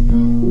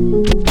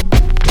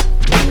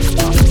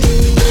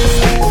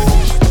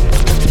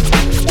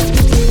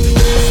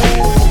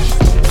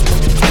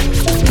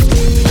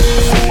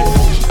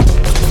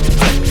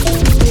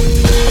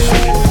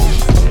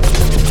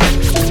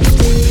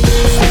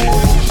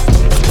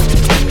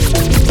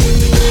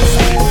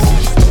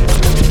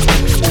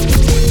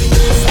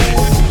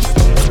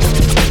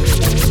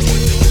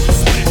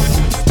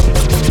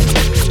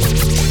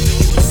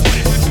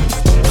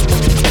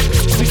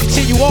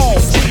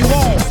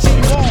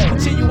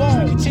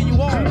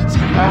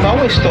 I've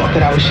always thought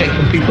that I was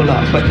shaking people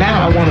up, but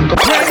now I want to go.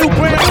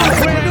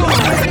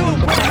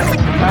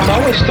 I've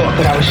always thought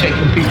that I was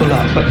shaking people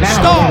up, but now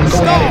I want to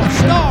go at it.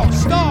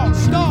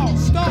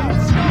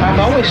 I've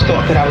always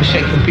thought that I was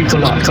shaking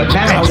people up, but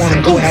now I want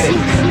to go at it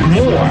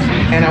more,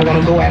 and I want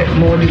to go at it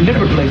more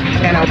deliberately,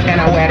 and I go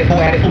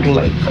at it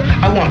totally.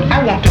 I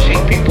want to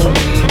shake people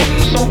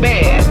so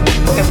bad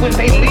that when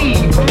they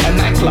leave a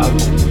nightclub,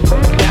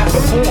 I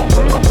perform.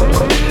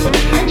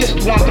 I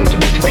just want them to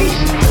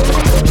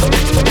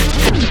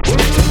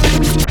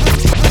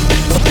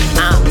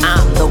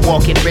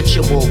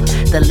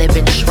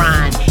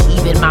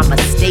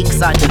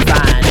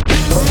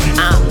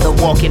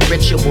walking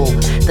ritual,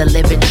 the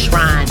living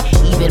shrine.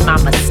 Even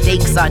my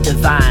mistakes are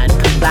divine.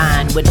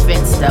 Combined with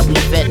Finsta, we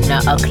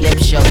finna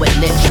eclipse ya with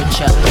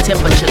literature.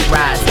 Temperatures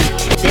rising.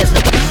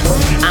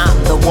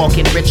 I'm the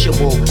walking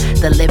ritual,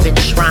 the living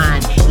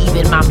shrine.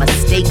 Even my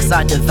mistakes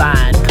are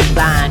divine.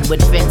 Combined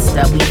with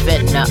Finsta, we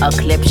finna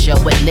eclipse ya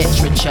with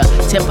literature.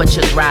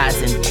 Temperatures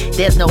rising.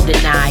 There's no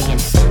denying.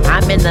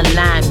 I'm in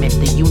alignment.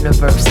 The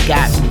universe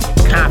got me.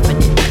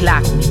 Confident,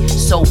 clock me.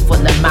 So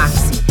full of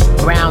moxie.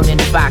 Brown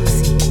and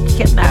foxy.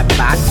 Cannot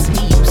box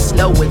me. You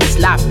slow and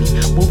sloppy.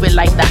 Moving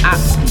like the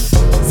Oxy.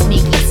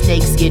 Sneaky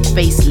snakes get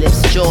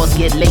facelifts. Jaws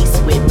get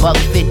laced with buck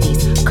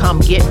 50s. Come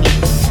get me.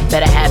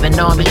 Better have an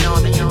army.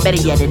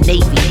 Better yet a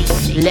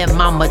navy. Left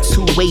mama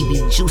too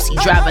wavy. Juicy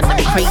driving them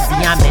crazy.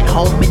 I'm at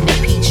home in the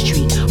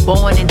Peachtree.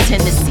 Born in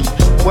Tennessee.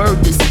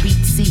 Word to speak.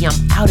 See, I'm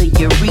out of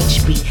your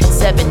reach. Be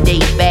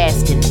 7-day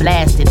fasting.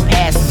 Blasting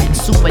past me.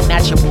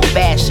 Supernatural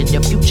fashion.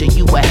 The future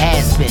you a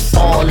has been.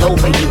 All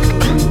over you.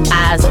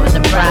 Eyes on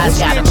the prize.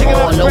 Got them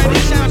all over you.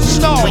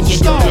 When you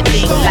do your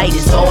thing, light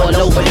is all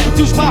over you.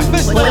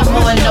 Put them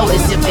on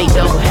notice if they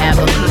don't have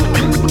a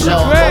clue.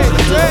 Lord,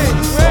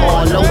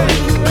 all over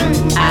you.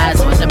 Eyes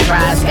on the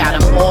prize, got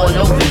them all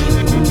over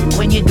you.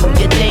 When you do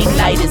your thing,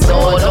 light is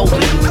all over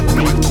you.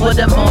 Put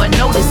them on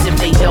notice if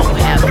they don't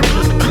have a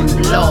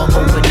clue. Lord,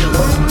 overdue.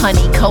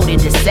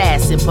 Honey-coated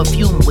assassin,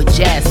 perfume with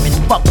jasmine.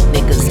 Fuck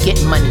niggas,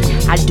 get money.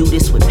 I do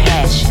this with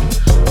passion.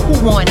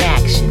 Who want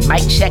action?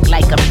 Mic check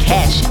like I'm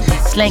cashing.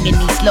 Slanging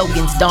these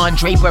slogans, Don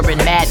Draper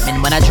and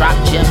Madman. When I drop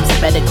gems,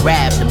 better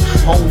grab them.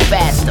 Hold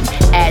fast them,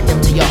 add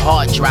them to your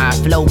hard drive.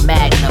 Flow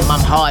magnum,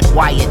 I'm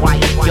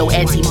hardwired. Yo,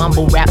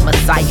 anti-mumble rap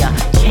messiah.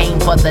 Came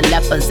for the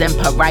lepers and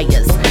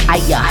pariahs.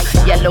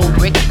 Yellow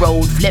brick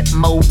road, flip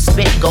mode,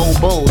 spit go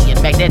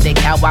bullion. Magnetic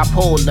how I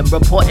pull them,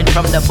 reporting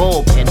from the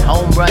bullpen.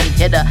 Home run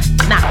hitter,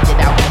 knocked it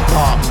out the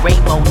park.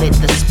 Rainbow lit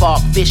the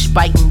spark, fish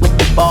biting with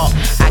the bark.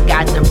 I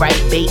got the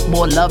right bait,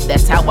 more love,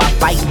 that's how I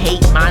fight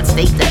hate. Mind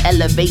state to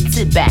elevate,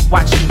 sit back,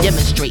 watch me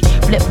demonstrate.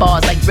 Flip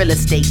bars like real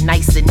estate,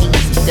 nice and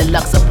easy.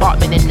 Deluxe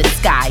apartment in the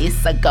sky,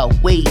 it's a go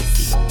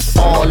easy.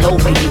 All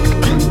over you,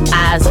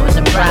 eyes on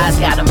the prize,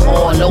 got them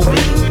all over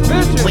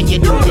you. When you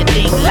do your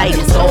thing, light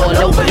is all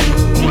over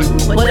you.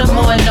 Put them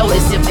on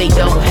notice if they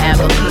don't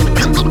have a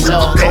clue.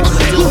 Lord,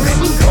 overdue,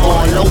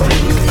 all over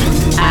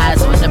you.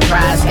 Eyes on the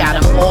prize,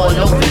 got them all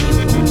over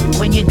you.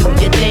 When you do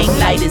your thing,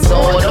 light is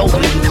all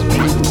over you.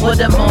 Put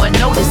them on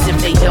notice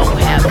if they don't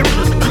have a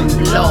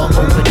clue. Lord,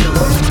 overdue.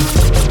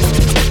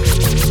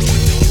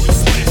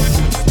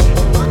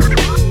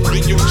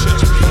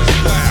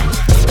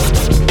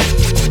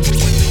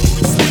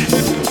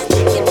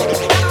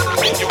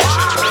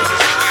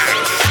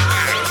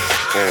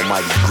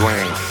 Almighty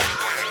Grand,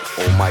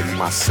 Almighty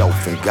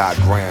myself and God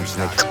grams,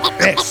 nigga.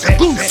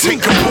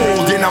 Take a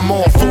pull, then I'm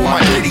off on my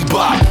litty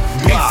bop.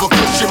 Beat for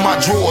cushion my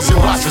drawers and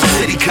watch for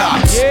city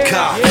cops.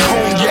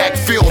 Cognac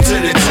filled to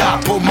the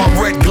top of my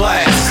red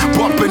glass.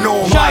 Bumping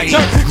Almighty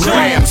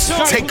grams.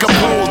 Take a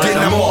pull, then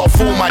I'm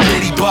off on my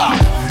litty bop.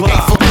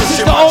 Beat for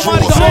cushion my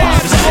drawers and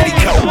watch for city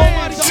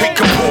cops. Take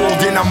a pull,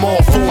 then I'm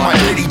off on my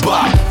litty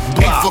bop.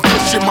 Beat for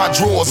cushion my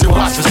drawers and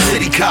watch for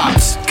city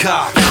cops.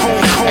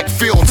 Cognac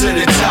filled to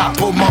the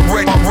top of my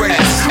red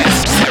glass.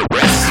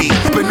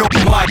 But no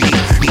mighty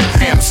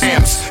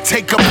Amps.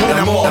 Take a pull,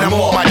 I'm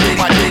on my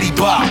ditty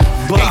bop.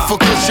 Ain't for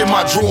cushion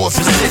my drawers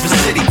for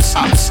city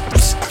tops.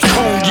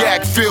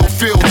 Cognac filled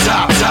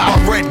top.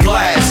 My red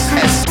glass.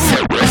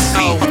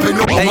 But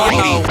no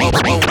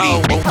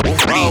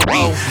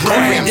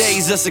Every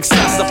day's a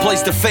success, I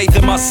place the faith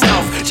in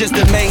myself. Just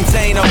to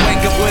maintain, I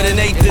wake up with an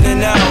eighth and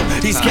an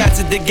L. These cats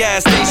at the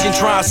gas station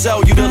try to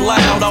sell you the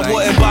loud. I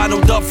wouldn't buy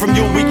no duck from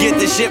you, we get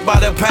this shit by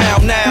the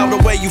pound. Now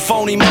the way you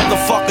phony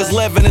motherfuckers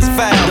living is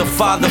foul. The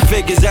father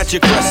figures that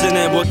you're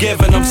christening, we're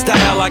giving them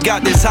style. I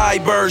got this high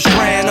bird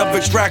strand of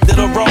extracted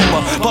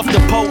aroma. Puff the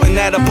potent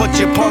that'll put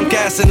your punk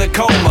ass in a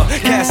coma.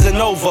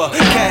 Casanova,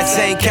 cats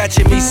ain't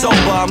catching me sober.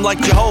 I'm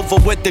like Jehovah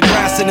with the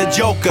grass and the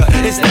joker.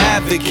 It's the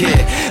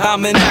advocate,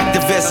 I'm an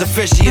activist,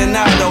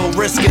 aficionado,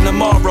 risking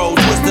tomorrow.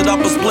 Twisted up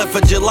a split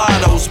for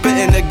gelato,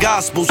 spitting the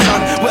gospel,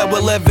 son. Where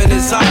we're living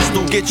is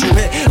hostile, get you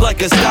hit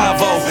like a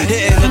Stavo,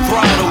 hitting the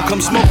throttle.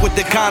 Come smoke with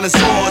the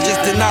connoisseur,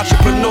 just an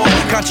entrepreneur,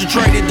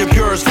 concentrated the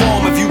purest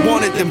form. If you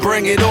want it, then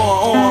bring it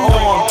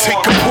on.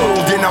 Take a pull,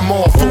 then I'm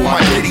off on my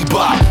litty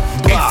bop.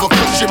 Beat for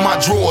cushion my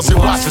drawers and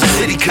watch for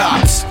city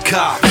cops.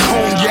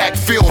 Cognac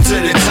filled to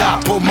the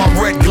top of my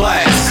red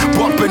glass.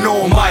 Bumping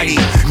Almighty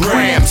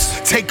grams.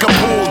 Take a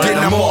pull, then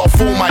I'm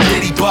off on my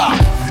litty bop.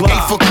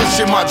 Ain't for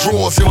cushion my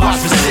drawers and watch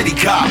for city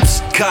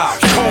cops.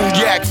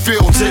 Cognac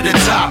filled to the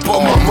top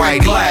of my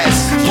red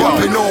glass.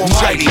 Bumping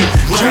Almighty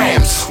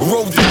grams.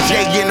 Roll the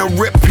J in a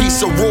ripped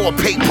piece of raw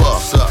paper.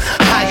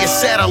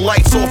 Highest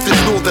satellites off this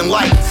northern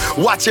light.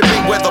 Watching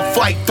Mayweather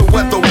fight, the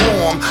weather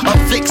warm. A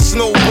thick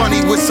snow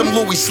bunny with some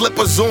Louis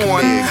slippers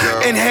on.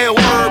 Inhale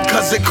herb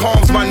cause it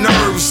calms my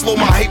nerves. Slow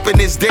my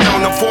hyperness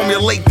down to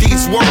formulate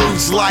these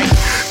words like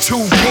 2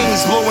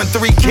 kings blowing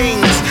 3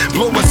 kings.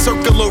 Blowing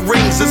circular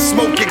rings of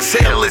smoke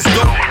exhale is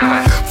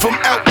gone. From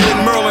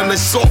Outland, Merlin to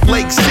Salt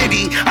Lake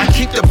City, I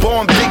keep the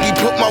Bomb Biggie,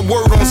 put my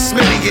word on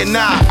Smitty and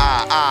I.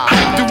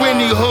 Hype through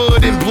any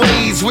hood and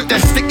blaze with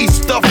that sticky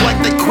stuff like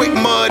the quick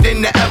mud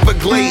in the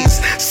Everglades.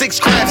 6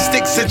 crab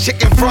sticks and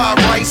chicken fried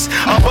rice.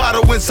 A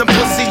bottle and some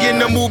pussy in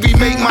the movie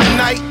make my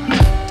night.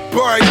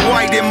 Barry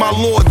White in my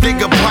Lord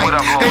Digger pipe.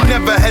 And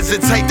never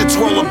hesitate to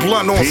twirl a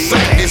blunt on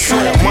sight. It's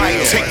all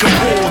might. Take a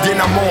pull, then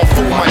I'm all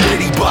for my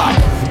ditty bop.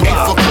 Ain't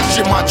for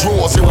cushion my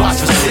drawers and watch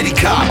for city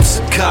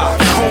cops.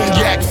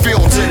 Cognac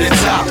filled to the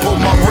top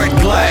of my red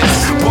glass.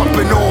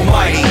 Bumping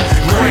almighty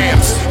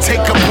grams.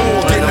 Take a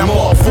pull, then I'm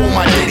all for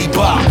my ditty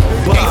bop.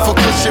 Ain't for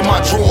cushion my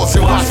drawers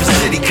and watch for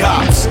city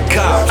cops.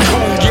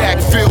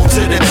 Cognac filled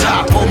to the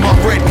top of my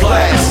red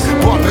glass.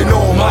 Bumping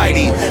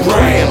almighty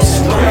grams.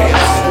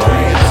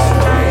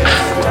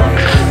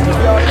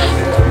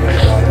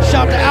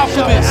 Shout to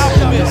Alchemist.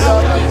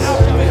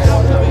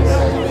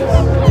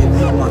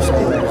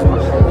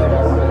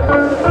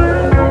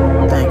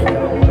 Thank you.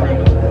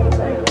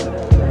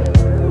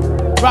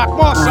 Rock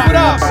Monster, what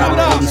up?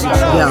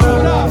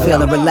 Yo,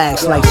 feeling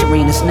relaxed like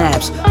Serena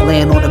snaps.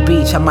 Laying on the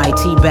beach, I might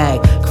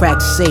teabag. Crack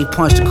the safe,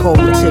 punch the code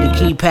into the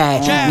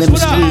keypad. Lemon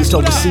squeezed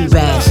over sea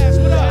bass.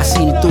 I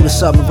seen it through the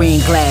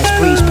submarine glass.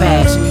 Breeze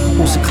past.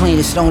 Who's the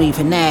cleanest? Don't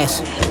even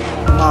ask.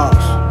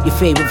 Your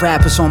favorite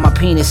rappers on my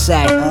penis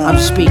sack. I'm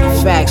just speaking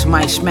facts.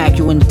 Might smack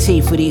you in the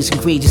teeth for these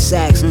egregious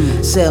sacks.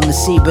 Selling the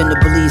seed, been the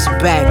Belize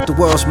and back. The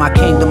world's my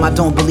kingdom, I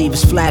don't believe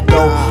it's flat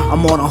though.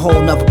 I'm on a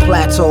whole nother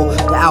plateau.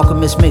 The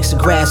alchemist mix the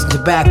grass and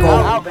tobacco.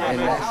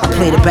 I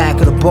play the back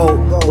of the boat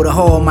with a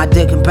hole in my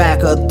dick and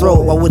back of the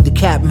throat. Why would the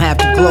captain have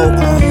to gloat?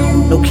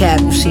 No cap,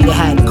 you see the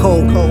hat and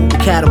coat. The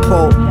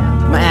catapult.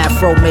 My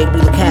afro make me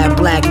look half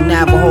black and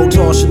Navajo.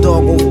 Toss a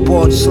dog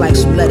overboard just like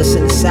some lettuce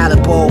in a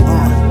salad bowl.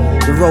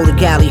 The road to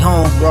galley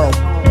home, bro.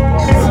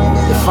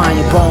 They find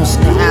your bones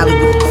in the alley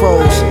with the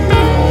crows.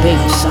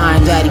 Baby,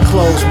 sign daddy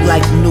clothes. We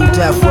like the new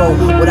death row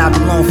without the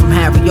loan from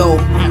Harry O.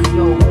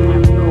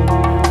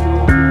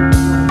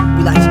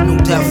 We like the new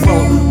death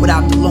row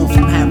without the loan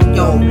from Harry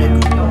O,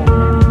 nigga.